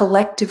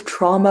collective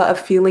trauma of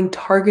feeling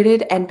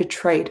targeted and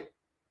betrayed.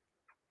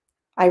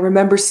 I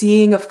remember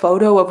seeing a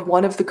photo of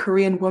one of the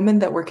Korean women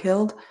that were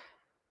killed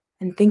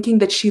and thinking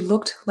that she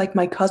looked like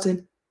my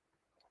cousin.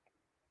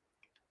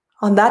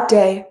 On that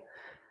day,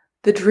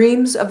 the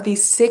dreams of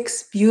these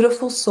 6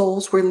 beautiful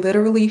souls were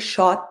literally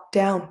shot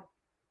down.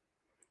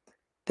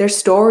 Their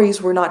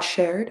stories were not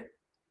shared,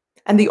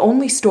 and the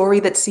only story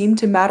that seemed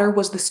to matter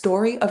was the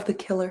story of the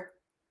killer,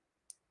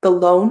 the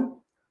lone,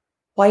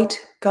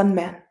 white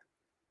gunman.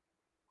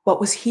 What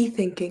was he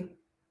thinking?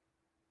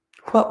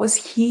 What was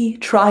he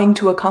trying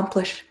to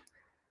accomplish?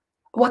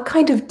 What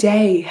kind of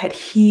day had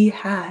he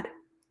had?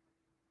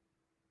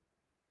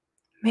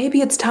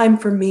 Maybe it's time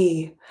for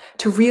me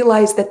to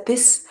realize that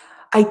this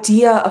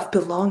idea of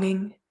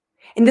belonging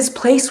in this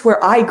place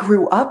where I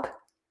grew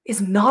up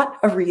is not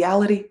a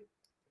reality.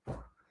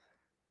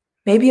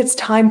 Maybe it's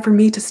time for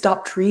me to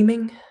stop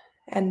dreaming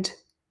and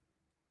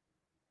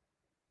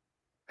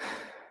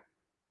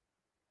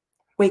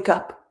wake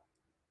up.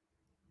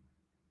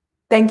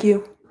 Thank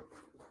you.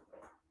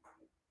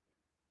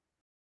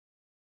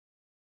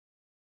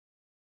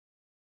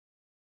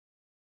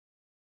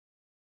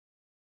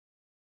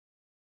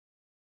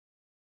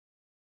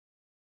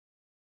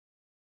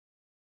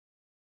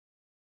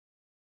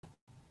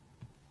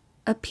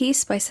 A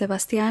piece by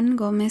Sebastián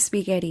Gómez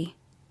Bigueri.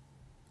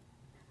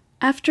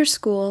 After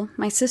school,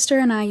 my sister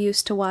and I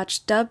used to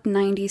watch dubbed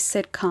 90s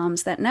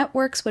sitcoms that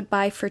networks would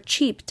buy for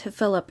cheap to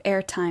fill up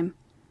airtime.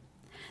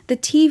 The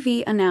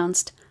TV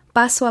announced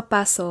Paso a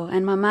Paso,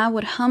 and Mama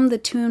would hum the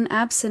tune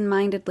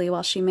absent-mindedly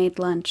while she made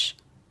lunch.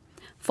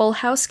 Full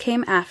House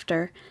came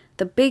after,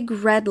 the big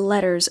red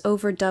letters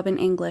overdub in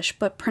English,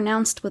 but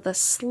pronounced with a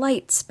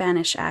slight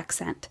Spanish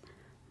accent.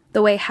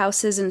 The way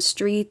houses and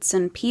streets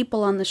and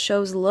people on the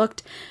shows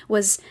looked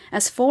was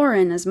as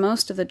foreign as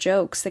most of the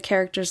jokes the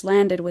characters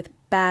landed with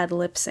bad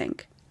lip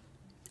sync.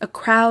 A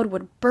crowd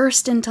would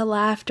burst into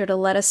laughter to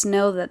let us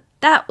know that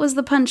that was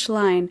the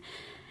punchline,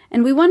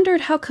 and we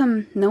wondered how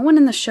come no one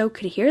in the show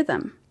could hear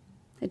them.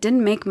 It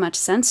didn't make much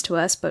sense to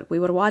us, but we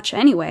would watch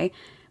anyway,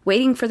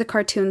 waiting for the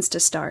cartoons to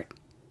start.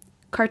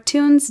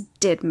 Cartoons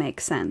did make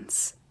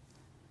sense.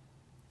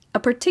 A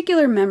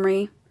particular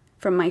memory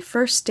from my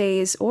first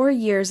days or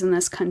years in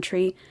this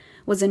country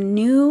was a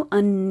new,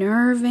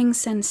 unnerving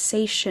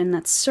sensation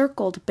that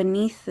circled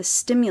beneath the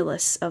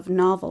stimulus of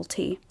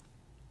novelty.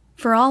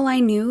 For all I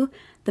knew,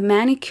 the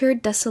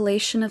manicured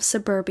desolation of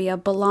suburbia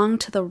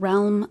belonged to the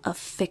realm of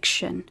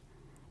fiction.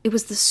 It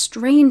was the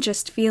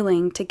strangest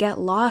feeling to get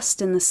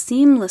lost in the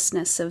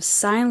seamlessness of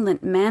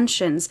silent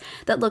mansions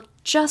that looked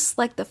just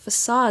like the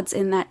facades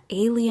in that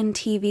alien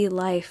TV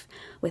life,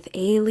 with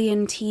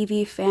alien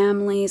TV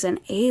families and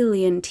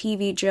alien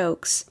TV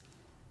jokes.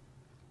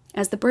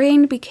 As the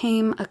brain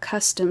became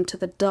accustomed to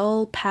the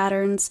dull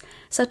patterns,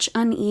 such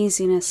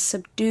uneasiness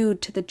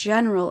subdued to the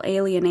general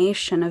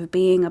alienation of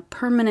being a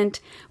permanent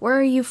 "where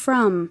are you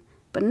from?"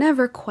 but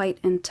never quite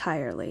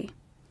entirely.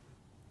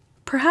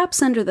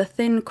 Perhaps under the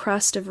thin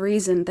crust of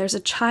reason there's a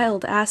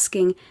child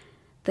asking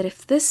that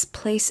if this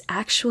place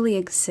actually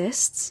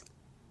exists,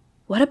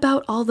 what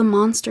about all the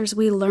monsters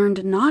we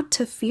learned not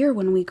to fear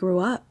when we grew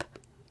up?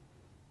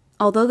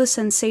 Although the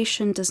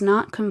sensation does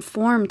not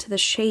conform to the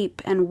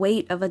shape and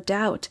weight of a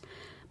doubt,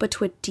 but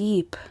to a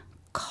deep,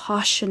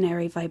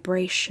 cautionary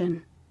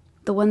vibration,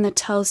 the one that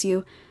tells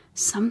you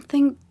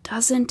something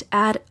doesn't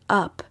add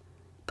up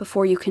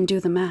before you can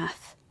do the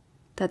math,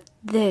 that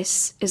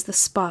this is the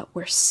spot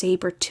where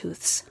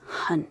saber-tooths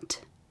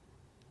hunt.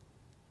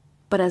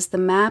 But as the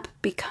map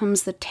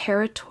becomes the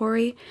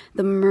territory,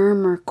 the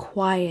murmur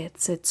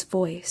quiets its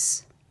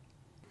voice.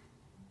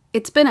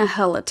 It's been a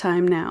hell of a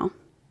time now.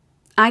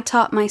 I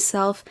taught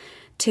myself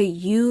to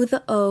U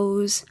the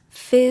O's,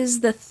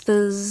 fizz the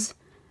th's,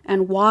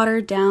 and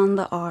water down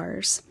the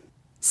R's.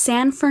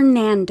 San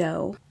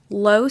Fernando,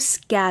 Los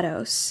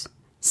Gatos,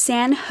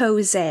 San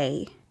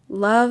Jose.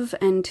 Love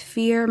and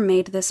fear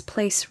made this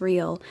place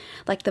real,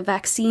 like the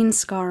vaccine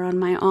scar on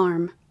my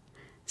arm.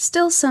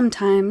 Still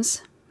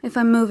sometimes, if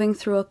I'm moving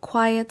through a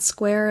quiet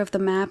square of the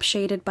map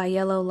shaded by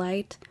yellow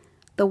light,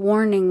 the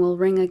warning will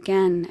ring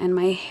again, and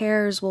my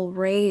hairs will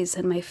raise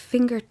and my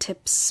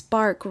fingertips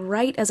spark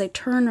right as I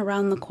turn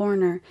around the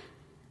corner,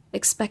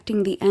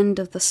 expecting the end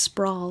of the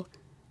sprawl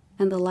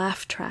and the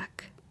laugh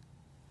track.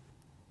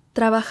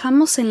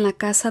 Trabajamos en la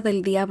casa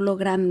del Diablo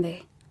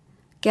Grande,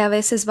 que a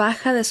veces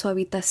baja de su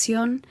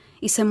habitación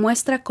y se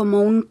muestra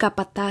como un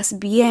capataz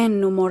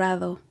bien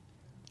humorado.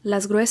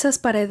 Las gruesas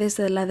paredes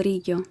de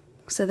ladrillo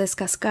se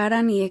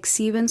descascaran y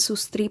exhiben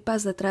sus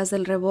tripas detrás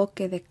del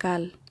revoque de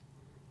cal.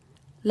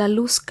 La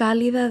luz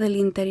cálida del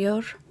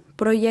interior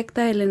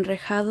proyecta el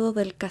enrejado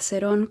del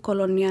caserón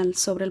colonial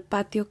sobre el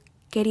patio,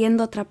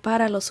 queriendo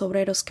atrapar a los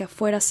obreros que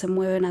afuera se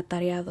mueven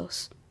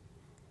atareados.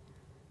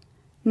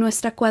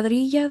 Nuestra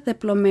cuadrilla de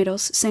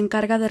plomeros se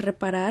encarga de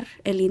reparar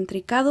el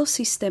intricado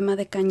sistema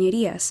de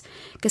cañerías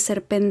que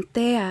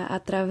serpentea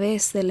a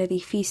través del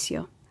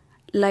edificio.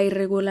 La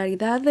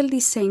irregularidad del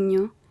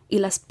diseño y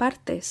las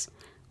partes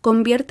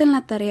convierten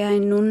la tarea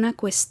en una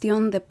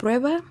cuestión de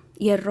prueba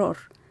y error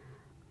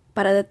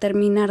para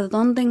determinar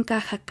dónde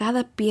encaja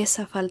cada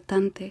pieza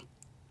faltante.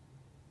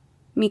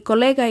 Mi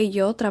colega y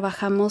yo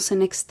trabajamos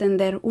en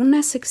extender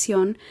una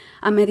sección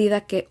a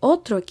medida que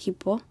otro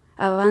equipo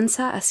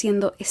avanza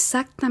haciendo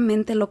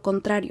exactamente lo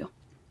contrario,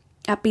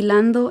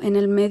 apilando en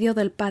el medio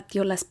del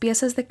patio las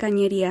piezas de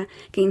cañería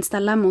que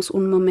instalamos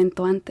un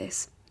momento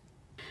antes.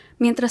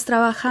 Mientras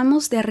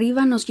trabajamos, de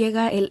arriba nos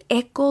llega el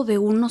eco de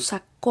unos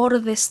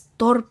acordes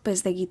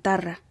torpes de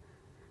guitarra,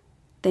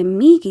 de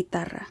mi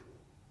guitarra.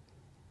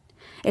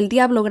 El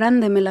Diablo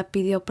Grande me la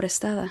pidió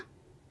prestada.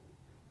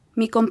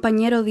 Mi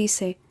compañero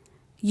dice,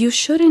 "You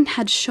shouldn't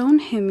have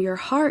shown him your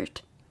heart",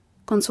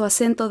 con su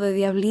acento de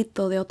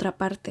diablito de otra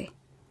parte.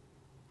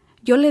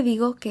 Yo le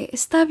digo que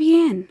está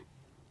bien,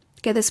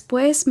 que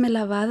después me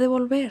la va a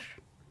devolver.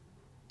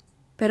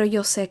 Pero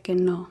yo sé que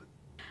no.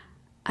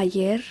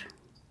 Ayer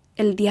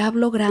el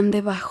Diablo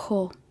Grande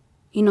bajó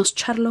y nos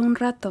charló un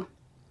rato.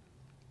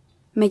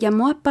 Me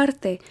llamó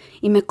aparte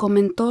y me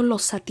comentó lo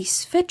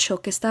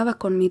satisfecho que estaba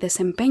con mi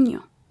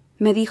desempeño.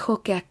 Me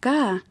dijo que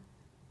acá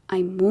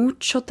hay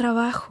mucho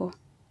trabajo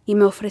y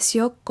me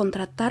ofreció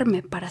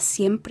contratarme para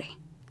siempre.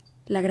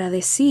 Le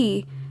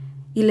agradecí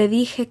y le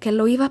dije que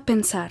lo iba a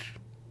pensar.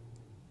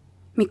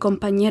 Mi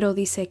compañero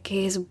dice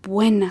que es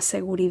buena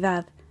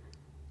seguridad,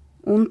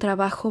 un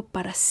trabajo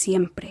para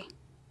siempre.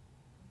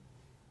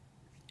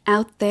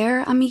 Out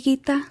there,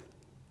 amiguita,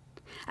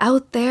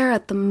 out there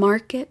at the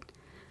market,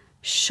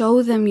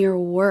 show them your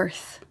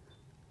worth.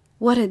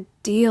 What a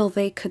deal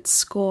they could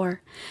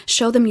score.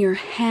 Show them your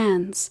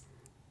hands,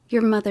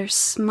 your mother's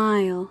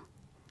smile.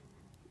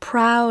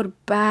 Proud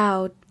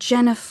bow,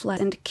 genuflect,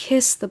 and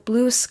kiss the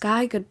blue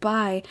sky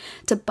goodbye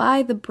to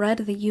buy the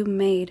bread that you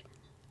made.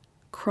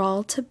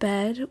 Crawl to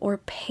bed, or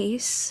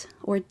pace,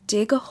 or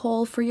dig a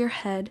hole for your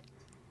head.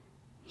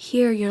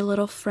 Hear your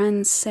little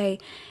friends say,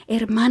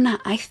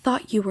 "Hermana, I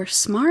thought you were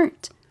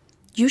smart.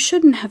 You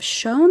shouldn't have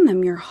shown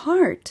them your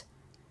heart."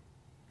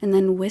 And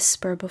then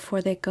whisper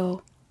before they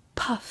go,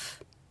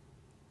 "Puff.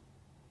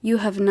 You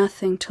have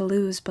nothing to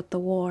lose but the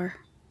war."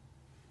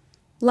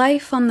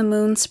 Life on the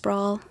moon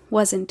sprawl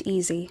wasn't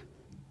easy.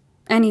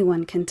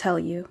 Anyone can tell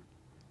you.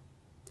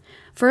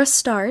 For a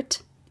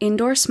start,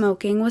 indoor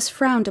smoking was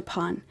frowned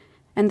upon,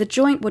 and the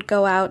joint would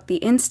go out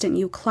the instant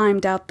you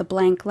climbed out the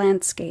blank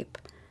landscape.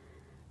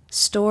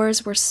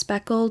 Stores were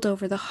speckled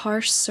over the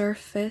harsh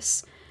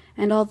surface,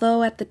 and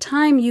although at the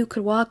time you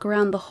could walk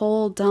around the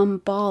whole dumb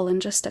ball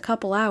in just a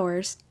couple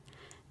hours,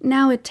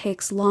 now it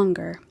takes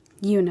longer.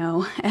 You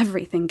know,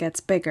 everything gets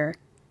bigger.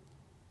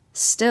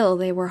 Still,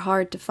 they were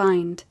hard to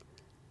find.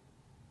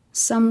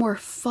 Some were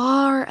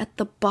far at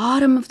the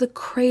bottom of the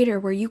crater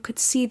where you could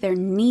see their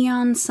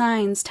neon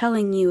signs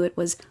telling you it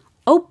was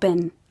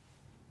open.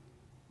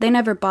 They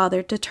never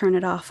bothered to turn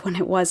it off when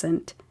it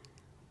wasn't.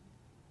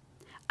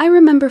 I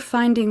remember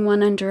finding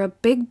one under a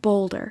big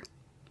boulder.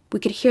 We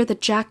could hear the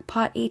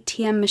jackpot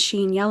ATM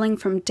machine yelling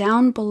from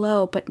down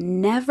below, but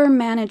never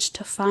managed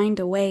to find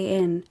a way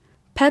in.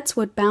 Pets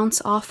would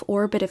bounce off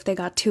orbit if they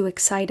got too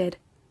excited.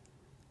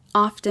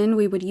 Often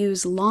we would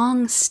use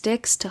long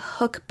sticks to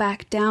hook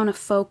back down a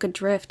folk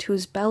adrift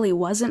whose belly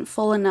wasn't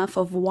full enough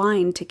of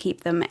wine to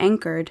keep them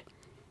anchored.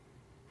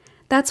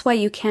 That's why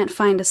you can't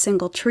find a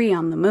single tree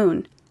on the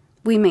moon.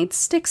 We made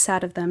sticks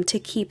out of them to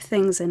keep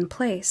things in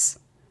place.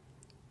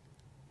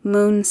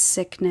 Moon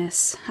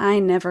sickness, I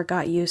never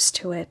got used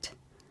to it.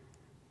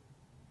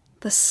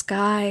 The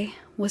sky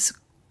was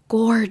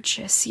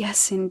gorgeous,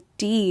 yes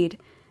indeed,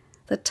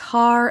 the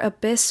tar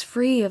abyss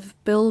free of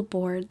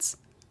billboards.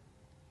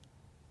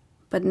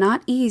 But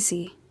not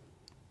easy,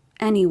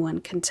 anyone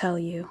can tell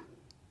you.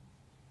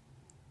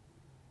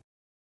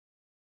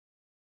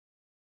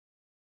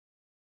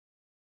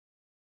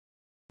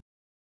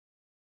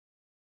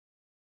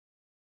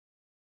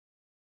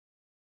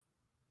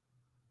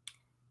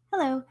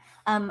 Hello.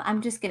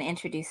 I'm just going to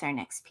introduce our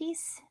next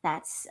piece.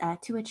 That's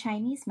To a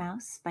Chinese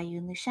Mouse by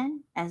Yun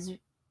Lushen, as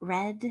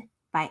read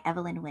by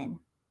Evelyn Wynn.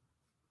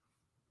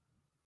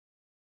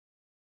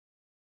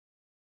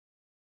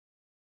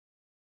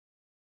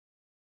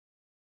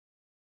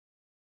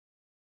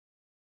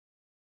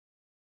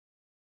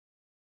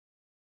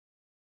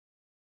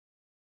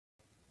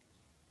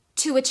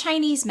 To a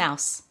Chinese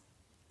Mouse,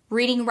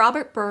 reading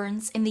Robert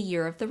Burns in the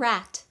Year of the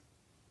Rat.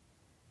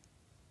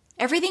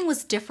 Everything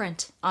was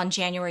different on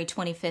January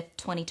 25th,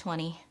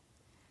 2020.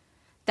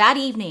 That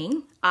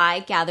evening,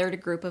 I gathered a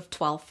group of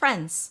 12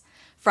 friends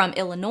from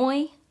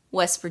Illinois,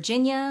 West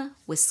Virginia,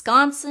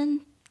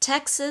 Wisconsin,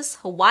 Texas,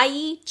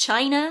 Hawaii,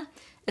 China,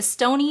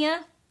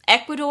 Estonia,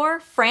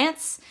 Ecuador,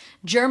 France,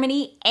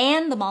 Germany,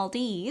 and the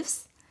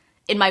Maldives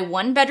in my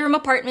one-bedroom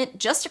apartment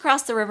just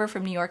across the river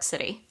from New York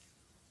City.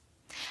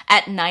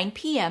 At 9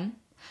 p.m.,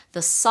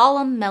 the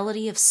solemn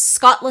melody of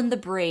Scotland the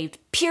Brave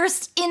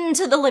pierced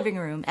into the living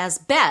room as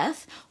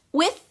Beth,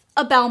 with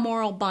a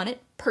Balmoral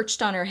bonnet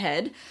perched on her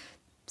head,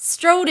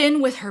 strode in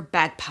with her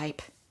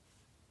bagpipe.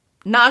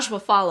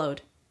 Najwa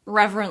followed,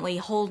 reverently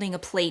holding a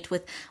plate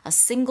with a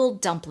single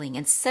dumpling,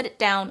 and set it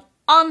down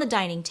on the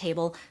dining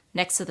table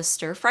next to the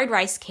stir-fried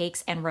rice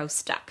cakes and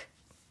roast duck.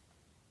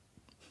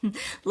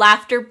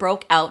 Laughter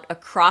broke out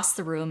across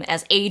the room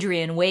as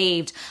Adrian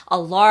waved a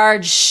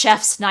large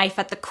chef's knife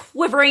at the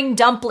quivering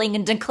dumpling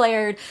and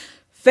declared,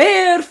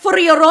 "Fair for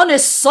your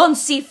honest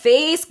sonsy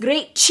face,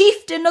 great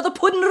chieftain of the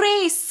puddin'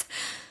 race."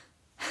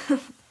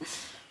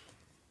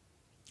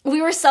 We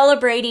were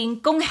celebrating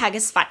Gong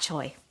Haggis Fat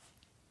Choi,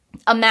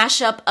 a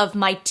mashup of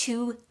my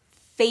two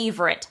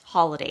favorite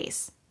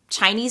holidays,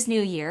 Chinese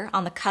New Year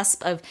on the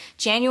cusp of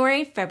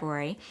January and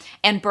February,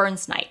 and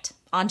Burns Night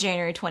on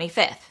January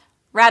 25th,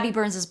 Rabbi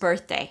Burns'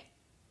 birthday.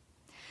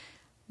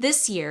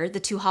 This year, the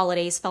two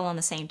holidays fell on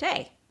the same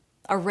day,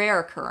 a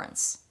rare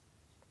occurrence.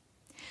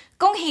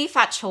 Gong Hei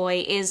Fat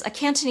Choi is a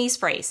Cantonese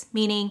phrase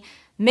meaning,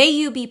 "may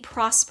you be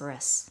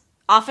prosperous,"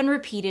 often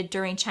repeated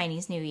during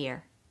Chinese New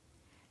Year.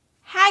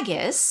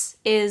 Haggis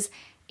is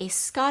a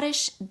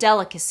Scottish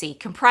delicacy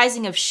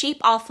comprising of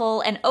sheep offal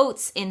and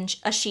oats in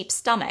a sheep's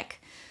stomach,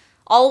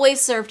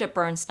 always served at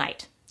Burns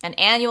Night, an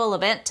annual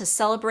event to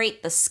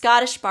celebrate the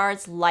Scottish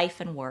bard's life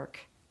and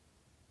work.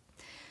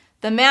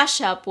 The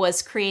mashup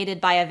was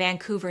created by a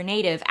Vancouver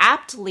native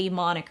aptly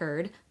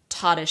monikered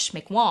Toddish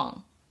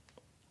McWong.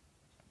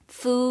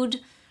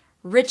 Food,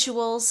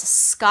 rituals,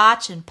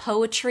 scotch, and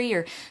poetry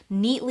are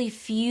neatly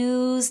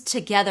fused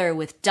together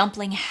with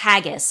dumpling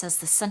haggis as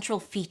the central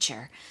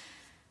feature.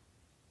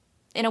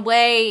 In a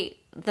way,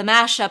 the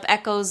mashup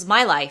echoes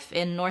my life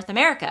in North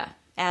America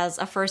as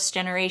a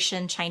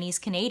first-generation Chinese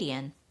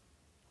Canadian.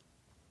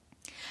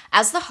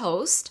 As the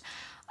host,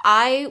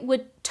 I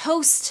would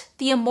toast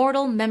the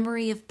immortal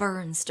memory of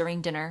Burns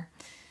during dinner.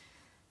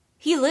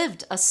 He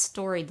lived a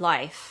storied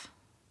life,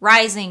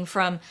 rising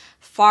from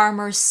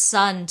farmer's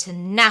son to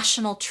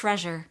national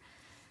treasure,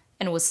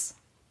 and was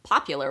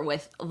popular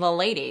with the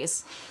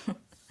ladies.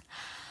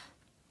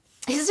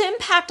 His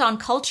impact on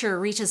culture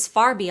reaches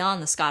far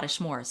beyond the Scottish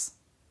moors.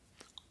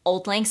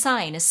 Auld Lang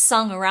Syne is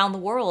sung around the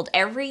world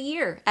every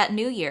year at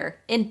New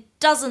Year in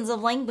dozens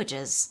of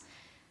languages.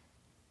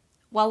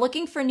 While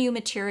looking for new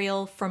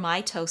material for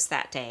my toast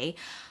that day,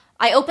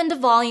 I opened a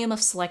volume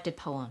of selected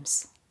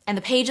poems, and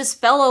the pages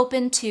fell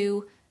open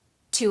to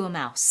a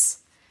Mouse.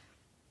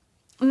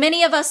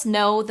 Many of us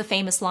know the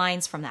famous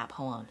lines from that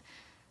poem.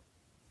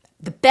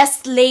 "The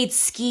best laid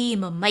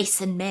scheme of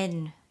mice and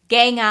men,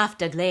 gang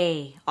after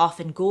gley,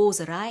 often goes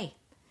awry."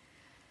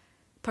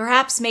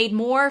 Perhaps made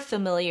more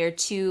familiar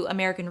to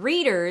American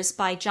readers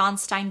by John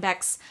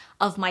Steinbeck's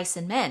Of Mice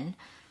and Men.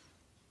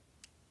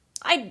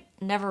 I'd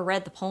never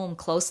read the poem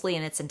closely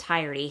in its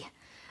entirety.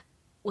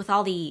 With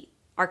all the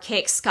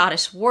archaic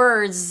Scottish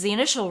words, the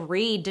initial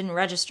read didn't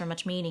register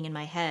much meaning in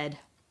my head.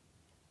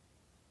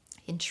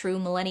 In true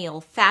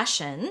millennial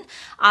fashion,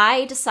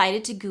 I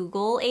decided to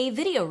Google a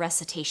video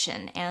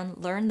recitation and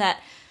learned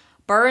that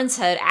Burns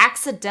had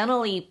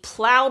accidentally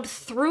plowed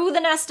through the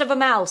nest of a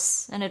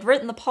mouse and had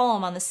written the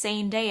poem on the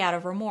same day out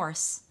of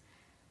remorse.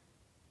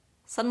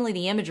 Suddenly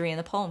the imagery in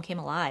the poem came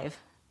alive.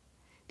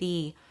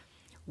 The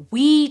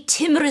 "wee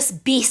timorous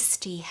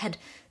beastie" had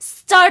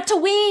 "start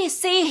away,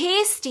 say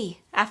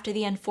hasty" after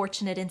the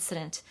unfortunate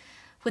incident,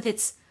 with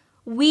its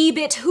 "wee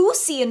bit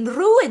hoosey and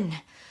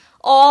ruin,"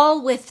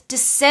 all with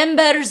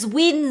December's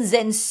winds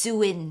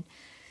ensuing.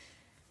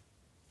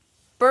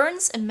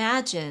 Burns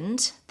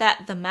imagined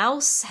that the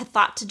mouse had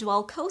thought to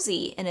dwell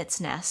cozy in its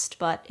nest,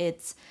 but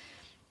it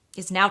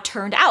is now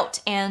turned out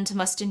and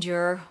must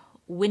endure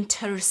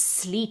winter's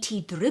sleety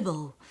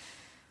dribble.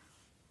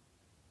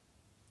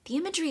 The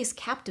imagery is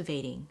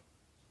captivating,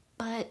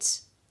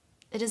 but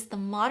it is the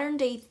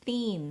modern-day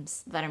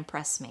themes that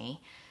impress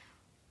me.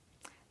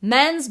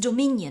 Man's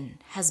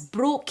dominion has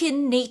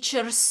broken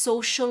nature's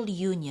social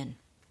union.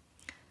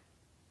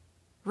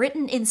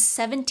 Written in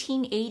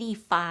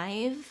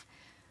 1785,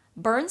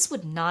 Burns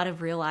would not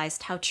have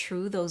realized how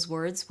true those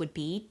words would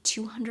be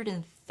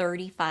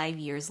 235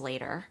 years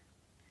later.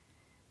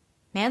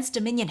 Man's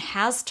dominion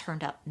has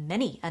turned up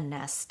many a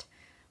nest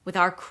with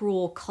our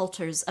cruel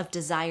cultures of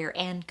desire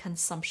and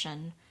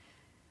consumption.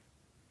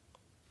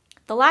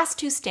 The last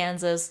two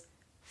stanzas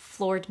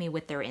floored me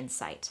with their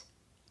insight.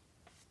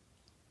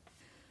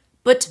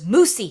 "But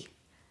Moosey,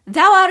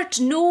 thou art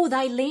no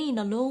thy lane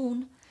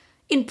alone,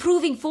 in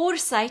proving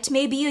foresight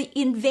may be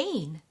in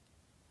vain.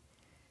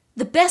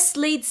 The best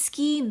laid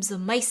schemes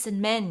of mice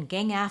and men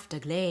gang after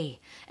gley,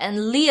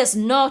 and leave us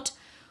naught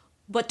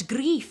but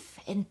grief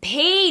and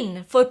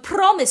pain for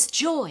promised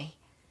joy.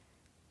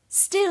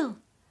 Still,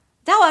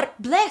 thou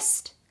art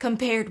blessed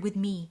compared with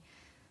me.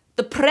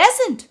 The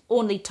present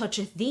only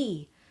toucheth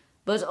thee,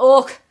 but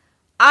och,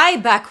 I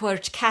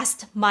backward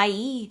cast my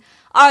eye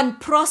on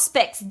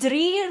prospects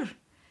drear,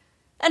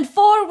 and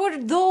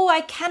forward though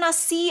I cannot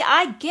see,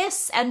 I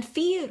guess and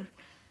fear.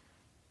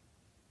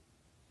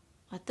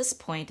 At this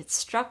point, it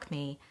struck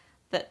me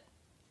that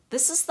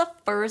this is the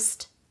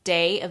first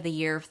day of the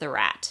year of the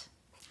rat,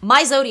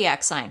 my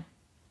zodiac sign.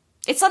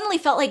 It suddenly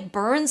felt like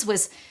Burns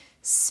was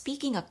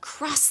speaking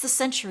across the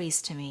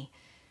centuries to me.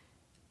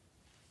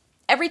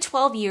 Every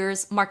 12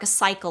 years mark a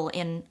cycle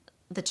in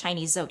the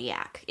Chinese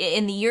zodiac.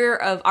 In the year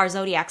of our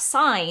zodiac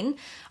sign,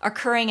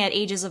 occurring at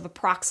ages of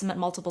approximate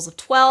multiples of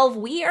 12,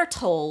 we are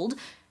told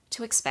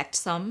to expect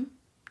some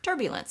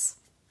turbulence.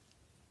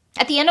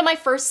 At the end of my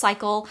first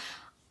cycle,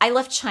 I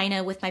left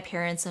China with my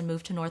parents and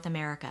moved to North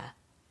America.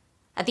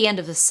 At the end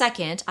of the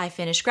second, I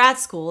finished grad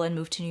school and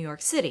moved to New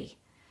York City.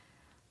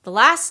 The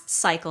last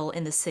cycle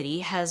in the city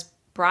has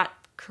brought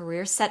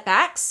career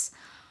setbacks,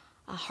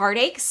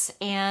 heartaches,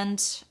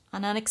 and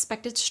an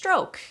unexpected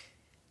stroke.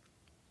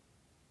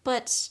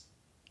 But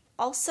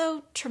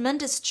also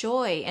tremendous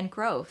joy and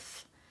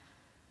growth.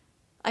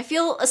 I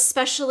feel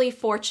especially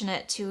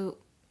fortunate to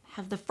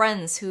have the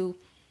friends who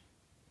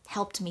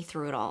helped me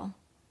through it all.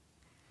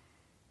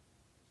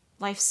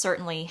 Life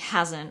certainly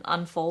hasn't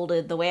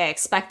unfolded the way I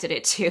expected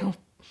it to,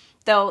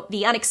 though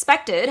the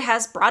unexpected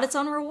has brought its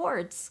own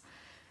rewards.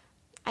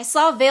 I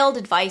saw veiled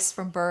advice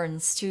from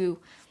Burns to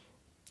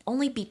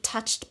only be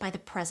touched by the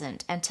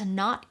present and to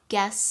not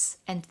guess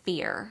and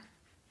fear.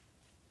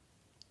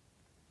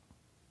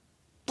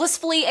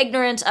 Blissfully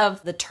ignorant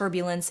of the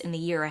turbulence in the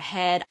year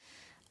ahead,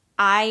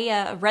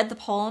 I read the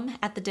poem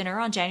at the dinner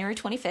on January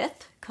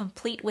 25th,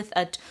 complete with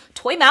a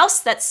toy mouse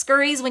that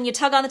scurries when you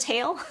tug on the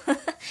tail.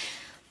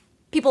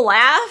 People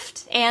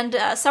laughed, and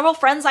several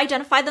friends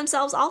identified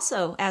themselves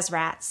also as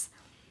rats.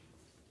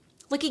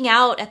 Looking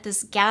out at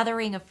this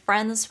gathering of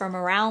friends from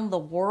around the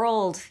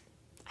world,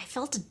 I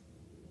felt a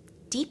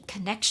deep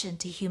connection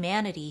to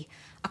humanity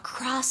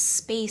across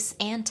space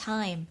and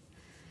time.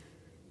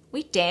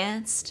 We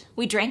danced,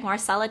 we drank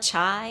Marsala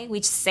chai,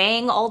 we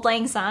sang Auld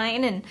Lang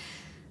Syne, and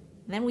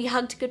then we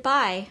hugged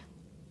goodbye.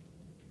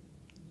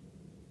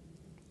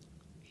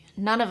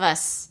 None of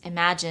us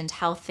imagined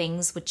how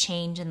things would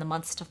change in the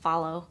months to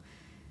follow.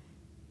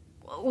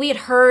 We had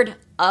heard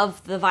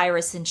of the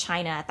virus in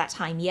China at that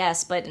time,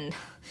 yes, but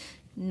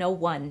no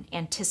one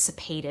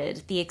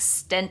anticipated the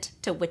extent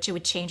to which it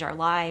would change our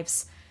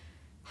lives.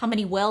 How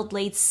many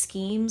well-laid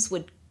schemes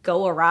would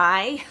go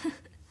awry?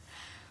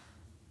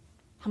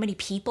 How many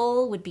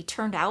people would be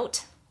turned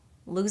out,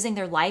 losing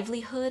their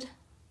livelihood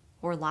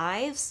or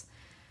lives?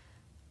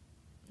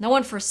 No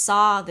one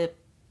foresaw the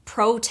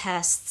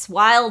protests,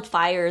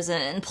 wildfires,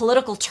 and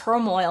political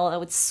turmoil that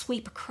would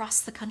sweep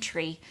across the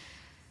country.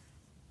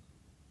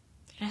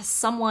 As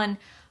someone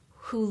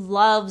who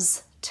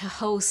loves to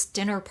host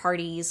dinner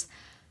parties,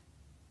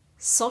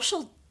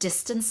 social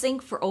distancing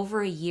for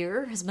over a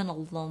year has been a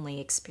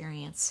lonely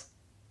experience.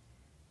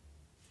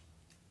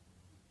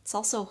 It's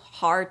also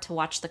hard to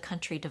watch the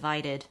country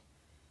divided,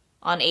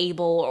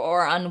 unable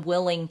or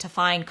unwilling to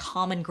find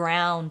common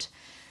ground.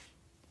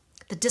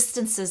 The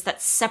distances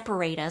that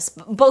separate us,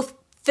 both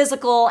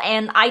physical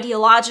and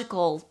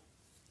ideological,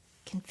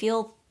 can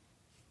feel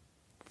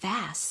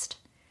vast.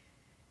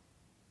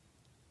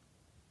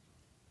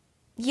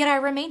 Yet I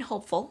remain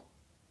hopeful.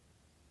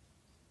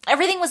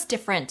 Everything was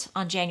different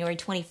on January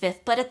 25th,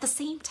 but at the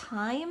same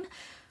time,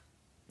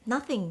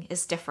 nothing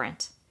is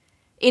different.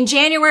 In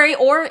January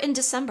or in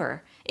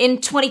December, in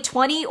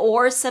 2020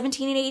 or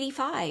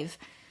 1785.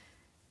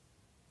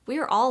 We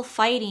are all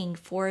fighting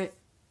for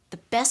the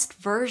best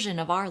version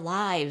of our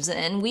lives,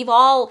 and we've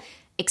all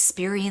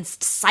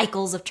experienced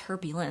cycles of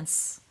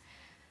turbulence.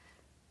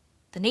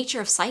 The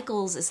nature of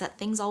cycles is that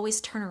things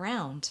always turn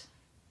around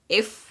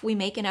if we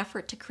make an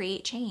effort to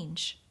create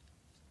change.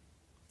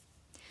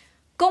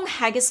 Gong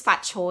Haggis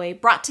Fat Choi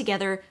brought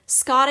together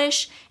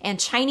Scottish and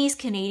Chinese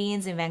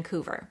Canadians in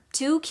Vancouver,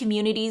 two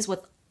communities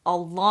with a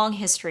long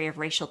history of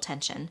racial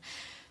tension.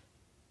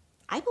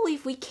 I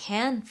believe we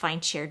can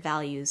find shared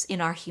values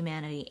in our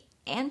humanity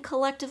and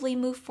collectively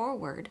move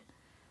forward.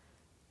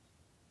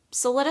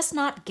 So let us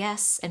not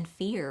guess and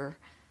fear.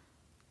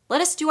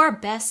 Let us do our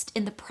best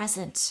in the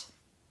present.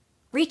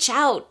 Reach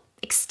out,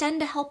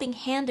 extend a helping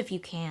hand if you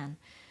can.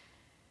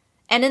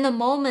 And in the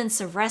moments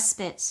of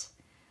respite,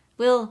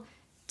 we'll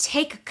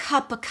take a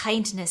cup of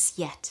kindness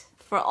yet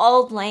for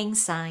Auld Lang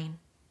Syne.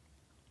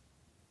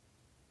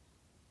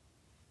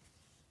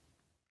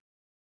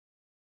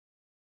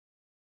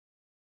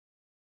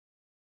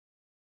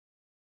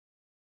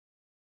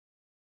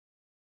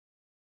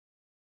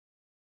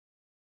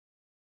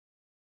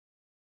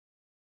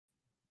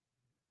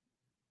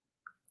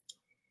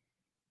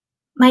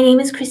 My name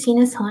is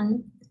Christina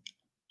Son,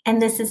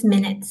 and this is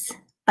Minutes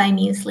by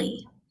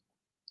Muesli.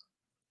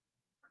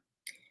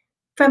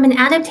 from an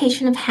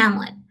adaptation of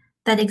Hamlet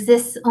that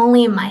exists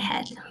only in my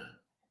head.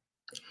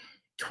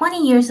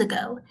 20 years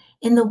ago,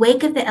 in the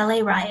wake of the LA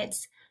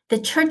riots, the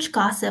church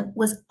gossip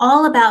was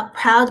all about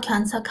proud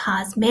Kyung-suk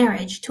Ha's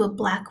marriage to a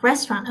Black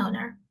restaurant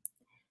owner.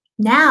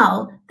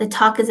 Now, the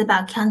talk is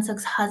about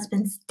Kyung-suk's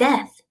husband's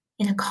death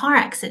in a car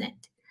accident.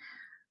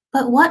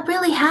 But what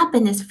really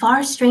happened is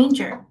far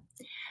stranger.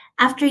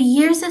 After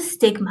years of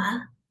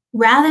stigma,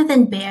 rather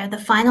than bear the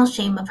final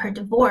shame of her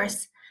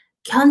divorce,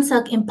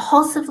 Kyung-suk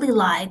impulsively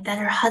lied that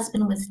her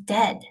husband was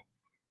dead.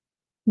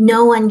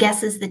 No one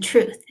guesses the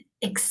truth,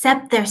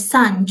 except their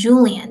son,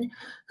 Julian,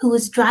 who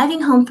was driving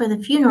home for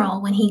the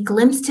funeral when he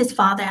glimpsed his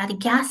father at a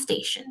gas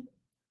station.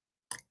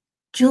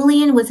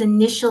 Julian was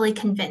initially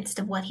convinced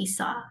of what he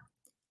saw.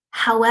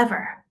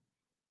 However,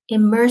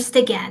 immersed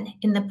again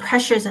in the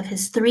pressures of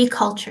his three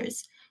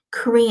cultures,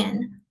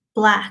 Korean,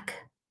 Black,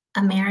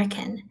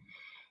 American,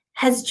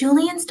 has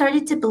Julian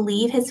started to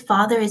believe his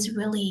father is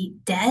really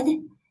dead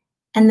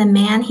and the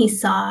man he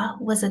saw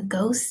was a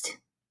ghost?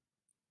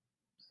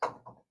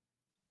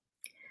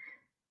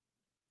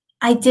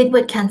 I did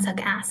what Kyung-suk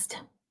asked.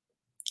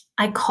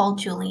 I called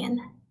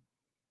Julian.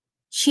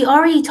 She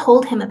already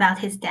told him about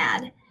his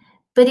dad,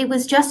 but it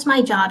was just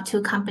my job to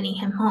accompany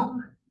him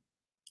home.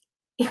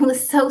 It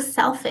was so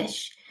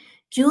selfish.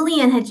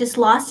 Julian had just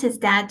lost his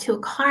dad to a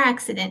car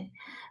accident,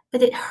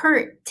 but it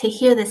hurt to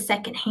hear this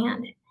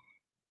secondhand.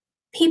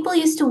 People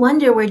used to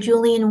wonder where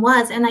Julian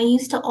was, and I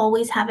used to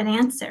always have an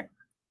answer.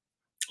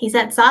 He's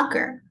at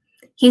soccer.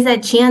 He's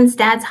at Chian's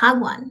dad's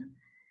hagwon.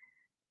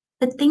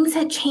 But things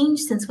had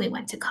changed since we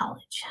went to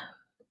college.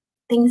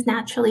 Things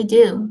naturally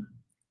do.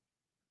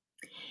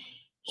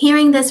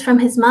 Hearing this from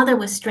his mother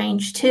was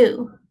strange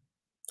too.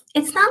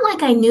 It's not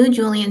like I knew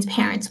Julian's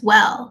parents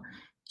well.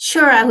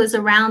 Sure, I was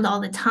around all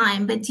the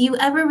time, but do you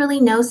ever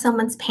really know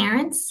someone's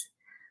parents?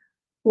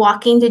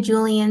 Walking to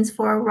Julian's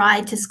for a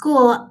ride to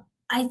school,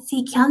 I'd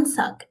see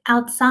Kyung-suk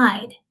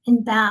outside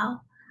and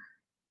bow.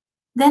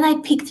 Then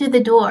I'd peek through the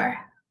door.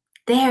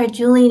 There,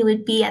 Julian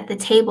would be at the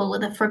table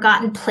with a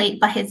forgotten plate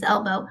by his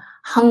elbow,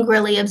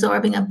 hungrily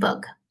absorbing a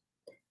book.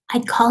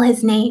 I'd call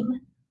his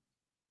name.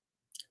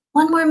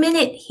 "One more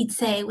minute," he'd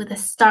say with a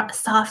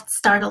soft,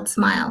 startled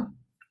smile.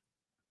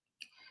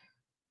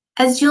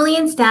 As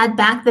Julian's dad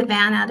backed the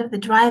van out of the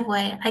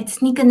driveway, I'd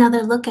sneak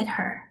another look at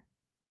her.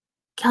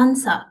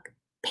 Kyung-suk,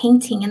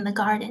 painting in the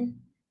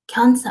garden.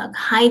 Kyung-suk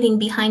hiding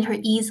behind her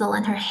easel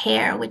and her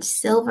hair, which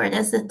silvered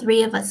as the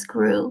three of us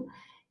grew.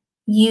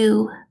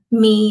 You,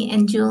 me,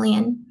 and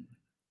Julian.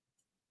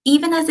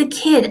 Even as a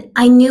kid,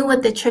 I knew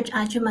what the church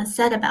ajumma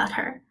said about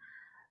her.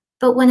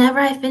 But whenever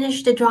I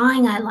finished a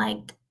drawing I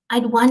liked,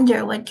 I'd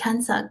wonder what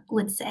Kyung-suk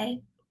would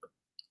say.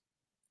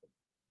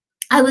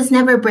 I was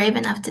never brave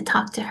enough to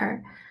talk to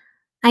her.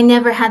 I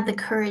never had the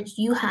courage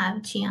you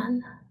have,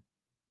 Jian.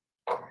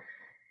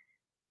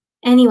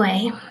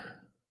 Anyway,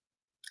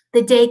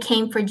 the day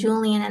came for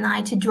Julian and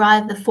I to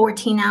drive the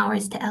 14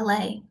 hours to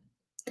LA.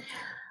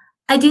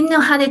 I didn't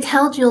know how to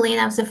tell Julian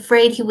I was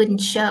afraid he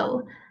wouldn't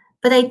show,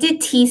 but I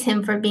did tease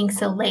him for being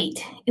so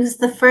late. It was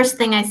the first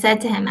thing I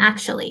said to him,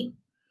 actually.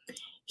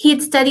 He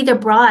had studied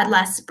abroad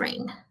last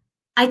spring.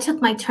 I took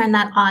my turn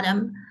that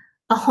autumn,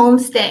 a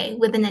homestay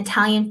with an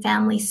Italian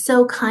family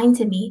so kind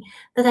to me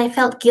that I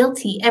felt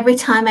guilty every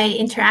time I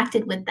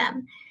interacted with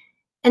them.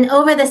 And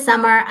over the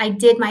summer, I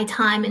did my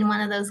time in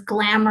one of those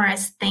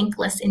glamorous,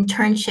 thankless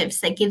internships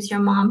that gives your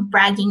mom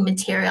bragging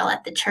material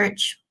at the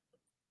church.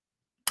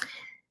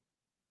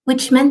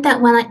 Which meant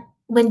that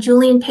when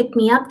Julian picked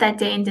me up that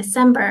day in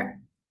December,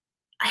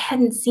 I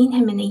hadn't seen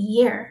him in a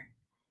year.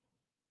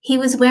 He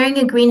was wearing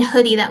a green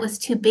hoodie that was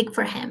too big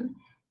for him,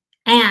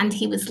 and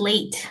he was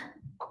late.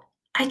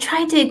 I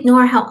tried to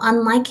ignore how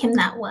unlike him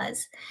that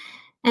was,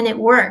 and it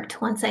worked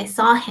once I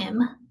saw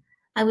him.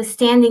 I was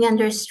standing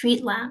under a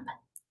street lamp.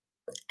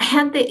 I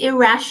had the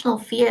irrational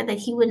fear that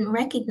he wouldn't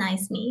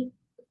recognize me.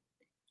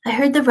 I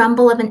heard the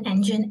rumble of an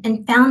engine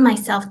and found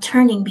myself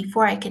turning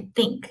before I could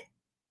think.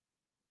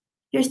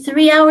 "You're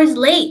 3 hours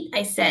late,"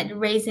 I said,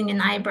 raising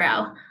an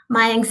eyebrow,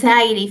 my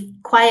anxiety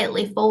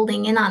quietly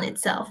folding in on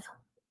itself.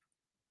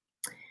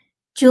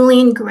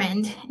 Julian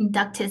grinned and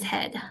ducked his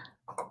head.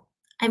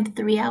 "I'm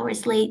 3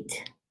 hours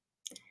late."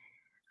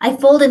 I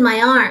folded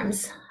my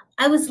arms.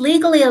 I was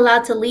legally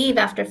allowed to leave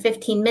after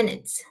 15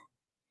 minutes.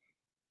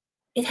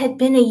 It had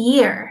been a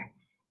year,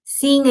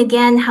 seeing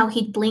again how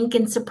he'd blink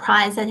in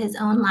surprise at his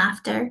own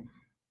laughter.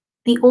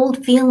 The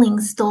old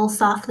feelings stole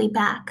softly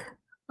back,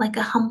 like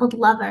a humbled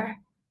lover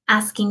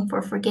asking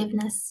for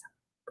forgiveness.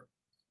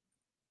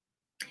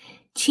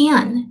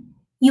 "Chian,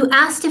 you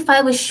asked if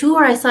I was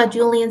sure I saw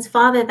Julian's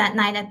father that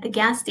night at the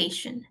gas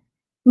station.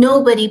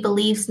 Nobody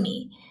believes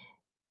me,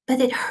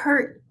 but it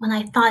hurt when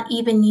I thought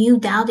even you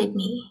doubted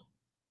me."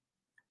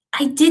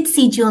 "I did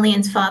see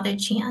Julian's father,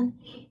 Chian.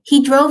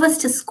 He drove us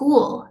to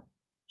school.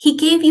 He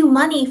gave you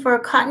money for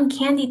a cotton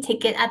candy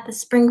ticket at the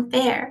spring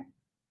fair.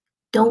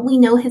 Don't we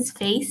know his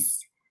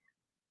face?"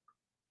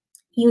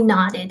 You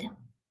nodded,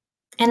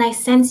 and I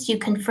sensed you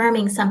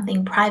confirming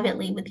something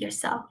privately with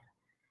yourself.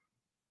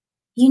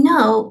 "You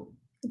know,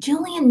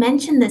 Julian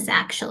mentioned this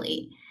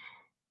actually,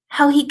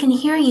 how he can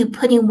hear you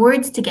putting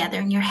words together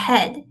in your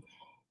head.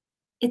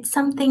 It's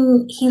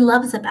something he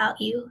loves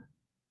about you.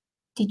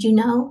 Did you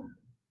know?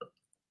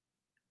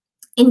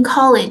 In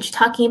college,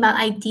 talking about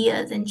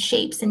ideas and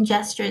shapes and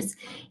gestures,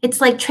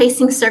 it's like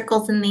tracing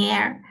circles in the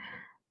air.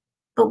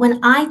 But when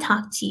I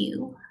talk to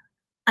you,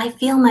 I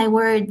feel my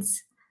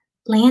words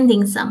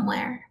landing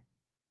somewhere,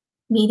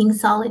 meeting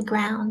solid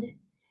ground.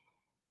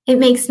 It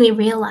makes me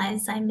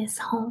realize I miss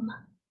home.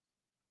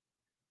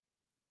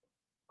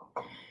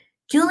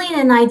 Julian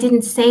and I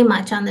didn't say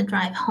much on the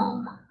drive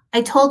home.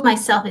 I told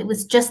myself it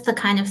was just the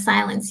kind of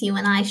silence you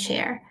and I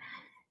share.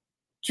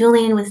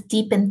 Julian was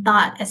deep in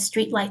thought as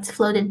streetlights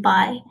floated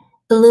by,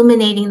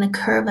 illuminating the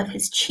curve of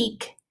his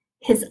cheek,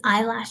 his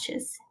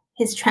eyelashes,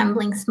 his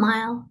trembling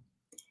smile.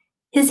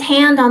 His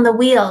hand on the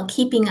wheel,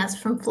 keeping us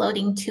from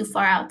floating too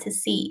far out to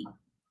sea.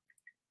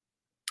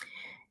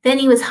 Then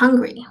he was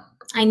hungry.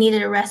 I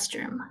needed a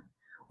restroom.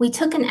 We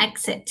took an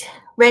exit,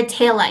 red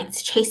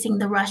taillights chasing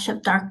the rush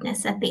of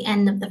darkness at the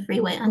end of the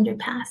freeway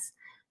underpass,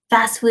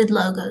 fast food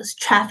logos,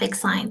 traffic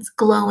signs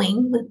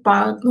glowing with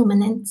borrowed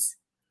luminance,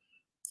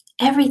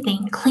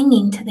 everything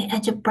clinging to the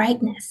edge of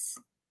brightness.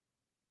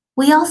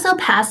 We also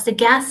passed a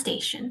gas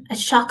station, a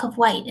shock of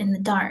white in the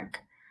dark.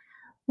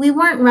 We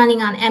weren't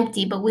running on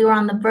empty, but we were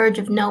on the verge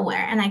of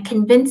nowhere, and I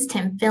convinced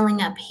him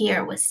filling up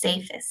here was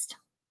safest.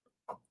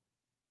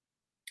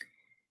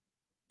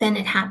 Then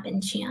it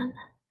happened, Jian.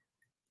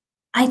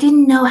 I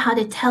didn't know how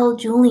to tell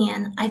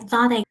Julian.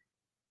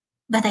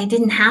 But I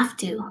didn't have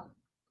to.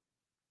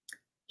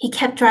 He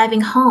kept driving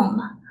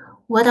home.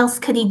 What else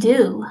could he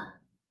do?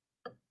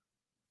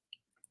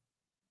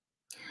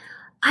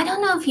 I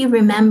don't know if you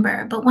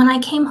remember, but when I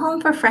came home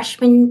for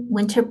freshman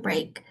winter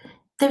break,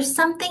 there's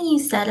something you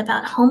said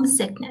about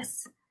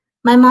homesickness.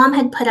 My mom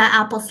had put out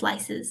apple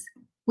slices.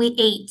 We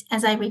ate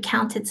as I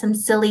recounted some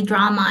silly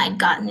drama I'd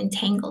gotten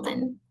entangled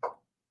in.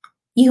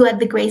 You had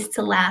the grace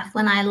to laugh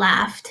when I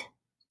laughed.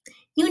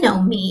 You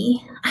know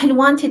me. I'd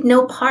wanted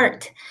no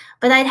part,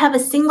 but I'd have a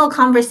single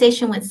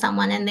conversation with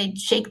someone and they'd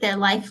shake their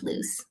life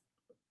loose.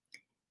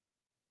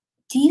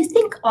 Do you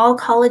think all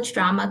college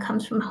drama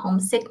comes from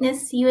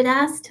homesickness, you had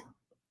asked?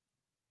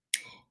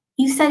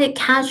 You said it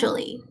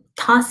casually,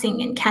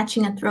 tossing and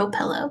catching a throw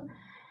pillow.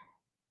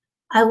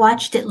 I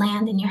watched it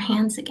land in your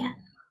hands again.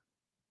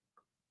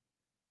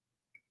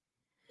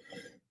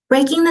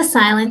 Breaking the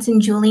silence in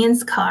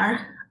Julian's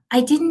car,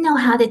 I didn't know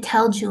how to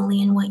tell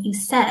Julian what you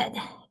said.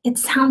 It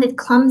sounded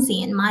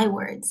clumsy in my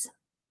words.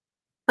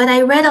 But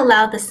I read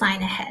aloud the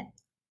sign ahead.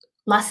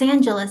 Los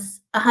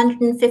Angeles,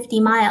 150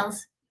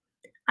 miles.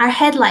 Our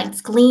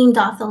headlights gleamed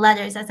off the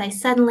letters as I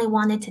suddenly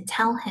wanted to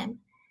tell him.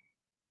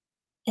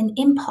 An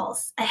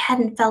impulse I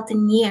hadn't felt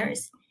in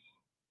years,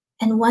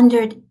 and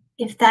wondered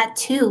if that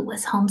too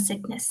was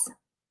homesickness.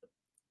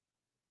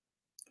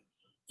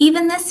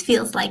 Even this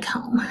feels like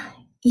home.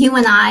 You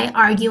and I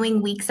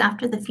arguing weeks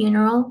after the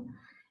funeral.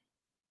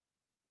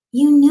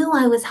 You knew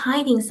I was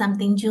hiding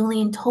something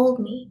Julian told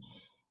me,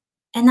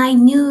 and I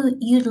knew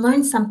you'd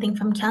learned something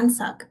from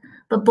Kyunsuk,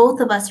 but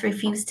both of us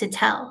refused to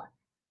tell.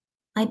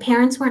 My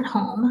parents weren't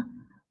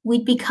home.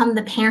 We'd become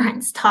the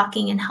parents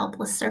talking in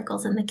helpless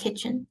circles in the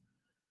kitchen.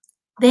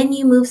 Then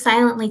you moved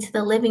silently to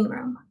the living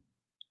room.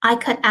 I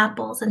cut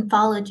apples and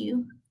followed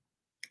you.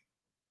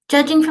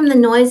 Judging from the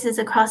noises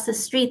across the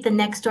street, the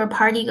next-door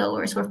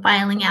partygoers were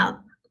filing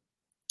out.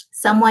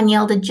 Someone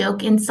yelled a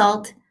joke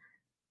insult.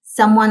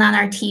 Someone on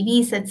our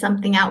TV said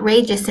something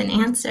outrageous in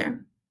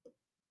answer.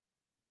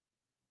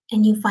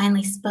 And you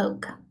finally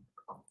spoke.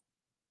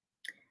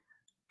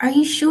 Are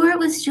you sure it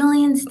was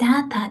Julian's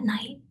dad that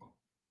night?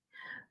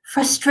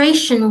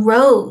 Frustration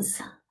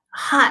rose,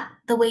 hot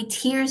the way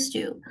tears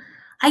do.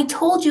 I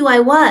told you I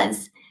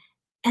was,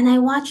 and I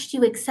watched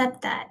you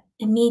accept that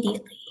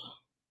immediately.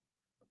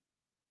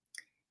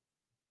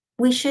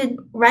 We should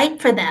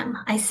write for them,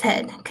 I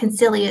said,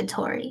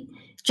 conciliatory,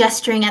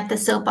 gesturing at the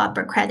soap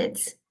opera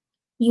credits.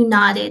 You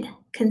nodded,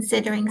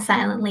 considering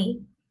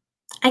silently.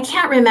 I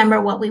can't remember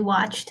what we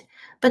watched,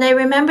 but I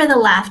remember the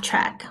laugh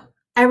track.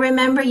 I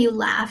remember you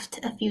laughed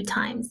a few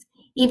times,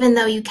 even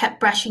though you kept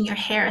brushing your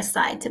hair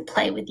aside to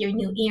play with your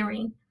new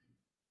earring.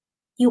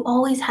 You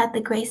always had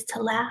the grace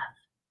to laugh.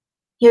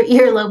 Your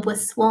earlobe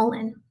was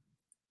swollen.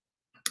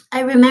 I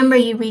remember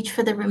you reached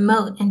for the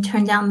remote and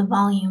turned down the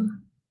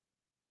volume.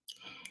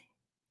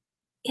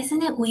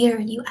 Isn't it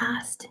weird, you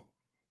asked,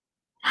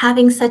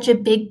 having such a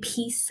big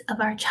piece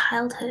of our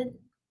childhood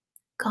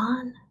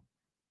gone?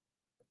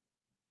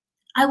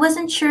 I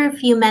wasn't sure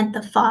if you meant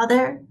the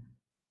father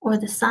or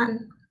the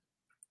son.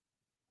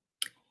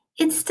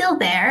 It's still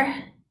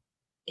there.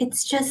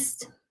 It's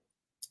just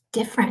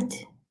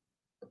different.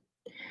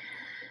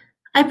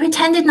 I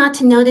pretended not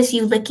to notice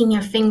you licking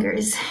your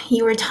fingers.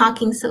 You were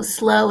talking so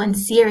slow and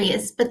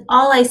serious, but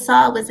all I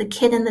saw was a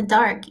kid in the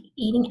dark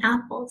eating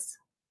apples.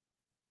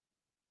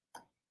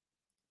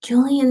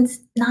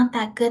 Julian's not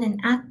that good an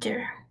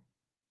actor,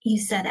 you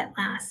said at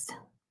last.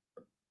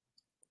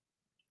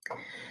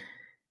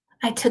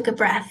 I took a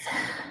breath.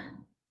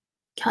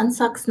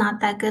 Kyunsuk's not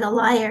that good a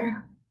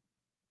liar.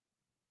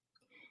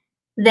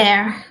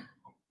 There.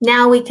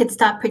 Now we could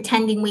stop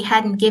pretending we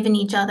hadn't given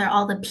each other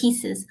all the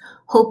pieces,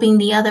 hoping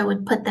the other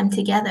would put them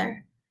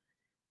together.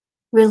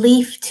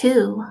 Relief,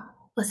 too,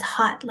 was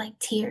hot like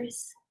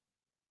tears.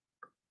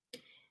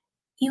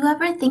 You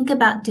ever think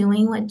about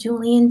doing what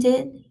Julian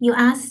did? You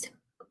asked.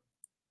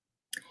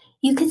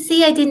 You could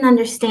see I didn't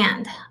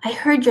understand. I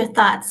heard your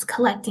thoughts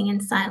collecting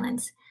in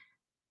silence.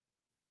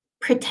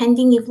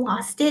 Pretending you've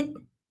lost it?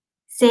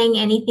 Saying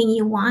anything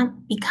you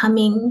want?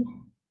 Becoming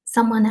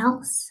someone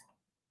else?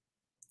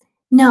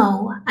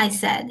 No, I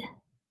said.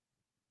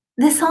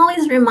 This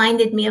always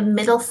reminded me of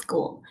middle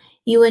school,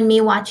 you and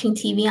me watching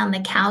TV on the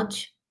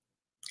couch.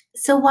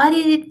 So why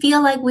did it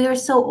feel like we were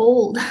so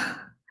old?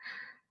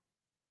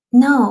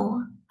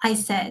 No, I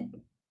said,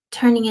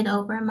 turning it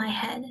over in my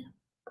head.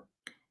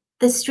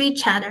 The street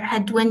chatter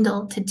had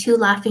dwindled to two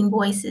laughing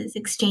voices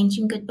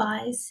exchanging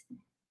goodbyes.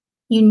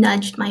 You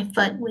nudged my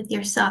foot with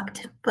your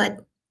socked foot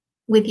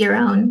with your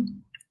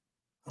own.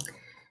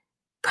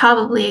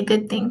 Probably a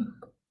good thing.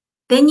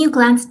 Then you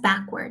glanced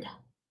backward.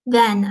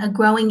 Then a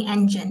growing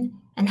engine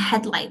and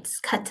headlights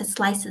cut to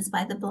slices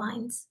by the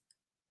blinds.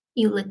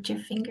 You licked your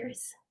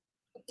fingers.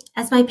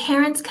 As my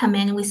parents come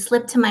in, we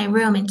slip to my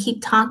room and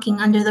keep talking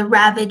under the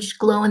ravaged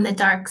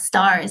glow-in-the-dark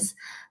stars,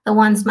 the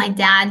ones my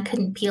dad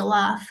couldn't peel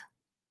off.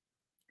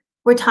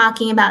 We're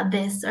talking about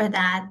this or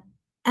that,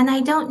 and I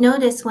don't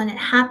notice when it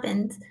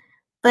happens,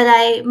 but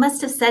I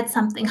must have said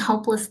something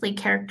hopelessly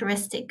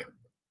characteristic.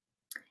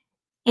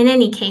 In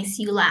any case,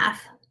 you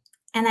laugh,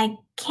 and I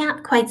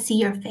can't quite see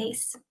your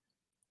face.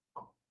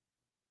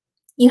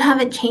 You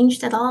haven't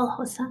changed at all,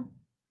 José.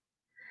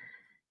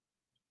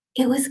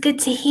 It was good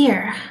to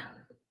hear.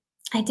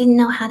 I didn't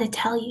know how to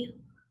tell you.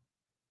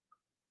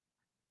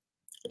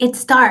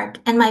 It's dark,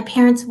 and my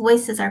parents'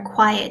 voices are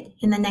quiet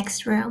in the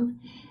next room,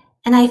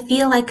 and I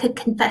feel I could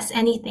confess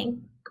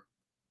anything.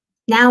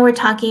 Now we're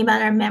talking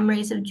about our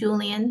memories of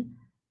Julian,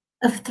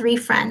 of three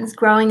friends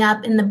growing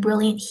up in the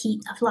brilliant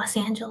heat of Los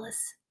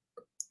Angeles.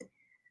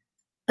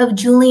 Of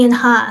Julian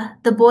Ha,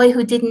 the boy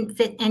who didn't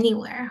fit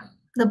anywhere,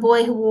 the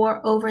boy who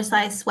wore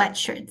oversized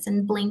sweatshirts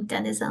and blinked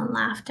at his own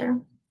laughter.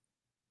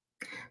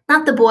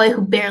 Not the boy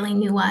who barely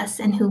knew us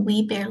and who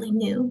we barely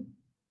knew.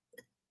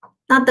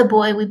 Not the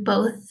boy we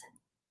both.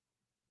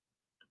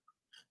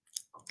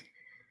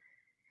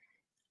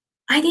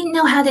 I didn't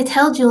know how to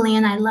tell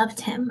Julian I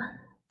loved him,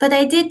 but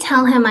I did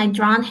tell him I'd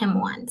drawn him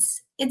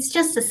once. It's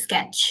just a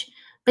sketch,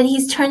 but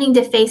he's turning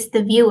to face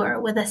the viewer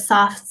with a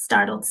soft,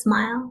 startled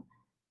smile.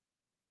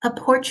 A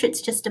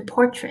portrait's just a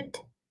portrait.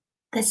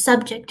 The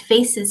subject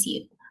faces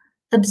you,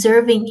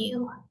 observing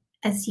you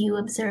as you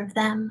observe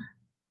them.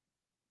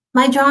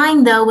 My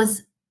drawing, though,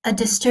 was a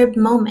disturbed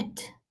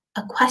moment,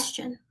 a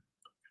question.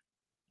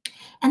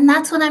 And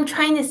that's what I'm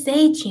trying to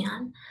say,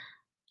 Jian.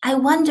 I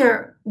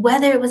wonder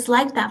whether it was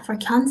like that for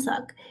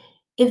Kyungsuk,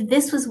 if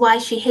this was why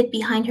she hid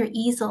behind her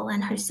easel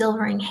and her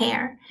silvering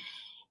hair.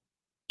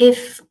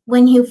 If,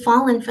 when you've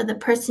fallen for the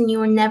person you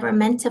were never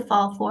meant to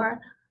fall for,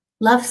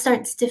 love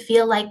starts to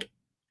feel like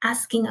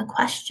asking a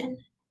question.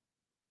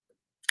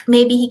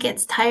 Maybe he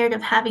gets tired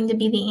of having to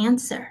be the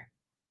answer.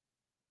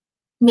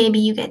 Maybe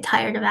you get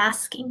tired of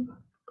asking.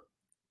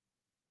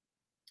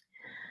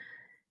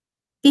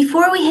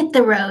 Before we hit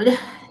the road,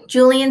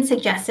 Julian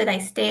suggested I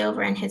stay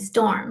over in his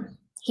dorm.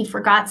 He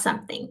forgot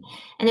something,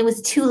 and it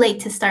was too late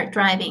to start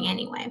driving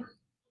anyway.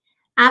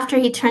 After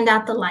he turned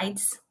out the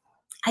lights,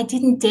 I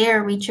didn't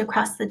dare reach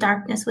across the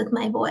darkness with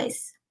my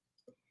voice.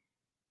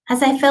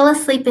 As I fell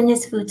asleep in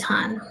his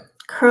futon,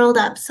 curled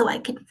up so I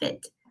could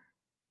fit,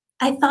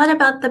 I thought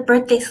about the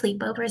birthday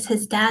sleepovers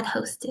his dad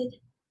hosted.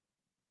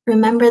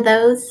 Remember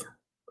those?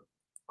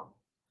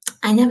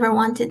 I never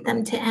wanted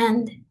them to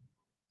end.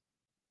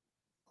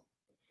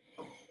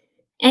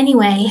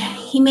 Anyway,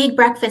 he made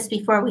breakfast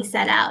before we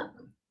set out.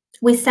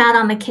 We sat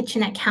on the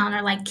kitchenette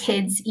counter like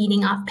kids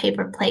eating off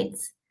paper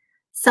plates.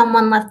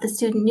 Someone left the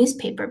student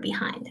newspaper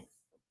behind.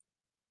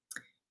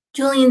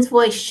 Julian's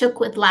voice shook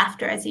with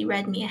laughter as he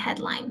read me a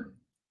headline.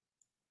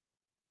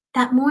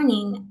 That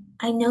morning,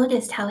 I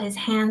noticed how his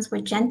hands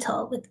were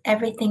gentle with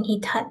everything he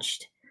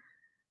touched.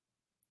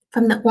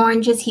 From the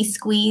oranges he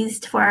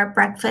squeezed for our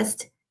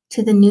breakfast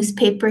to the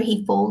newspaper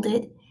he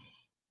folded,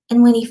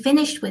 and when he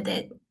finished with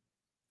it,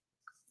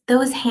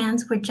 those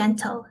hands were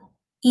gentle,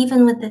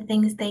 even with the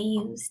things they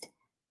used,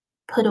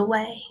 put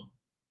away,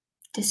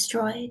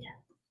 destroyed.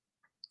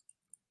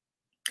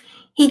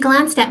 He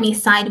glanced at me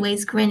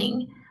sideways,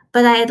 grinning,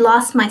 but I had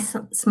lost my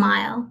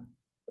smile.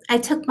 I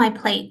took my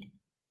plate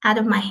out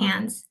of my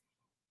hands,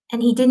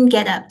 and he didn't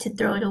get up to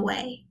throw it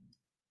away.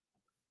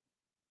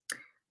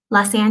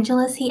 Los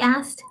Angeles, he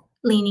asked,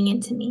 leaning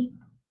into me.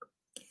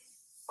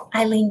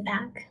 I leaned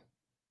back.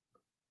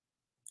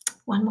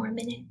 One more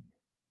minute.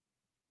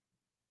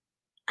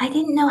 I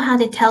didn't know how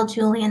to tell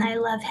Julian I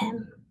love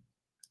him,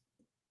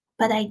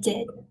 but I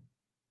did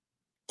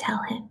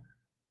tell him.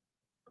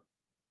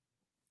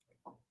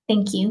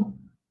 Thank you.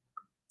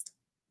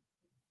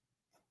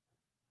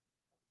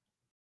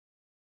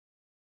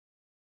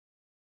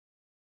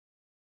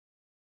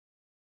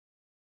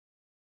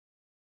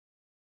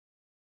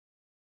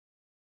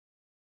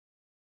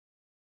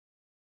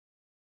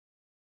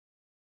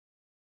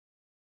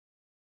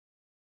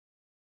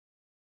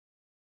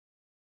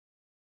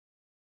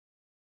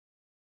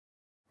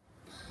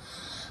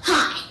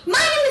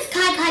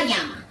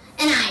 Kariyama,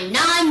 and I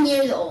am 9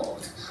 years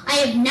old. I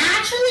have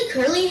naturally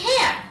curly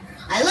hair.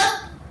 I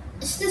love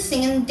to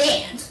sing and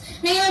dance,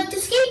 and I like to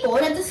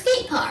skateboard at the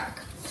skate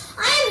park.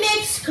 I am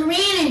mixed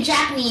Korean and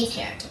Japanese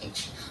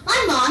heritage.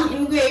 My mom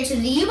immigrated to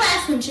the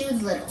U.S. when she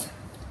was little.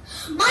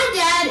 My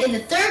dad is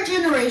a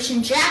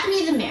third-generation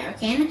Japanese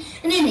American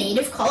and a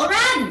native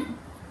Coloradan.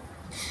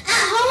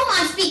 At home,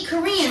 I speak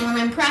Korean when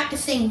I'm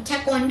practicing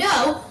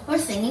Taekwondo or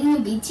singing a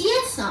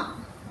BTS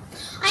song.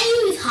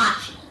 I use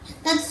hashi,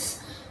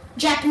 that's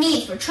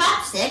Japanese for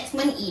chopsticks,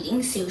 when eating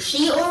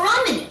sushi or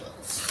ramen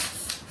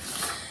noodles.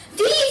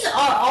 These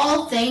are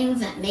all things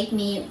that make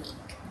me unique.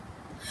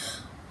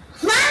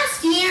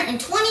 Last year, in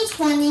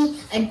 2020,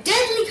 a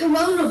deadly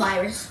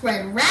coronavirus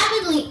spread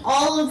rapidly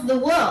all over the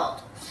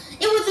world.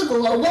 It was a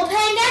global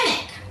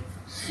pandemic.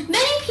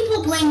 Many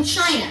people blame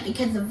China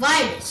because the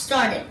virus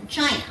started in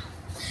China.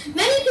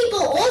 Many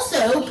people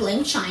also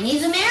blame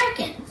Chinese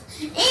Americans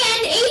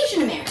and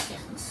Asian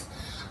Americans.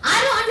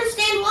 I don't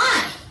understand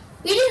why.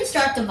 We didn't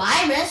start the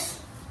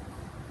virus.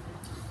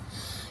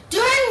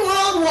 During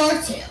World War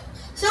II,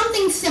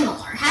 something similar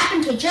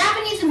happened to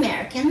Japanese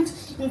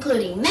Americans,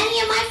 including many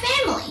of my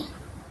family.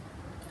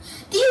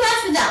 The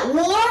U.S. was at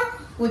war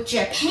with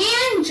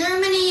Japan,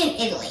 Germany, and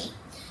Italy.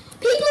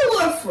 People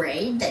were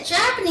afraid that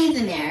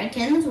Japanese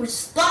Americans would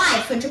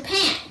spy for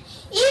Japan,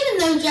 even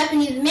though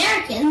Japanese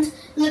Americans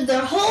lived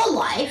their whole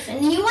life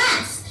in the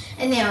U.S.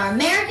 and they are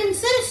American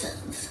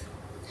citizens.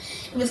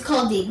 It was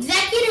called the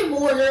Executive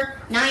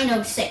Order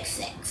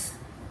 9066.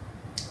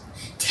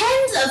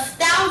 Tens of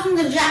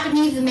thousands of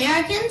Japanese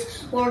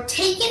Americans were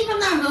taken from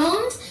their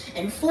homes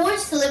and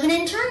forced to live in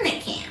internment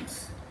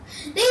camps.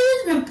 They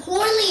lived in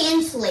poorly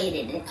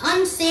insulated and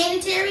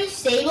unsanitary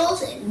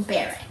stables and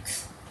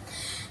barracks.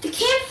 The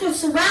camps were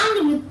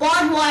surrounded with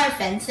barbed wire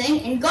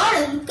fencing and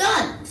guarded with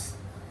guns.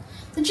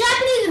 The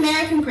Japanese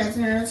American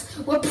prisoners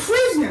were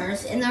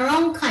prisoners in their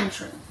own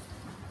country.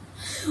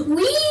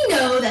 We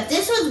know that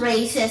this was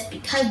racist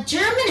because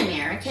German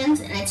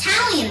Americans and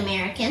Italian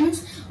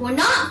Americans were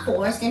not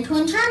forced into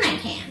internment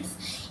camps,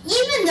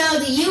 even though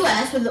the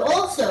U.S. was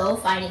also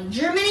fighting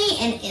Germany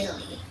and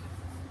Italy.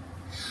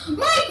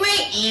 My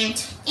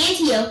great-aunt,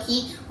 Auntie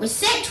Oki, was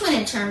sent to an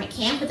internment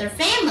camp with her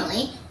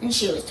family when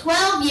she was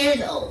 12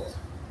 years old.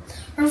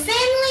 Her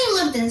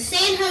family lived in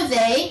San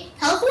Jose,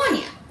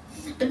 California,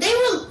 but they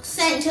were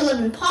sent to live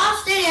in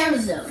Boston,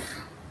 Arizona.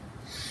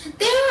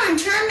 There were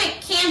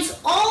internment camps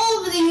all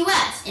over the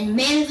U.S. in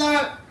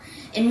Manzanar,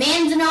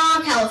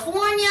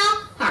 California,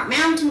 Heart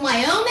Mountain,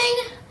 Wyoming,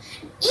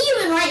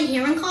 even right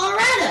here in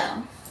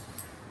Colorado.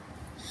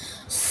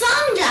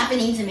 Some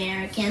Japanese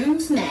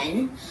Americans,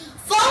 men,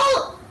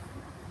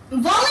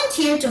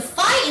 volunteered to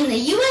fight in the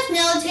U.S.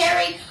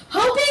 military,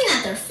 hoping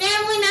that their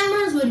family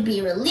members would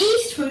be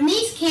released from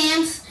these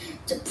camps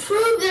to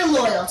prove their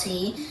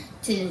loyalty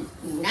to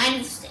the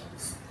United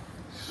States.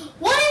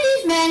 One of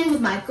these men was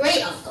my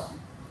great-uncle,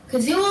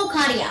 Kazuo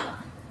Kariyama.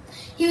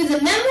 He was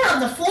a member of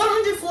the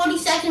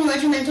 442nd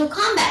Regimental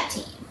Combat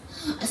Team,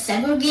 a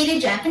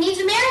segregated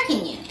Japanese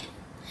American unit.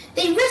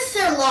 They risked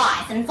their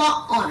lives and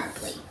fought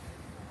honorably.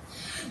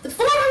 The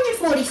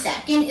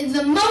 442nd is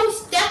the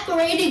most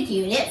decorated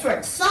unit for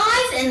its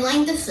size and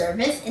length of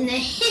service in the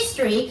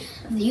history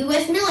of the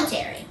U.S.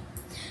 military.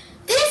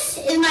 This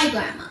is my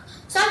grandma,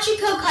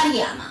 Sachiko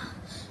Kariyama.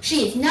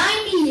 She is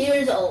 90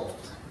 years old.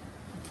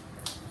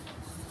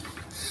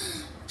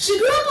 She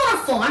grew up on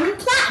a farm in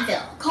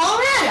Platteville,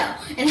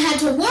 Colorado, and had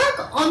to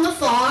work on the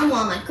farm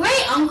while my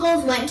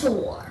great-uncles went to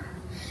war.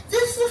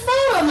 This is a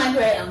photo of my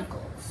great-uncles.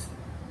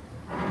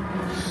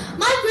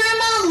 My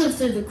grandma lived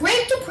through the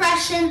Great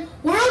Depression,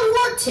 World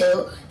War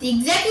II,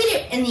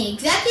 the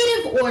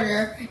Executive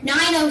Order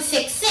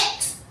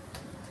 9066.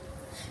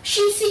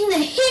 She's seen the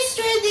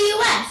history of the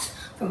U.S.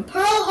 from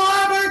Pearl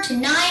Harbor to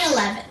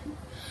 9/11,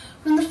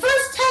 from the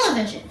first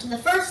television to the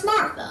first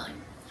smartphone,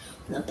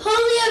 from the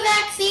polio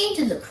vaccine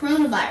to the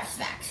coronavirus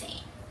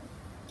vaccine.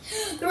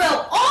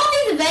 Throughout all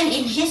these events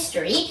in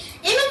history,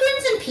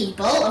 immigrants and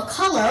people of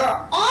color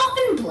are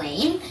often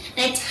blamed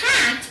and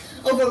attacked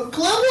over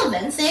global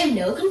events they have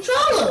no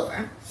control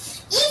over.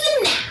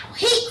 Even now,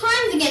 hate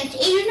crimes against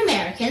Asian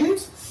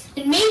Americans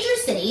in major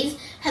cities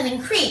have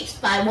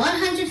increased by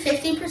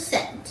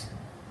 150%.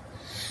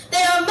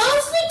 They are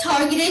mostly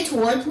targeted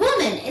towards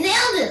women and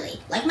elderly,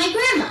 like my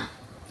grandma.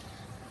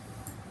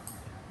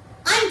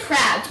 I'm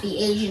proud to be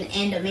Asian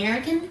and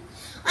American.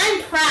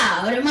 I'm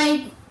proud of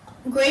my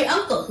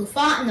great-uncle who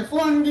fought in the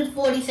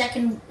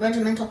 442nd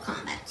Regimental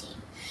Combat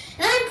Team.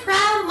 And I'm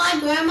proud of my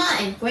grandma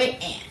and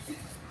great-aunt.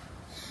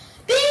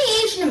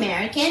 Being Asian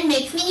American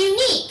makes me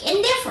unique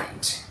and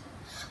different.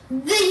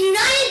 The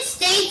United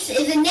States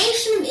is a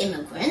nation of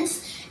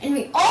immigrants, and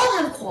we all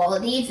have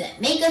qualities that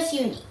make us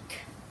unique.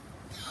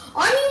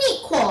 Our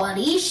unique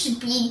qualities should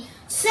be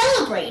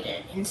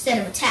celebrated instead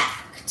of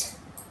attacked.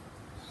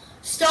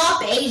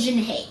 Stop Asian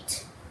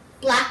hate.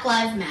 Black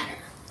Lives Matter.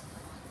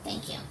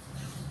 Thank you.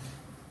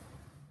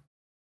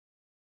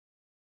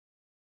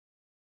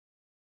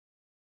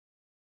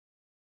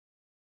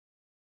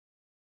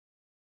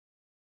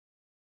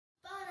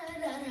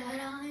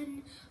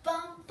 ba-da-dun,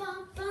 bum,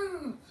 bum,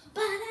 bum,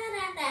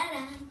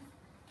 ba-da-da-da-dun.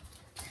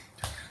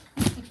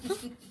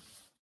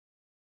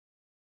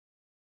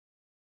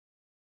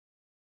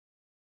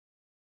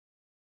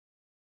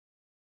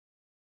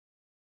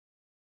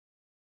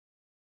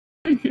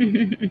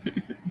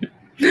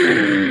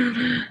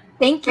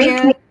 Thank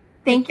you.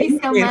 Thank you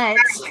so much.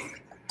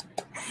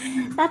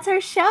 That's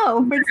our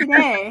show for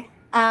today.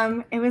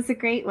 It was a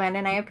great one,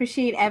 and I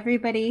appreciate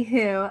everybody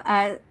who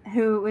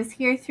was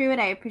here through it.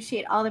 I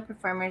appreciate all the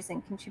performers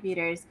and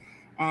contributors,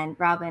 and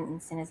Robin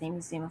and San Jose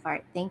Museum of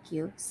Art. Thank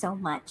you so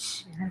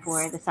much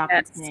for this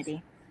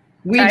opportunity.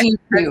 We do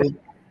too.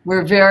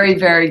 We're very,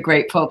 very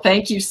grateful.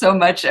 Thank you so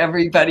much,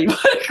 everybody.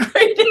 What a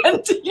great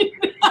ending.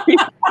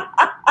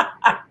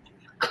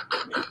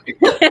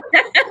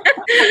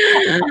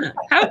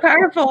 How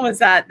powerful was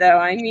that, though?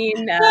 I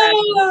mean, that's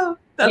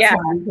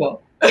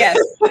wonderful. Yes.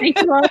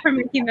 Thank you all for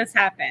making this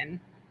happen.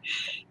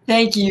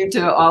 Thank you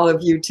to all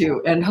of you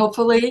too. And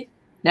hopefully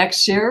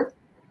next year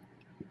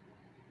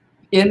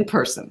in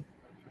person.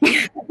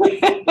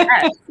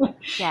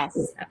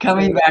 Yes.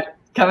 Coming back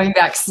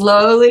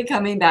slowly,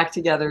 coming back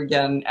together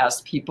again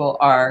as people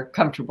are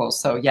comfortable.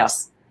 So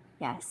yes.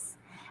 Yes.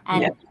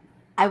 And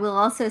I will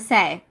also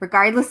say,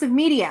 regardless of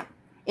medium,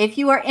 if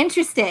you are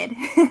interested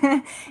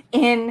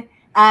in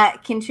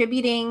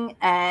contributing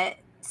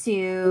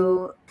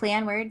to Play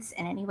on Words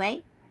in any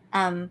way,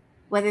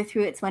 whether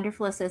through its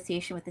wonderful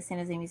association with the San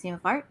Jose Museum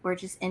of Art or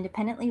just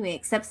independently, we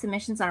accept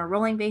submissions on a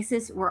rolling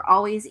basis. We're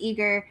always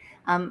eager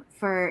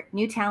for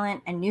new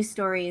talent and new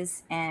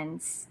stories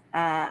and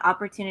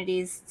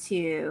opportunities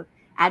to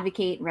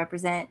advocate and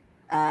represent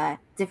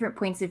different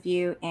points of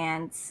view.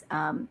 And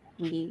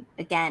we,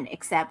 again,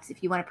 accept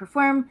if you want to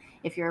perform,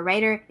 if you're a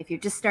writer, if you're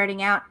just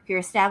starting out, if you're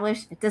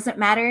established, it doesn't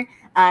matter.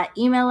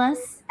 Email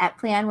us at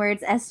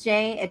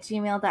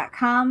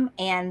playonwordssj@gmail.com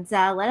and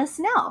let us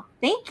know.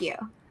 Thank you.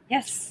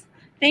 Yes.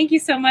 Thank you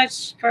so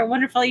much for a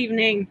wonderful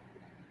evening.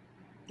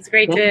 It's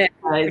great to.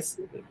 Guys.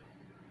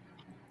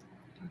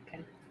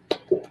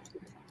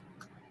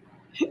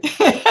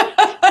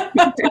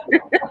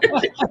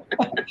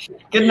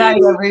 Good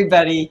night,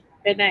 everybody.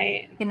 Good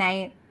night. Good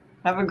night.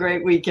 Have a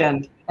great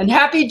weekend. And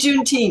happy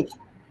Juneteenth.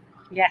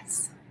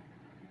 Yes.